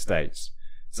United States.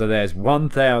 So there's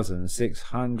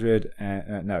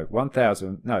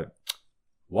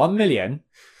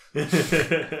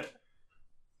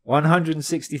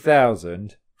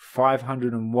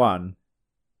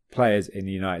players in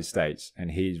the United States,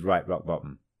 and he's right rock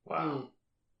bottom. Wow.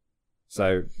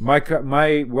 So my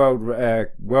world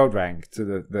rank to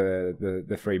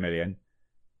the 3 million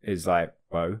is like,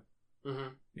 whoa. Mm-hmm.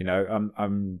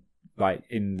 I'm like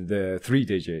in the 3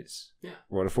 digits,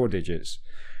 or the 4 digits,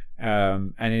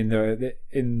 and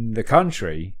in the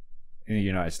country, in the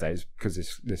United States, because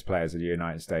this player's in the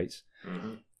United States,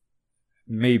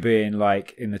 me being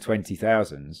like in the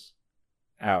 20,000s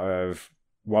out of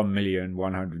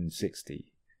 1,160,000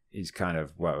 is kind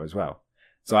of whoa as well.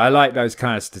 So I like those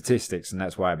kind of statistics, and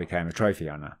that's why I became a trophy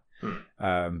hunter.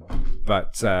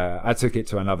 But I took it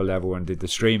to another level and did the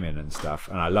streaming and stuff,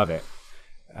 and I love it.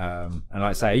 And like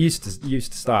I say, I used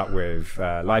to start with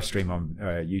live stream on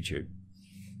YouTube.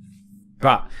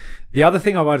 But the other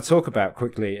thing I want to talk about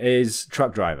quickly is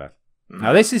Truck Driver.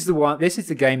 Now this is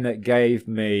the game that gave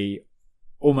me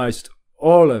almost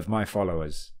all of my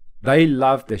followers. They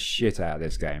love the shit out of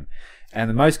this game. And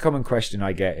the most common question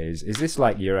I get is this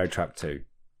like Euro Truck 2?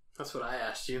 That's what I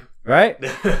asked you. Right?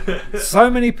 So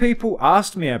many people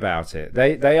asked me about it.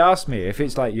 They asked me if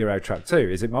it's like Euro Truck 2.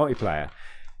 Is it multiplayer?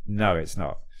 No, it's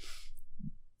not.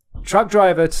 Truck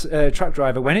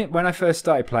Driver. When I first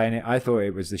started playing it, I thought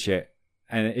it was the shit.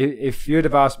 And if you'd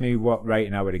have asked me what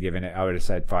rating I would have given it, I would have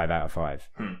said 5 out of 5.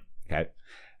 Okay,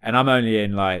 and I'm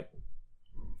only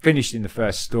finished in the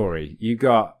first story. You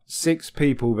got 6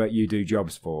 people that you do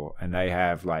jobs for, and they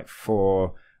have like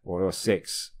 4 or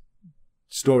 6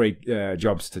 story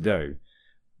jobs to do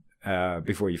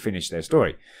before you finish their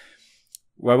story.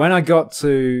 Well, when I got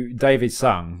to David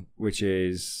Sung, which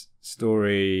is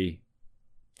story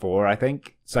 4, I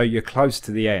think. So you're close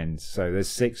to the end. So there's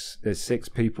 6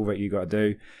 people that you got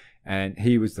to do, and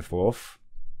he was the 4th.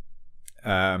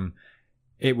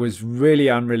 It was really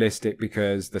unrealistic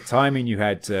because the timing you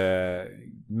had to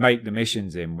make the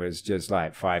missions in was just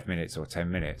like 5 minutes or 10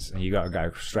 minutes, and you got to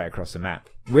go straight across the map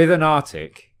with an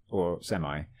Arctic or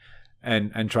semi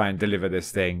and try and deliver this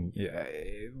thing.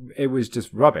 It was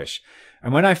just rubbish.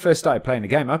 And when I first started playing the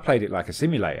game, I played it like a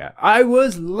simulator. I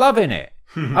was loving it.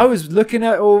 I was looking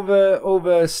at all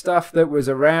the stuff that was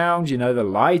around, the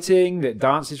lighting that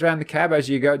dances around the cab as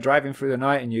you go driving through the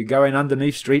night, and you're going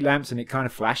underneath street lamps and it kind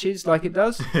of flashes like it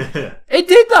does. It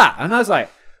did that. And I was like,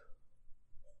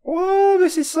 whoa,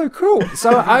 this is so cool.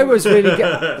 So I was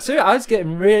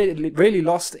getting really, really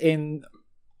lost in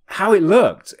how it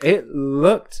looked. It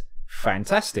looked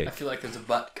fantastic. I feel like there's a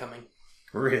butt coming.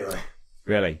 Really?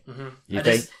 Really? Mm-hmm. You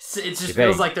think? It just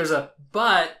feels like there's a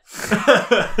butt.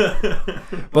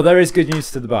 Well, there is good news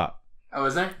to the butt. Oh,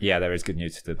 is there? Yeah, there is good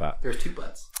news to the butt. There's 2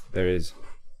 butts. There is.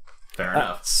 Fair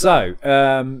enough. So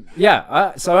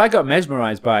I got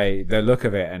mesmerized by the look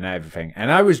of it and everything,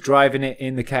 and I was driving it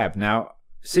in the cab. Now,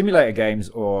 simulator games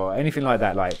or anything like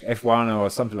that, like F1 or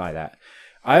something like that,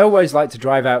 I always like to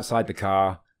drive outside the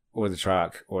car or the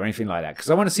truck or anything like that, because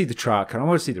I want to see the truck and I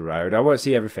want to see the road. I want to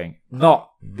see everything,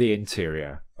 not the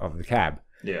interior of the cab.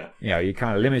 Yeah. You know, you're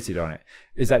kind of limited on it.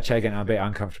 Is that chair getting a bit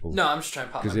uncomfortable? No, I'm just trying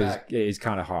to pop my back. It is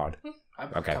kind of hard. I'm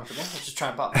Okay. comfortable. I'm just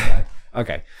trying to pop my back.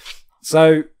 Okay.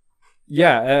 So,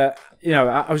 I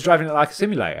was driving it like a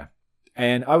simulator,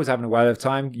 and I was having a whale of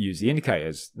time use the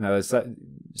indicators. Now, there's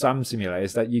some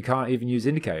simulators that you can't even use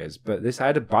indicators, but this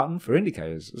had a button for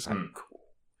indicators. It was like,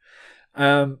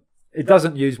 cool. It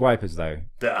doesn't use wipers, though.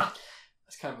 Duh.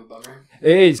 That's kind of a bummer.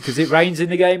 It is, because it rains in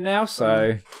the game now,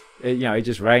 so, it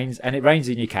just rains, and it rains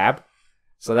in your cab.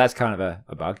 So that's kind of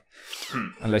a bug,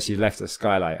 unless you left the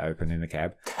skylight open in the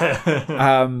cab.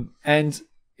 And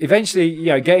eventually,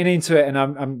 getting into it,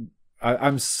 and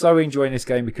I'm so enjoying this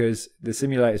game because the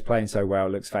simulator is playing so well,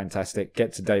 looks fantastic.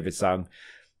 Get to David Sung,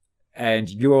 and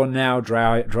you're now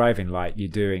driving like you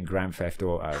do in Grand Theft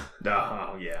Auto.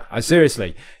 Oh yeah.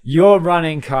 Seriously, you're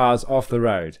running cars off the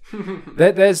road.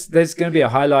 There's going to be a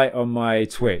highlight on my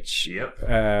Twitch.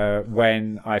 Yep.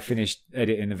 When I finished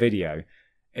editing the video.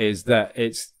 Is that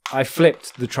I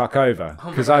flipped the truck over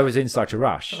because I was in such a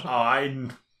rush. Oh, I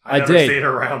never did. stayed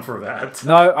around for that.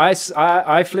 No,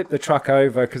 I flipped the truck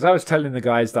over because I was telling the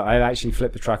guys that I actually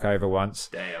flipped the truck over once.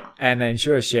 Damn. And then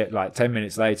sure as shit, like 10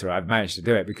 minutes later, I've managed to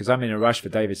do it because I'm in a rush for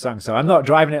David Sung. So I'm not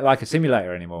driving it like a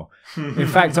simulator anymore. In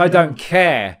fact, I don't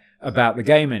care about the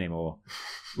game anymore,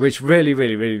 which really,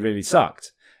 really, really, really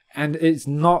sucked. And it's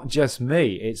not just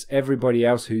me. It's everybody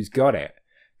else who's got it.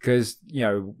 Because,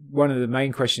 one of the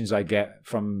main questions I get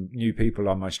from new people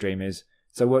on my stream is,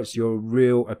 so what's your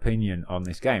real opinion on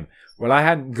this game? Well, I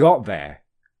hadn't got there.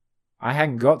 I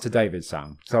hadn't got to David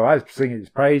Sung. So I was singing his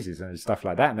praises and stuff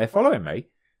like that. And they're following me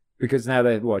because now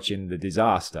they're watching the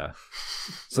disaster.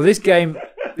 So this game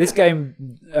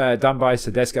done by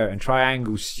Sedesco and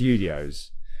Triangle Studios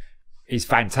is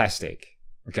fantastic.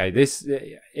 Okay,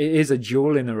 it is a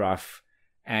jewel in the rough.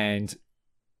 And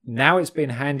now it's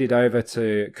been handed over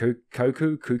to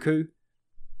Cuckoo,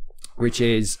 which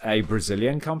is a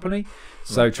Brazilian company.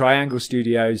 So Triangle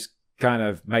Studios kind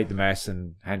of made the mess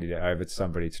and handed it over to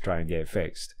somebody to try and get it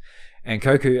fixed. And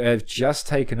Cuckoo have just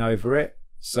taken over it.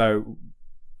 So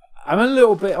I'm a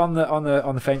little bit on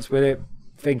the fence with it,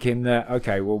 thinking that,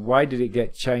 okay, well, why did it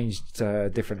get changed to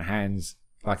different hands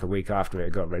like a week after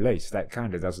it got released? That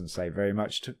kind of doesn't say very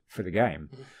much for the game.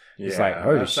 Yeah, it's like,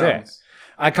 holy shit.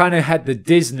 I kind of had the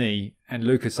Disney and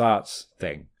LucasArts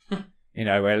thing,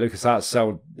 where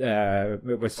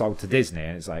LucasArts was sold to Disney,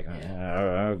 and it's like,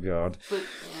 oh god,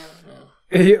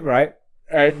 right?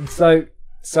 And so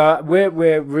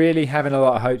we're really having a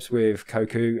lot of hopes with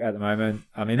Koku at the moment.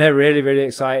 I mean, they're really, really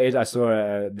excited. I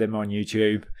saw them on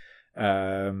YouTube,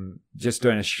 just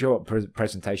doing a short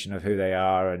presentation of who they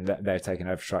are, and that they're taking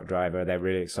over Truck Driver. They're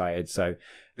really excited. So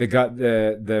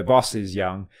the boss is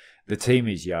young. The team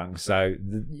is young, so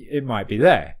it might be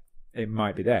there. It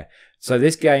might be there. So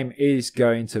this game is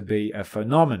going to be a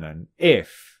phenomenon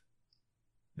if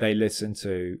they listen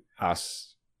to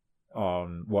us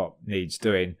on what needs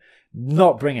doing.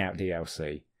 Not bring out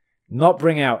DLC. Not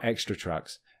bring out extra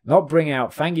trucks. Not bring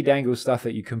out fangy dangle stuff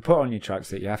that you can put on your trucks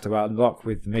that you have to unlock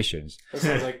with missions.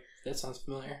 That sounds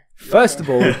familiar. First of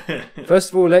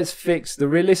all, let's fix the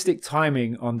realistic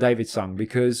timing on David Sung,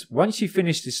 because once you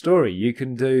finish the story, you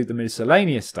can do the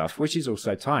miscellaneous stuff, which is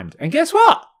also timed. And guess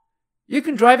what? You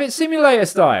can drive it simulator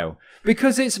style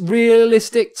because it's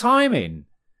realistic timing,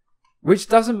 which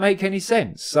doesn't make any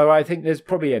sense. So I think there's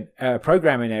probably a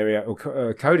programming area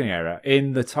or coding error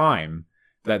in the time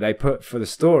that they put for the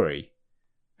story,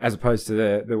 as opposed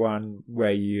to the one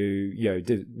where you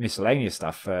do miscellaneous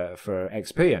stuff for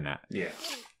XP and that. Yeah.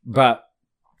 But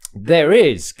there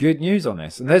is good news on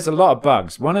this, and there's a lot of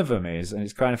bugs. One of them is, and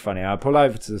it's kind of funny, I pull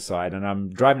over to the side and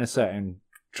I'm driving a certain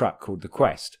truck called the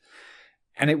Quest.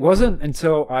 And it wasn't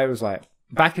until I was like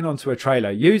backing onto a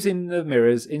trailer using the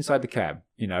mirrors inside the cab.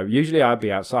 Usually I'd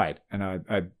be outside and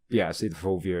I see the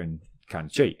full view and kind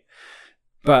of cheat.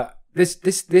 But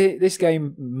this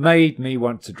game made me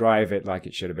want to drive it like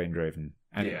it should have been driven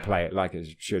and play it like it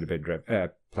should have been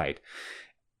played.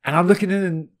 And I'm looking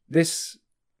in this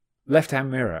left-hand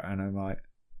mirror and I'm like,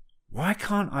 why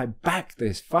can't I back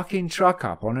this fucking truck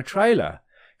up on a trailer?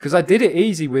 Because I did it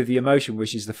easy with the Emotion,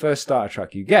 which is the first starter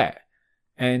truck you get.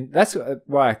 And that's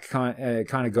why I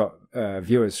kind of got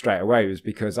viewers straight away, was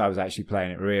because I was actually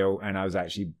playing it real and I was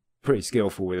actually pretty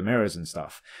skillful with the mirrors and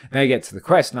stuff. Then I get to the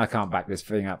Quest and I can't back this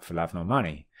thing up for love nor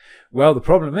money. Well, the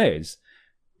problem is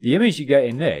the image you get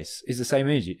in this is the same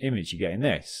image you get in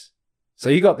this. So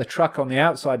you got the truck on the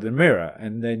outside of the mirror,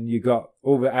 and then you got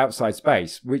all the outside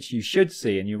space, which you should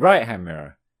see in your right-hand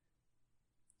mirror.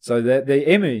 So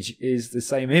the image is the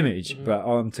same image, but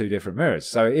on two different mirrors.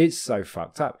 So it's so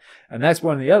fucked up. And that's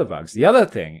one of the other bugs. The other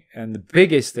thing, and the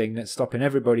biggest thing that's stopping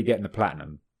everybody getting the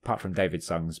platinum, apart from David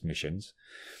Sung's missions,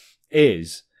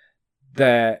 is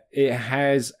that it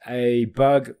has a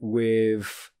bug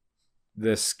with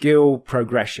the skill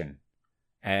progression.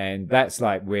 And that's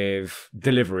like with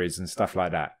deliveries and stuff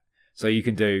like that. So you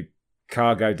can do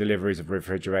cargo deliveries of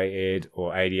refrigerated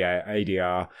or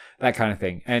ADR, that kind of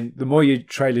thing. And the more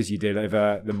trailers you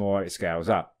deliver, the more it scales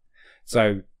up.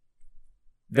 So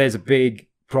there's a big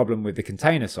problem with the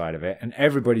container side of it, and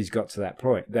everybody's got to that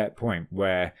point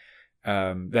where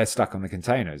they're stuck on the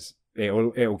containers.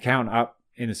 It'll count up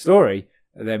in a story,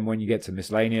 and then when you get to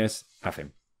miscellaneous,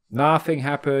 nothing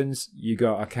happens. You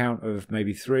got a count of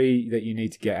maybe 3 that you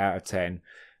need to get out of 10.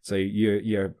 So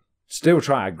you're still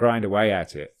trying to grind away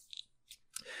at it.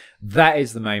 That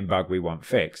is the main bug we want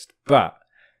fixed. But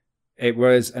it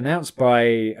was announced by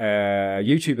a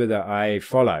YouTuber that I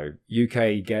follow,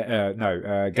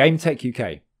 Game Tech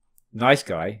UK. Nice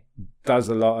guy. Does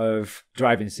a lot of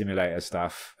driving simulator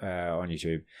stuff on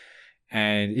YouTube.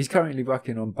 And he's currently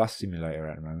working on Bus Simulator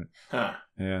at the moment. Huh.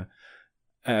 Yeah.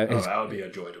 That would be a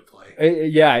joy to play.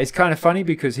 Yeah, it's kind of funny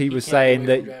because he was saying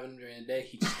that driving during the day,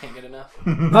 he just can't get enough.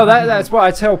 No, that's what I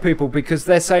tell people, because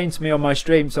they're saying to me on my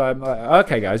stream. So I'm like,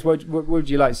 okay, guys, what would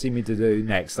you like to see me to do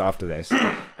next after this?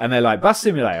 And they're like, Bus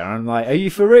Simulator. And I'm like, are you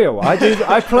for real?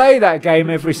 I play that game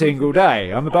every single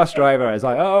day. I'm a bus driver. It's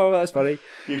like, oh, that's funny.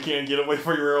 You can't get away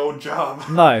from your old job.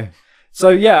 No. So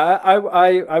yeah,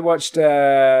 I watched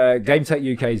Game Tech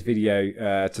UK's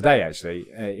video today, actually,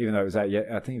 even though it was I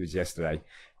think it was yesterday,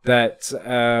 that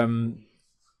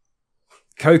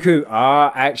Koku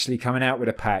are actually coming out with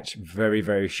a patch very,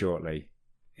 very shortly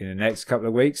in the next couple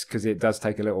of weeks, because it does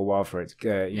take a little while for it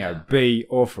to be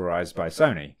authorized by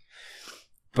Sony.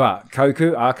 But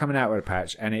Koku are coming out with a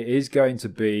patch, and it is going to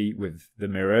be with the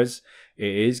mirrors.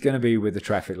 It is going to be with the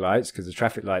traffic lights, because the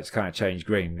traffic lights kind of change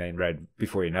green, then red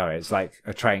before you know it. It's like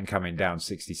a train coming down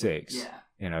 66,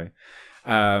 and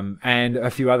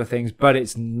a few other things, but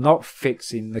it's not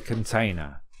fixing the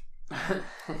container.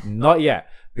 Not yet.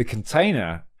 The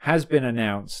container has been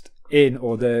announced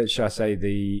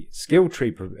the skill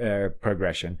tree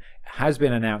progression has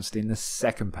been announced in the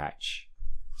second patch.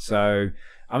 So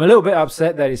I'm a little bit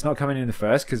upset that it's not coming in the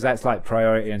first, because that's like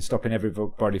priority and stopping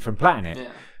everybody from platting it. Yeah.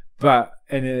 But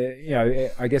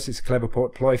I guess it's a clever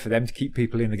ploy for them to keep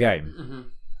people in the game.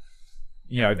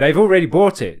 Mm-hmm. They've already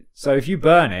bought it, so if you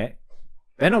burn it,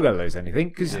 they're not going to lose anything,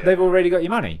 because they've already got your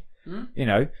money.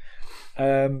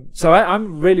 Mm-hmm. So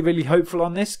I'm really, really hopeful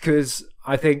on this, because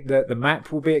I think that the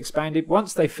map will be expanded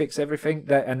once they fix everything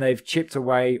and they've chipped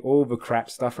away all the crap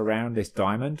stuff around this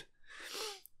diamond.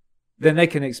 Then they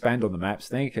can expand on the maps,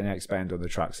 they can expand on the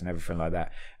trucks and everything like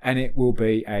that, and it will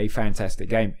be a fantastic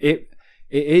game. It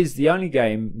is the only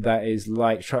game that is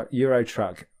like Euro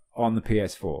Truck on the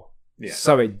PS4. Yeah.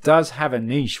 So it does have a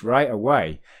niche right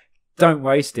away. Don't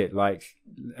waste it like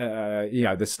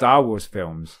the Star Wars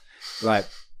films. Like,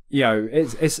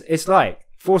 it's like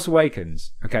Force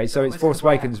Awakens. Okay, so it's Force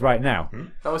Awakens right now. It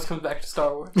always comes back to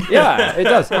Star Wars. Yeah, it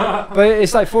does. But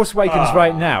it's like Force Awakens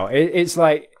right now. It's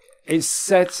like it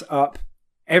sets up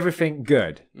everything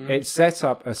good. It sets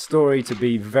up a story to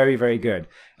be very, very good.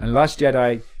 And Last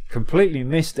Jedi completely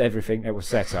missed everything that was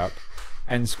set up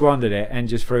and squandered it and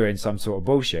just threw in some sort of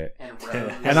bullshit.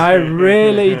 And I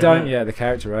really don't. Yeah, the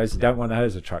character I don't want her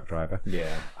as a truck driver.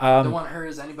 Yeah. Don't want her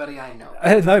as anybody I know.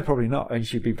 No, probably not. And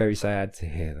she'd be very sad to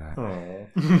hear that.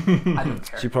 I don't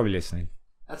care. She's probably listening.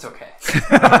 That's okay.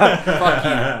 Fuck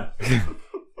you.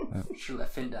 Should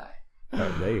let Finn die.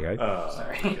 Oh, there you go.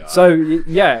 Sorry. So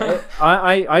yeah,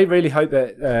 I really hope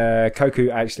that Koku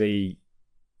actually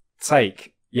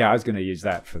take. Yeah, I was going to use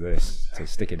that for this to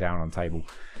stick it down on the table.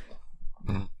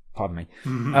 Pardon me.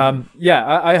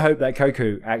 I hope that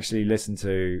Koku actually listen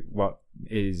to what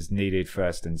is needed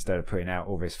first instead of putting out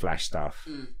all this Flash stuff.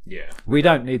 Yeah. We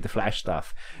don't need the Flash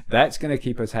stuff. That's going to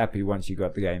keep us happy once you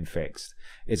got the game fixed.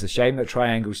 It's a shame that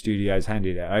Triangle Studios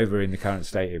handed it over in the current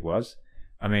state it was.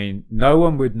 I mean, no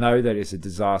one would know that it's a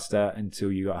disaster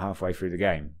until you got halfway through the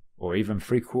game, or even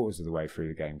 3/4 of the way through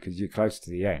the game, because you're close to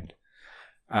the end.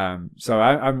 So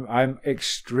I'm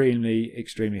extremely,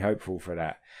 extremely hopeful for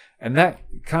that. And that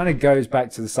kind of goes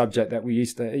back to the subject that we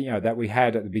used to, that we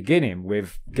had at the beginning,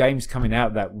 with games coming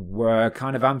out that were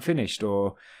kind of unfinished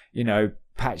or,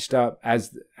 patched up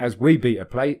as we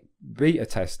beta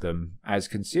test them as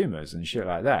consumers and shit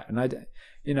like that.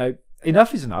 And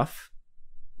enough is enough.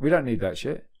 We don't need that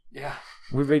shit. Yeah.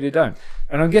 We really don't.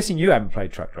 And I'm guessing you haven't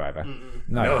played Truck Driver. Mm-mm.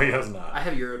 No, he has not. I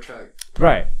have Euro Truck.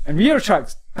 Right. And Euro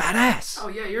Truck's badass. Oh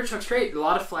yeah, Euro Truck's great. A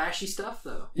lot of flashy stuff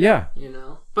though. Yeah.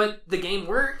 But the game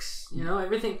works.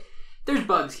 Everything. There's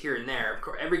bugs here and there. Of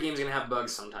course, every game's gonna have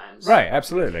bugs sometimes. Right.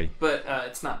 Absolutely. But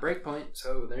it's not Breakpoint,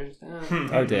 so there's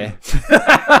that. Oh dear.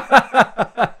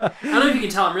 I don't know if you can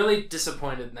tell. I'm really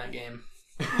disappointed in that game.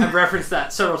 I've referenced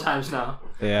that several times now.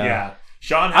 Yeah.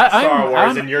 Sean has Star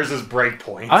Wars, and yours is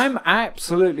Breakpoint. I'm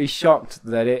absolutely shocked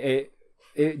that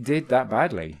it did that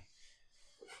badly.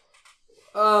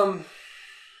 I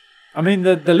mean,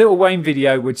 the Lil Wayne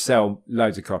video would sell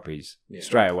loads of copies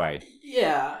straight away.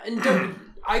 Yeah, and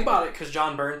I bought it because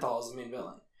John Bernthal is the main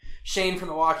villain. Shane from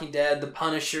The Walking Dead, The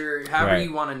Punisher, however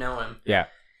you want to know him. Yeah.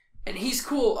 And he's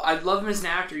cool. I love him as an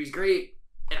actor. He's great.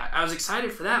 And I was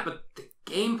excited for that, but the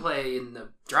gameplay and the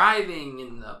driving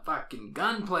and the fucking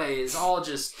gunplay is all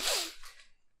just...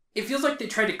 It feels like they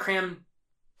tried to cram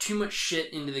too much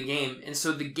shit into the game, and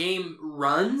so the game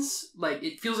runs like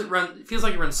it feels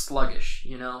like it runs sluggish,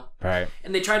 Right.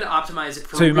 And they tried to optimize it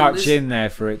for too much in there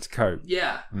for its cope.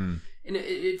 Yeah. And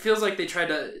it feels like they said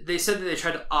that they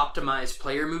tried to optimize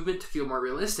player movement to feel more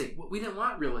realistic. We didn't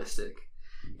want realistic.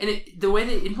 And the way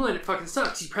they implement it fucking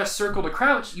sucks. You press circle to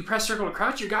crouch, your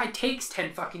guy takes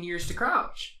 10 fucking years to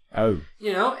crouch. Oh.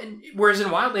 And whereas in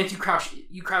Wildlands you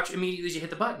crouch immediately as you hit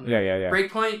the button. Yeah.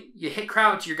 Breakpoint, you hit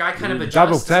crouch, your guy kind of adjusts.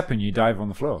 Double tap and you dive on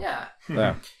the floor. Yeah.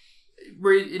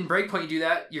 Where in Breakpoint you do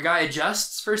that, your guy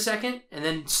adjusts for a second and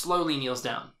then slowly kneels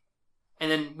down.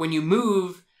 And then when you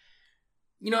move,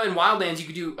 in Wildlands you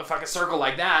could do a fucking circle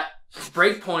like that.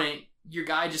 Breakpoint, your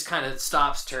guy just kind of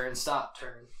stops, turn, stop,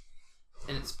 turn.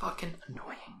 And it's fucking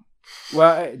annoying.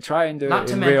 Well, try and do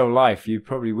it in real life. You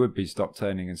probably would be stop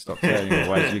turning,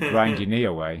 otherwise you grind your knee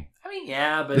away. I mean,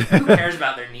 yeah, but who cares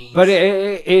about their knees? But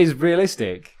it is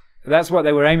realistic. That's what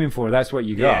they were aiming for. That's what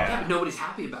you got. Yeah, but nobody's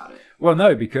happy about it. Well,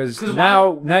 no, because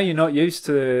now you're not used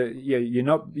to.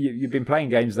 You've been playing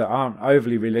games that aren't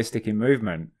overly realistic in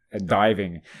movement and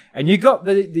diving, and you got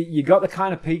the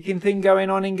kind of peeking thing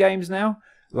going on in games now,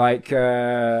 like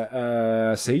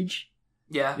Siege.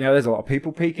 Yeah. There's a lot of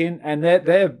people peeking, and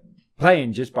they're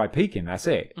playing just by peeking. That's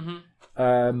it.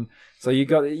 Mm-hmm. So you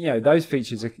got those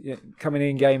features are coming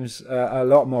in games a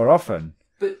lot more often.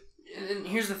 But and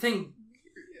here's the thing: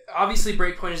 obviously,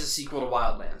 Breakpoint is a sequel to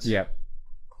Wildlands. Yeah.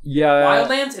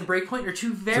 Wildlands and Breakpoint are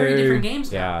two very different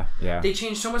games now. Yeah. They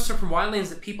changed so much stuff from Wildlands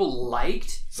that people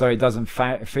liked. So it doesn't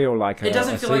feel like it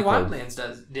doesn't feel like Wildlands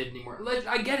did anymore. Like,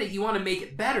 I get it, you want to make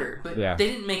it better, but they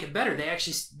didn't make it better.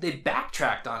 They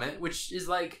backtracked on it, which is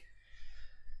like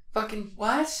fucking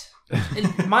what?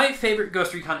 And my favorite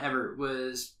Ghost Recon ever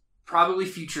was probably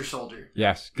Future Soldier.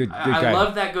 Yes, good game. I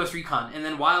loved that Ghost Recon, and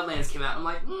then Wildlands came out. I'm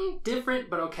like, different,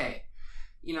 but okay.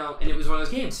 And it was one of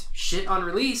those games. Shit on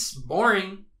release,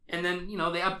 boring. And then,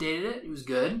 they updated it. It was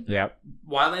good. Yep.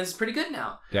 Wildlands is pretty good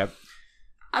now. Yep.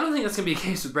 I don't think that's going to be the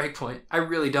case with Breakpoint. I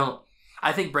really don't.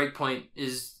 I think Breakpoint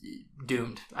is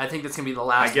doomed. I think that's going to be the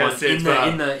last one in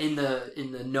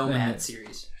the Nomad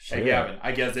series. Hey, Gavin,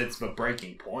 I guess it's the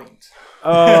breaking point.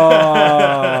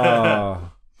 Oh.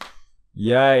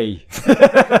 Yay.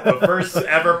 The first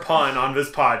ever pun on this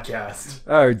podcast.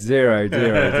 Oh, dear.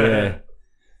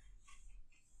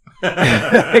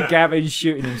 Gavin's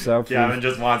shooting himself. Gavin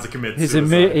just wants to commit his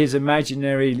suicide. His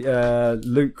imaginary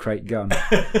loot crate gun.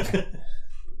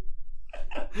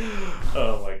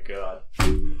 Oh my god.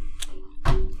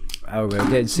 Oh, we're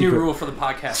getting secret... New rule for the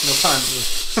podcast: no puns.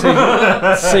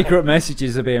 Secret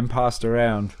messages are being passed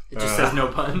around. It just says no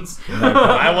puns. No.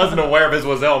 I wasn't aware this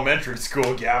was elementary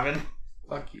school, Gavin.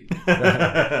 Fuck you.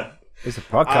 It's a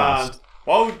podcast.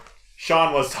 Well,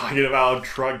 Sean was talking about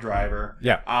Truck Driver.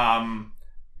 Yeah.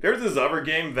 There's this other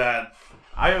game that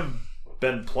I have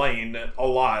been playing a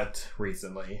lot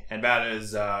recently, and that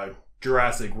is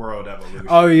Jurassic World Evolution.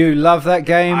 Oh, you love that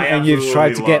game, and you've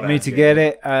tried to get me to get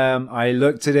it. I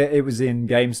looked at it. It was in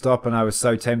GameStop, and I was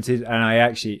so tempted, and I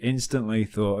actually instantly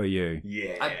thought of you.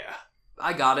 Yeah.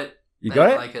 I got it. You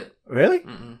got it? I didn't like it. Really?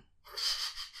 Mm-mm.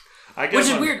 Which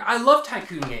is weird. I love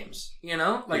tycoon games,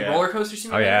 like Roller Coaster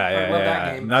Simulator. I love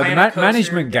that game. No, the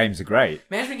management games are great.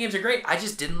 Management games are great. I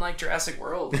just didn't like Jurassic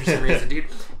World for some reason, dude.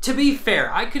 To be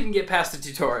fair, I couldn't get past the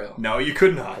tutorial. No, you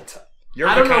could not.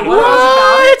 I don't know what was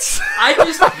about it. I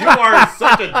just you are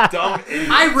such a dumb idiot.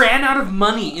 I ran out of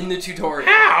money in the tutorial.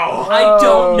 How? I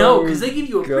don't know, because they give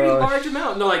you a pretty large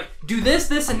amount, and they're like, do this,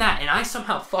 this, and that, and I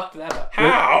somehow fucked that up.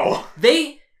 How?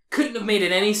 couldn't have made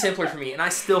it any simpler for me, and I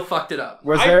still fucked it up.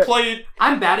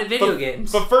 I'm bad at video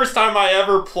games. The first time I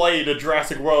ever played a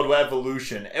Jurassic World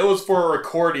Evolution, it was for a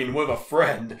recording with a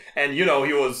friend, and he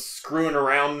was screwing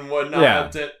around and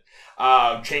whatnot.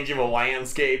 Changing the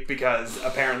landscape because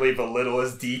apparently the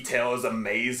littlest details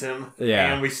amaze him.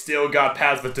 Yeah. And we still got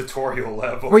past the tutorial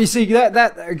level. Well, you see,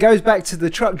 that goes back to the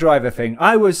truck driver thing.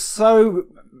 I was so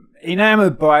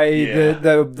enamored by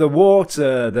the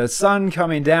water, the sun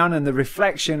coming down and the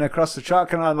reflection across the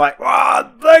truck, and I'm like,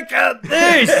 wow, look at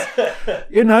this!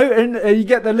 And you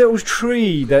get the little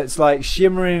tree that's like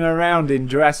shimmering around in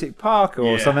Jurassic Park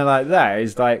or something like that.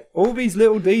 It's like all these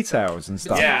little details and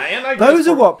stuff. Yeah, and those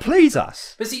are what please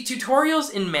us. But see,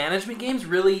 tutorials in management games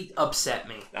really upset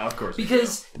me. Of course.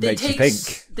 Because they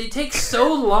take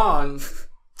so long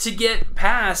to get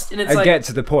past, and get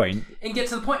to the point.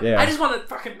 Yeah. I just want to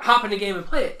fucking hop in a game and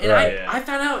play it. And I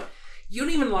found out you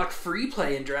don't even unlock free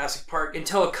play in Jurassic Park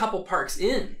until a couple parks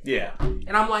in. Yeah.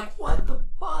 And I'm like, what the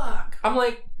fuck? I'm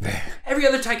like, every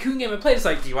other Tycoon game I played, it's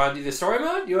like, do you want to do the story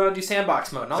mode? Do you want to do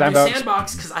sandbox mode? And I'll do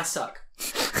sandbox because I suck.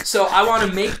 So I want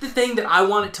to make the thing that I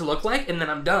want it to look like, and then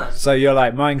I'm done. So you're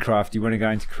like Minecraft. Do you want to go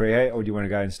into create, or do you want to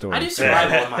go in story? I do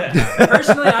survival in Minecraft.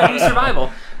 Personally, I do survival.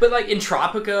 But like in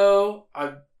Tropico,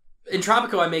 I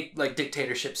make like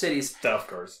dictatorship cities. Of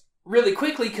course. Really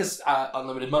quickly because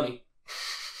unlimited money.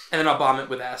 And then I'll bomb it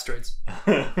with asteroids.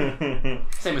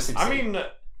 Same with SimCity.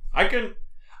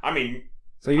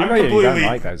 So you really don't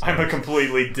like those I'm a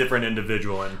completely different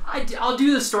individual. And I'll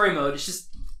do the story mode. It's just,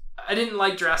 I didn't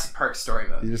like Jurassic Park story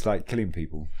mode. You just like killing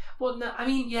people. Well, no, I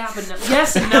mean, yeah, but no.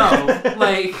 Yes and no.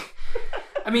 Like,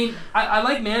 I mean, I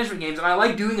like management games, and I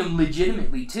like doing them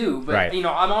legitimately, too. But, I'm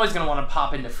always going to want to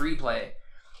pop into free play.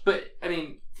 But, I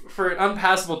mean, for an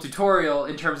unpassable tutorial,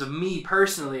 in terms of me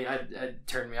personally, I'd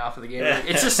turn me off of the game.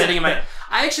 It's just sitting in my...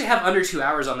 I actually have under 2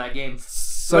 hours on that game.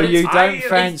 So you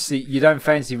don't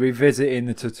fancy revisiting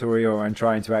the tutorial and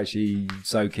trying to actually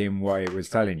soak in what it was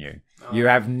telling you? You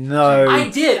have no... I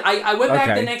did. I went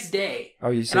back the next day. Oh,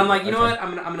 you see? And I'm like, you know what?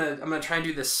 I'm gonna try and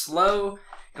do this slow.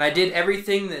 And I did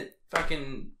everything that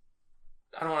fucking...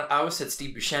 I always said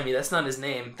Steve Buscemi. That's not his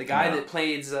name. The guy that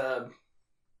plays...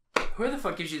 who the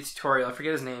fuck gives you the tutorial? I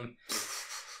forget his name.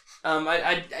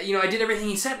 I did everything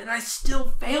he said, and I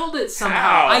still failed it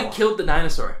somehow. I killed the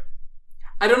dinosaur.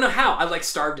 I don't know how. I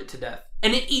starved it to death,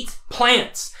 and it eats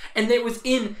plants, and it was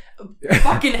in a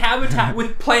fucking habitat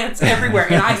with plants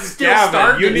everywhere, and I still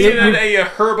starved it. You needed a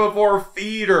herbivore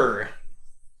feeder.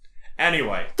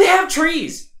 Anyway, they have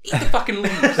trees. Eat the fucking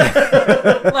leaves.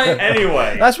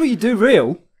 Anyway, that's what you do.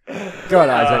 Real. Go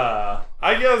on, Isaac.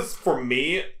 I guess for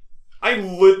me,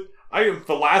 the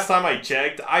last time I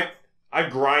checked, I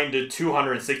grinded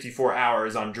 264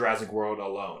 hours on Jurassic World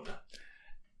alone.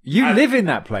 You live in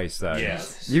that place, though.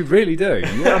 Yes. You really do.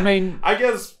 I mean...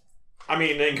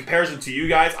 in comparison to you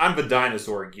guys, I'm the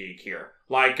dinosaur geek here.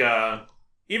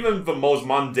 Even the most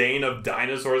mundane of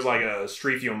dinosaurs, like a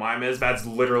Strepiomimus, that's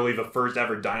literally the first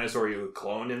ever dinosaur you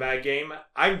cloned in that game.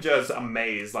 I'm just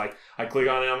amazed. I click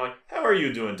on it, I'm like, how are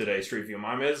you doing today,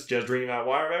 Strepiomimus? Just drinking that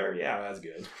water there? Yeah, that's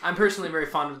good. I'm personally very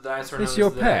fond of the dinosaur known as... It's your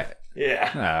pet.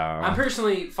 Yeah. Oh. I'm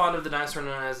personally fond of the dinosaur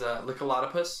known as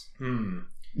Licholotopus.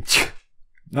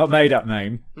 Not made up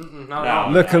name. No.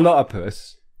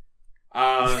 Licholotopus.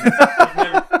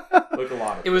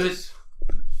 Licholotopus. It was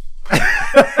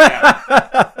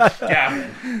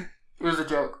Gavin. It was a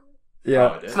joke.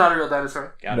 Yeah. It's not a real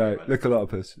dinosaur. No,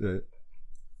 Licholotopus. Yeah.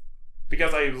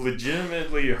 Because I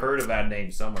legitimately heard of that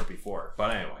name somewhere before.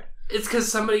 But anyway. It's because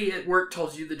somebody at work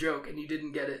told you the joke and you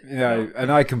didn't get it.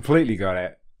 And I completely got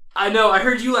it. I know. I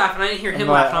heard you laugh and I didn't hear him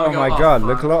laugh. And my God,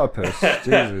 Licholotopus.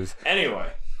 Jesus.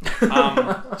 Anyway.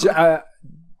 I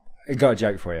got a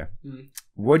joke for you.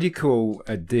 What do you call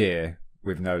a deer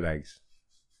with no legs?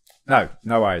 No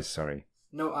eyes, sorry.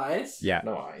 No eyes? Yeah.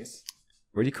 No eyes.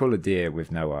 What do you call a deer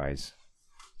with no eyes?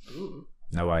 Ooh.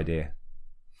 No idea.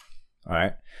 All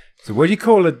right. So what do you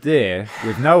call a deer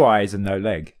with no eyes and no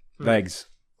legs?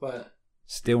 What?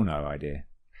 Still no idea.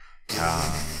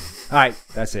 All right,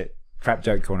 that's it. Crap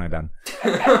joke corner done.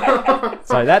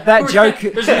 So that joke...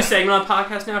 There's a new segment on the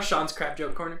podcast now, Sean's Crap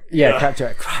Joke Corner. Yeah, crap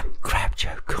joke. Crap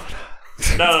joke corner.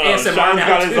 No. Sean's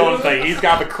got his own thing. He's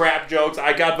got the crap jokes,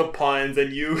 I got the puns,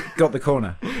 and you... Got the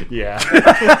corner. Yeah.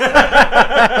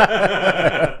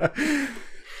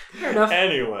 Fair enough.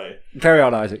 Anyway. Carry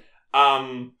on, Isaac.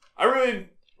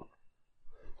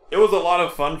 It was a lot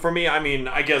of fun for me. I mean,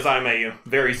 I guess I'm a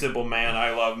very simple man.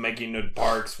 I love making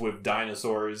parks with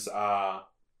dinosaurs.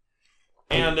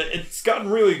 And it's gotten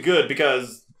really good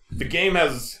because the game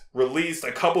has released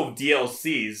a couple of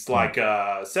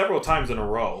DLCs, several times in a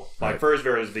row. First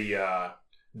there was the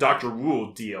Dr.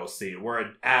 Wu DLC, where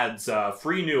it adds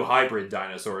 3 new hybrid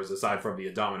dinosaurs aside from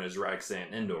the Indominus Rex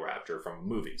and Indoraptor from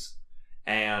movies.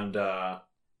 And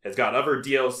it's got other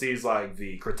DLCs like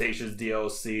the Cretaceous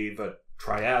DLC, the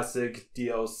Triassic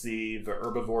DLC, the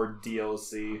Herbivore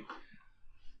DLC.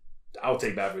 I'll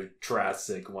take back the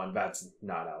Triassic one. That's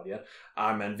not out yet.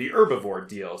 And the Herbivore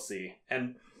DLC.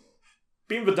 And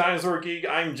being the dinosaur geek,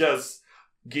 I'm just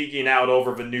geeking out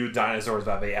over the new dinosaurs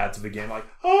that they add to the game. Like,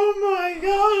 oh my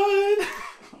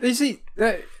god! You see,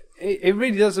 it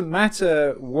really doesn't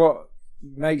matter what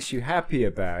makes you happy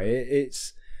about it.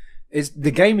 It's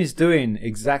the game is doing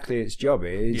exactly its job.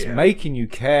 It's making you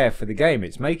care for the game.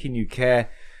 It's making you care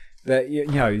that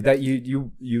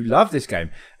you love this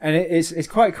game, and it's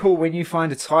quite cool when you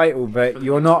find a title that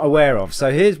you're not aware of.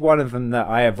 So here's one of them that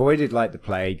I avoided like the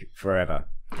plague forever.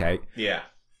 Okay. Yeah.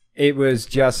 It was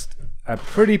just a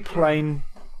pretty plain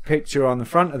picture on the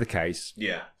front of the case.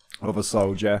 Yeah. Of a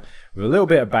soldier with a little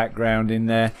bit of background in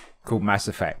there called Mass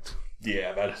Effect.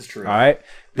 Yeah, that is true. All right.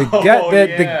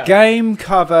 The game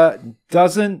cover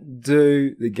doesn't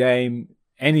do the game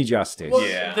any justice.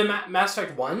 Well, the Mass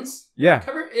Effect 1's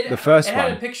cover? The first one. It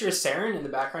had a picture of Saren in the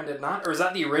background, did it not? Or is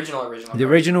that the original? The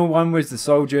original one was the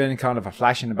soldier and kind of a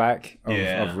flash in the back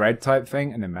of red type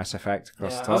thing, and then Mass Effect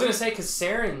across the top. I was going to say, because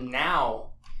Saren now,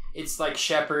 it's like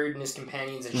Shepard and his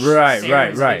companions and Saren's in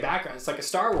the background. It's like a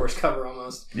Star Wars cover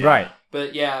almost. Yeah. Right.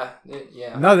 But yeah.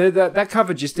 No, that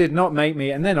cover just did not make me.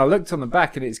 And then I looked on the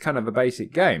back, and it's kind of a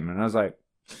basic game, and I was like,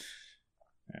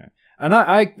 yeah. And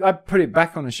I put it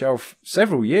back on the shelf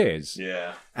several years.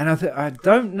 Yeah. And I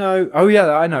don't know. Oh yeah,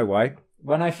 I know why.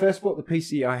 When I first bought the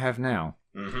PC I have now,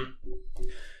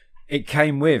 it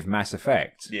came with Mass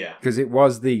Effect. Yeah. Because it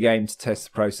was the game to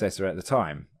test the processor at the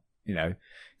time. You know,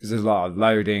 because there's a lot of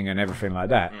loading and everything like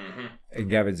that. And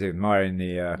Gavin's admiring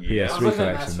the PS3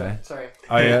 collection there. Sorry.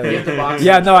 Oh, yeah. You have the box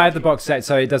set. No, I had the box set,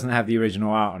 so it doesn't have the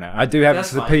original art on it. I do have it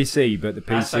for the fine. PC, but the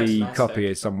PC Mass copy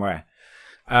Effect. is somewhere.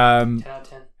 10 out of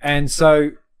 10. And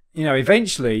so,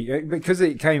 eventually, because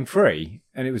it came free,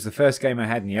 and it was the first game I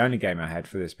had and the only game I had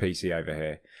for this PC over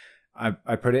here,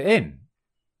 I put it in.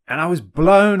 And I was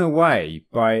blown away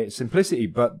by its simplicity,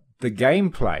 but the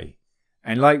gameplay,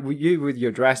 and like you with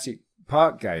your Jurassic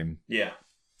Park game,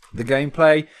 the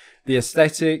gameplay, the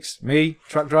aesthetics,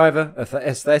 truck driver,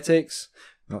 aesthetics,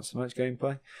 not so much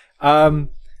gameplay.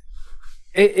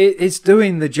 It's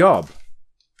doing the job.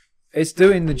 It's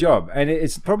doing the job, and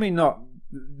it's probably not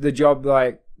the job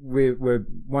like we're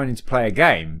wanting to play a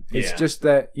game. It's just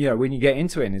that when you get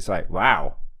into it, and it's like,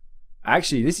 wow,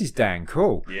 actually, this is damn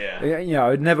cool. Yeah.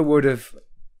 I never would have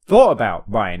thought about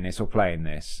buying this or playing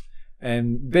this.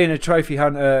 And being a trophy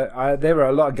hunter, there are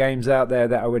a lot of games out there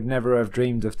that I would never have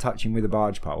dreamed of touching with a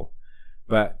barge pole.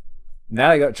 But now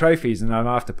I got trophies, and I'm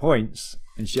after points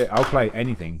and shit. I'll play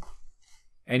anything,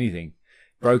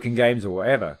 broken games or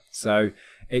whatever. So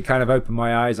it kind of opened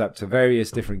my eyes up to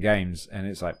various different games, and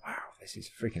it's like, wow, this is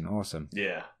freaking awesome.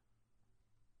 Yeah.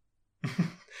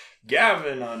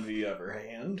 Gavin, on the other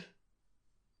hand.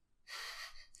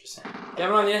 Just saying.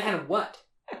 Gavin, on the other hand, what?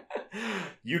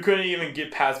 You couldn't even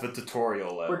get past the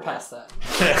tutorial level. We're past that.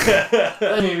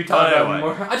 Let me talk about it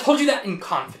more. I told you that in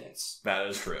confidence. That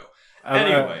is true.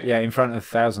 Anyway. In front of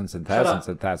thousands and thousands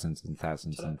and thousands and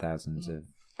thousands and thousands of...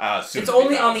 it's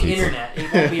only on the internet.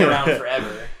 It won't be around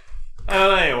forever.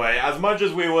 Anyway, as much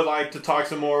as we would like to talk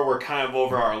some more, we're kind of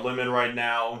over our limit right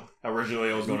now. Originally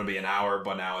it was going to be an hour,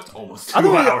 but now it's almost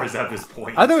 2 hours at this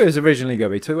point. I thought it was originally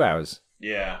going to be 2 hours.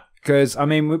 Yeah. Because,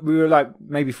 we were like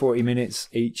maybe 40 minutes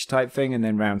each type thing, and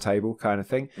then round table kind of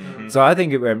thing. So I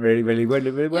think it went really, really, really,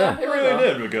 really well. Yeah, it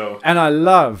really did go. And I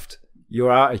loved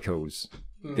your articles,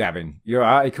 Gavin. Your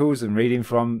articles and reading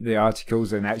from the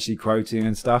articles and actually quoting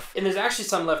and stuff. And there's actually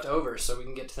some left over, so we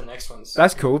can get to the next ones.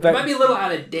 That's cool. It might be a little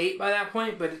out of date by that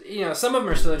point, but some of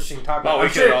them are still interesting to talk about.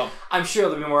 I'm sure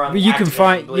there'll be more on the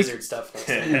Activision Blizzard stuff next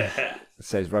time. It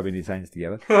says rubbing his hands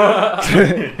together.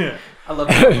 I love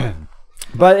that.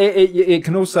 But it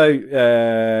can also,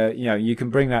 you can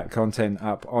bring that content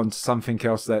up onto something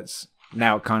else that's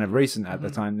now kind of recent at the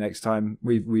time. Next time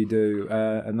we do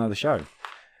another show.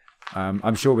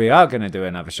 I'm sure we are going to do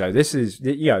another show. This is,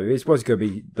 this was going to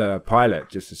be the pilot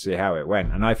just to see how it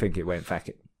went. And I think it went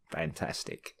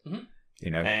fantastic.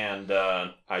 And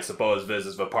I suppose this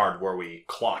is the part where we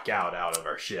clock out of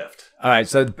our shift. All right.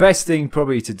 So the best thing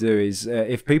probably to do is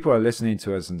if people are listening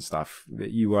to us and stuff,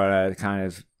 that you want to kind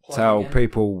of tell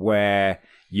people where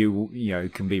you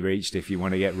can be reached if you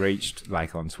want to get reached,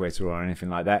 like on Twitter or anything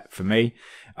like that. For me,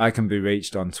 I can be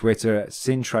reached on Twitter at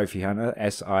Sin Trophy Hunter,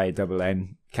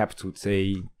 SINN, capital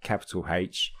T, capital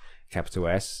H, capital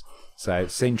S. So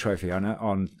Sin Trophy Hunter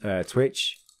on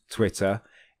Twitch, Twitter,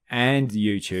 and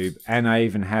YouTube, and I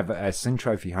even have a Sin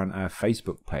Trophy Hunter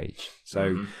Facebook page.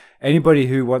 So anybody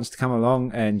who wants to come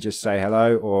along and just say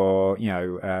hello, or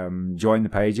join the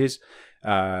pages,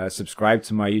 subscribe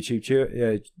to my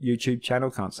YouTube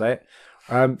channel. Can't say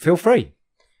it. Feel free.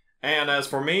 And as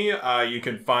for me, you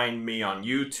can find me on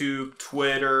YouTube,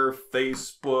 Twitter,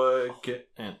 Facebook,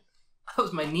 and That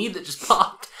was my knee that just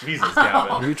popped. Jesus,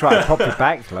 Gavin. You tried to pop your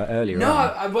back earlier. No,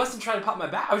 on. I wasn't trying to pop my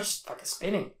back. I was just fucking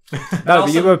spinning. No,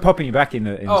 but you were popping your back in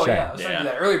the Oh, chair. yeah. I was trying to do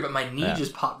that earlier, but my knee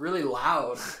just popped really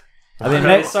loud. And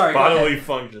then Sorry. Bodily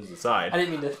functions aside. I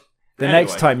didn't mean to. the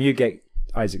next time you get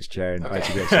Isaac's chair and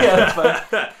Isaac gets Yeah, that's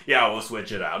fine. Yeah, we'll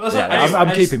switch it out.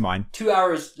 I'm keeping mine. 2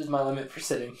 hours is my limit for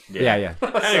sitting. Yeah.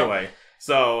 Anyway,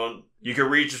 so you can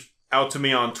reach out to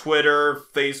me on Twitter,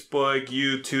 Facebook,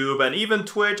 YouTube, and even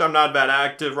Twitch. I'm not that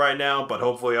active right now, but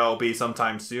hopefully I'll be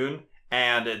sometime soon.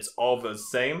 And it's all the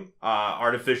same.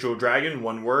 Artificial Dragon,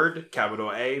 one word,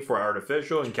 capital A for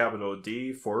artificial and capital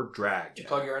D for drag. Did you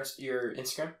plug your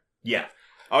Instagram? Yeah.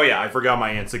 Oh yeah, I forgot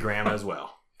my Instagram as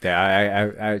well.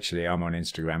 Yeah, I'm on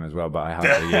Instagram as well, but I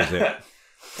hardly use it.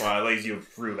 Well, at least you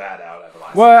threw that out at the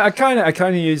last. Well, I kind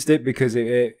of used it because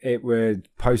it would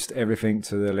post everything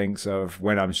to the links of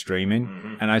when I'm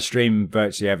streaming, and I stream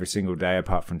virtually every single day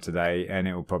apart from today, and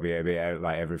it will probably be out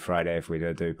like every Friday if we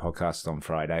do podcasts on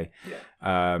Friday.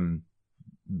 Yeah.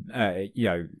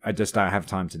 I just don't have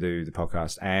time to do the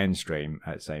podcast and stream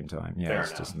at the same time. Yeah, Fair it's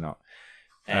enough. just not.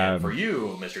 And for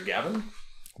you, Mr. Gavin?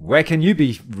 Where can you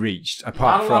be reached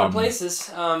apart Not from? a lot of places.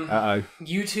 Uh-oh.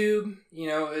 YouTube,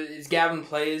 it's Gavin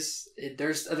Plays.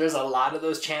 There's a lot of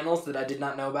those channels that I did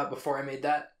not know about before I made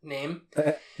that name.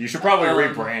 You should probably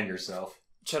rebrand yourself.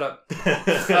 Shut up.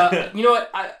 You know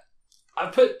what?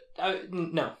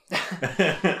 No.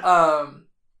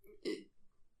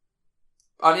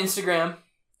 On Instagram,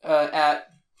 at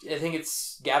I think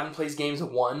it's Gavin Plays Games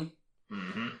 1.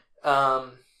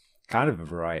 Kind of a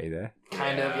variety there.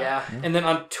 Kind of, yeah. And then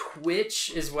on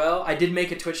Twitch as well. I did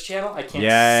make a Twitch channel. I can't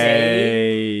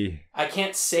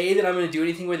say that I'm going to do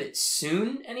anything with it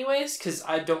soon anyways, because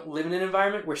I don't live in an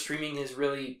environment where streaming is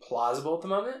really plausible at the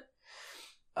moment.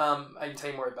 I can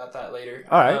tell you more about that later.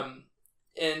 All right.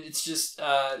 And it's just,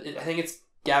 I think it's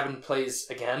Gavin Plays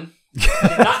Again.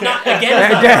 not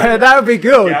again. Again, that would be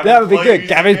good. That would be good.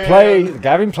 Gavin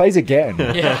Gavin plays again.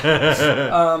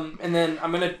 Yeah. And then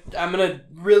I'm gonna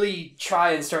really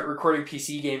try and start recording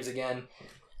PC games again.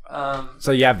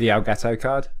 So you have the Elgato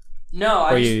card? No,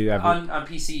 on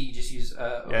PC you just use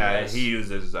OBS. Yeah, he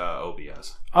uses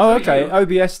OBS. Oh, okay.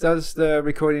 OBS does the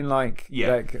recording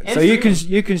so you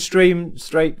can stream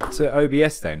straight to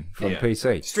OBS then from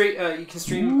PC. Straight, you can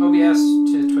stream OBS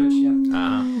to Twitch. Yeah.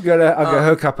 I'm gonna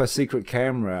hook up a secret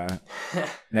camera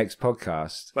next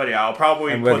podcast. But yeah, I'll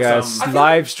probably and we're gonna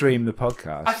live stream the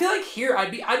podcast. I feel like here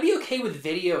I'd be okay with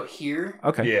video here.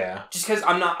 Okay. Yeah. Just because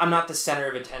I'm not the center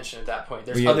of attention at that point.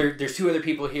 There's two other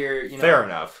people here. Fair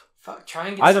enough. Fuck, try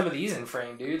and get some of these in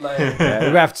frame, dude. Like, we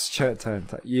have to turn.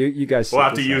 You guys. We'll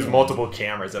have to use multiple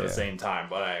cameras at the same time.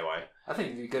 But anyway, I think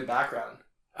it'd be a good background.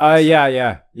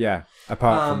 Yeah.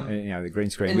 Apart from the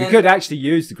green screen, we could actually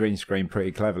use the green screen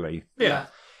pretty cleverly. Yeah.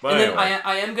 But and anyway. then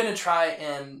I am gonna try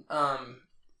and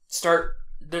start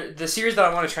the series that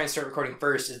I want to try and start recording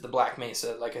first is the Black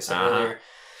Mesa, like I said earlier.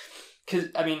 Because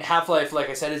Half-Life, like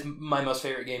I said, is my most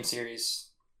favorite game series.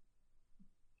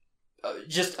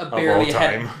 Just barely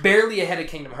ahead of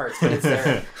Kingdom Hearts, but it's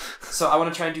there. So I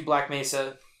want to try and do Black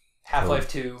Mesa, Half-Life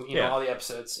 2, all the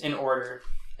episodes in order,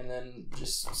 and then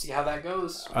just see how that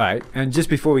goes. All right, and just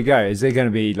before we go, is there going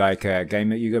to be like a game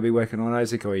that you're going to be working on,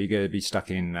 Isaac, or are you going to be stuck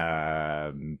in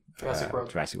Jurassic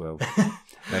World?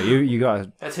 No, you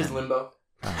got. That's his Limbo.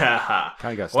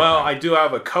 Well, I do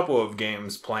have a couple of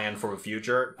games planned for the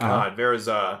future. There's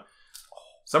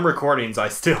some recordings I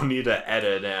still need to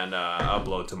edit and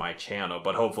upload to my channel,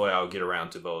 but hopefully I'll get around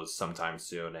to those sometime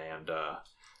soon. And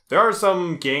there are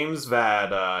some games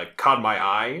that caught my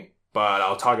eye, but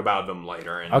I'll talk about them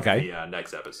later in the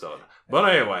next episode. But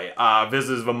anyway, this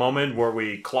is the moment where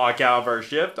we clock out of our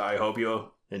shift. I hope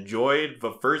you enjoyed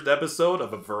the first episode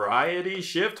of a Variety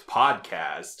Shift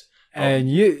podcast. And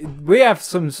we have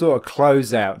some sort of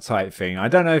closeout type thing. I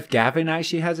don't know if Gavin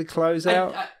actually has a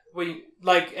closeout.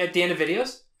 Like at the end of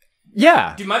videos?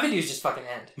 Yeah. Dude, my videos just fucking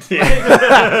end.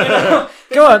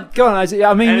 Go on, Isaac.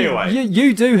 I mean, anyway.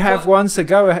 you do have one, so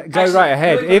go actually, right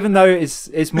ahead, even though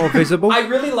it's more visible. I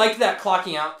really liked that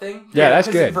clocking out thing. Yeah, that's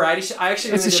good. Variety. I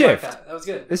actually it's really a did shift. like that. That was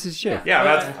good. This is shift.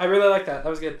 Yeah, I really like that. That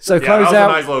was good. So close that was out.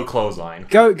 a nice little clothesline.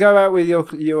 Go out with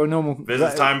your normal. This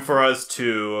is time for us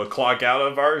to clock out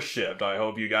of our shift. I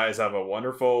hope you guys have a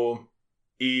wonderful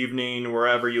evening,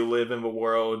 wherever you live in the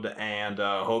world, and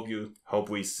hope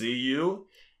we see you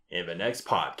in the next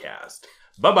podcast.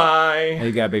 Bye-bye. Are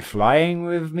you going to be flying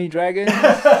with me, dragon?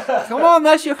 Come on,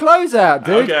 that's your closeout,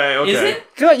 dude. Okay. Is it?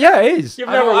 Yeah, it is. You've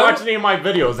never watched any of my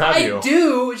videos, have you? I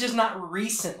do, just not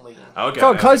recently. Okay.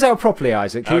 Come on, close out properly,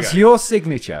 Isaac. It's Okay. your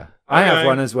signature. I have Okay.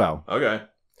 one as well. Okay.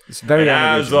 It's very And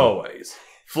as unusual. always,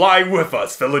 fly with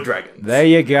us, fellow dragons. There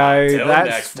you go. Till That's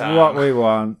next time. what we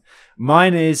want.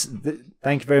 Mine is...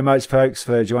 Thank you very much, folks,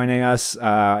 for joining us.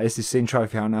 This is Sin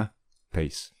Trophy Hunter.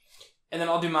 Peace. And then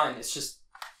I'll do mine. It's just...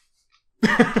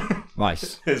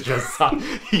 Nice. It's just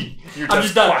you're I'm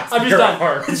just done. I'm just done.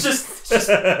 arms. It's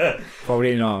just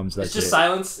Folding arms. That's it's just it.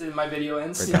 silence and my video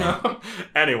ends. You know.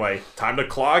 Anyway, time to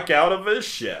clock out of this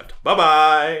shift.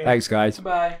 Bye-bye. Thanks, guys.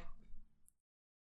 Bye.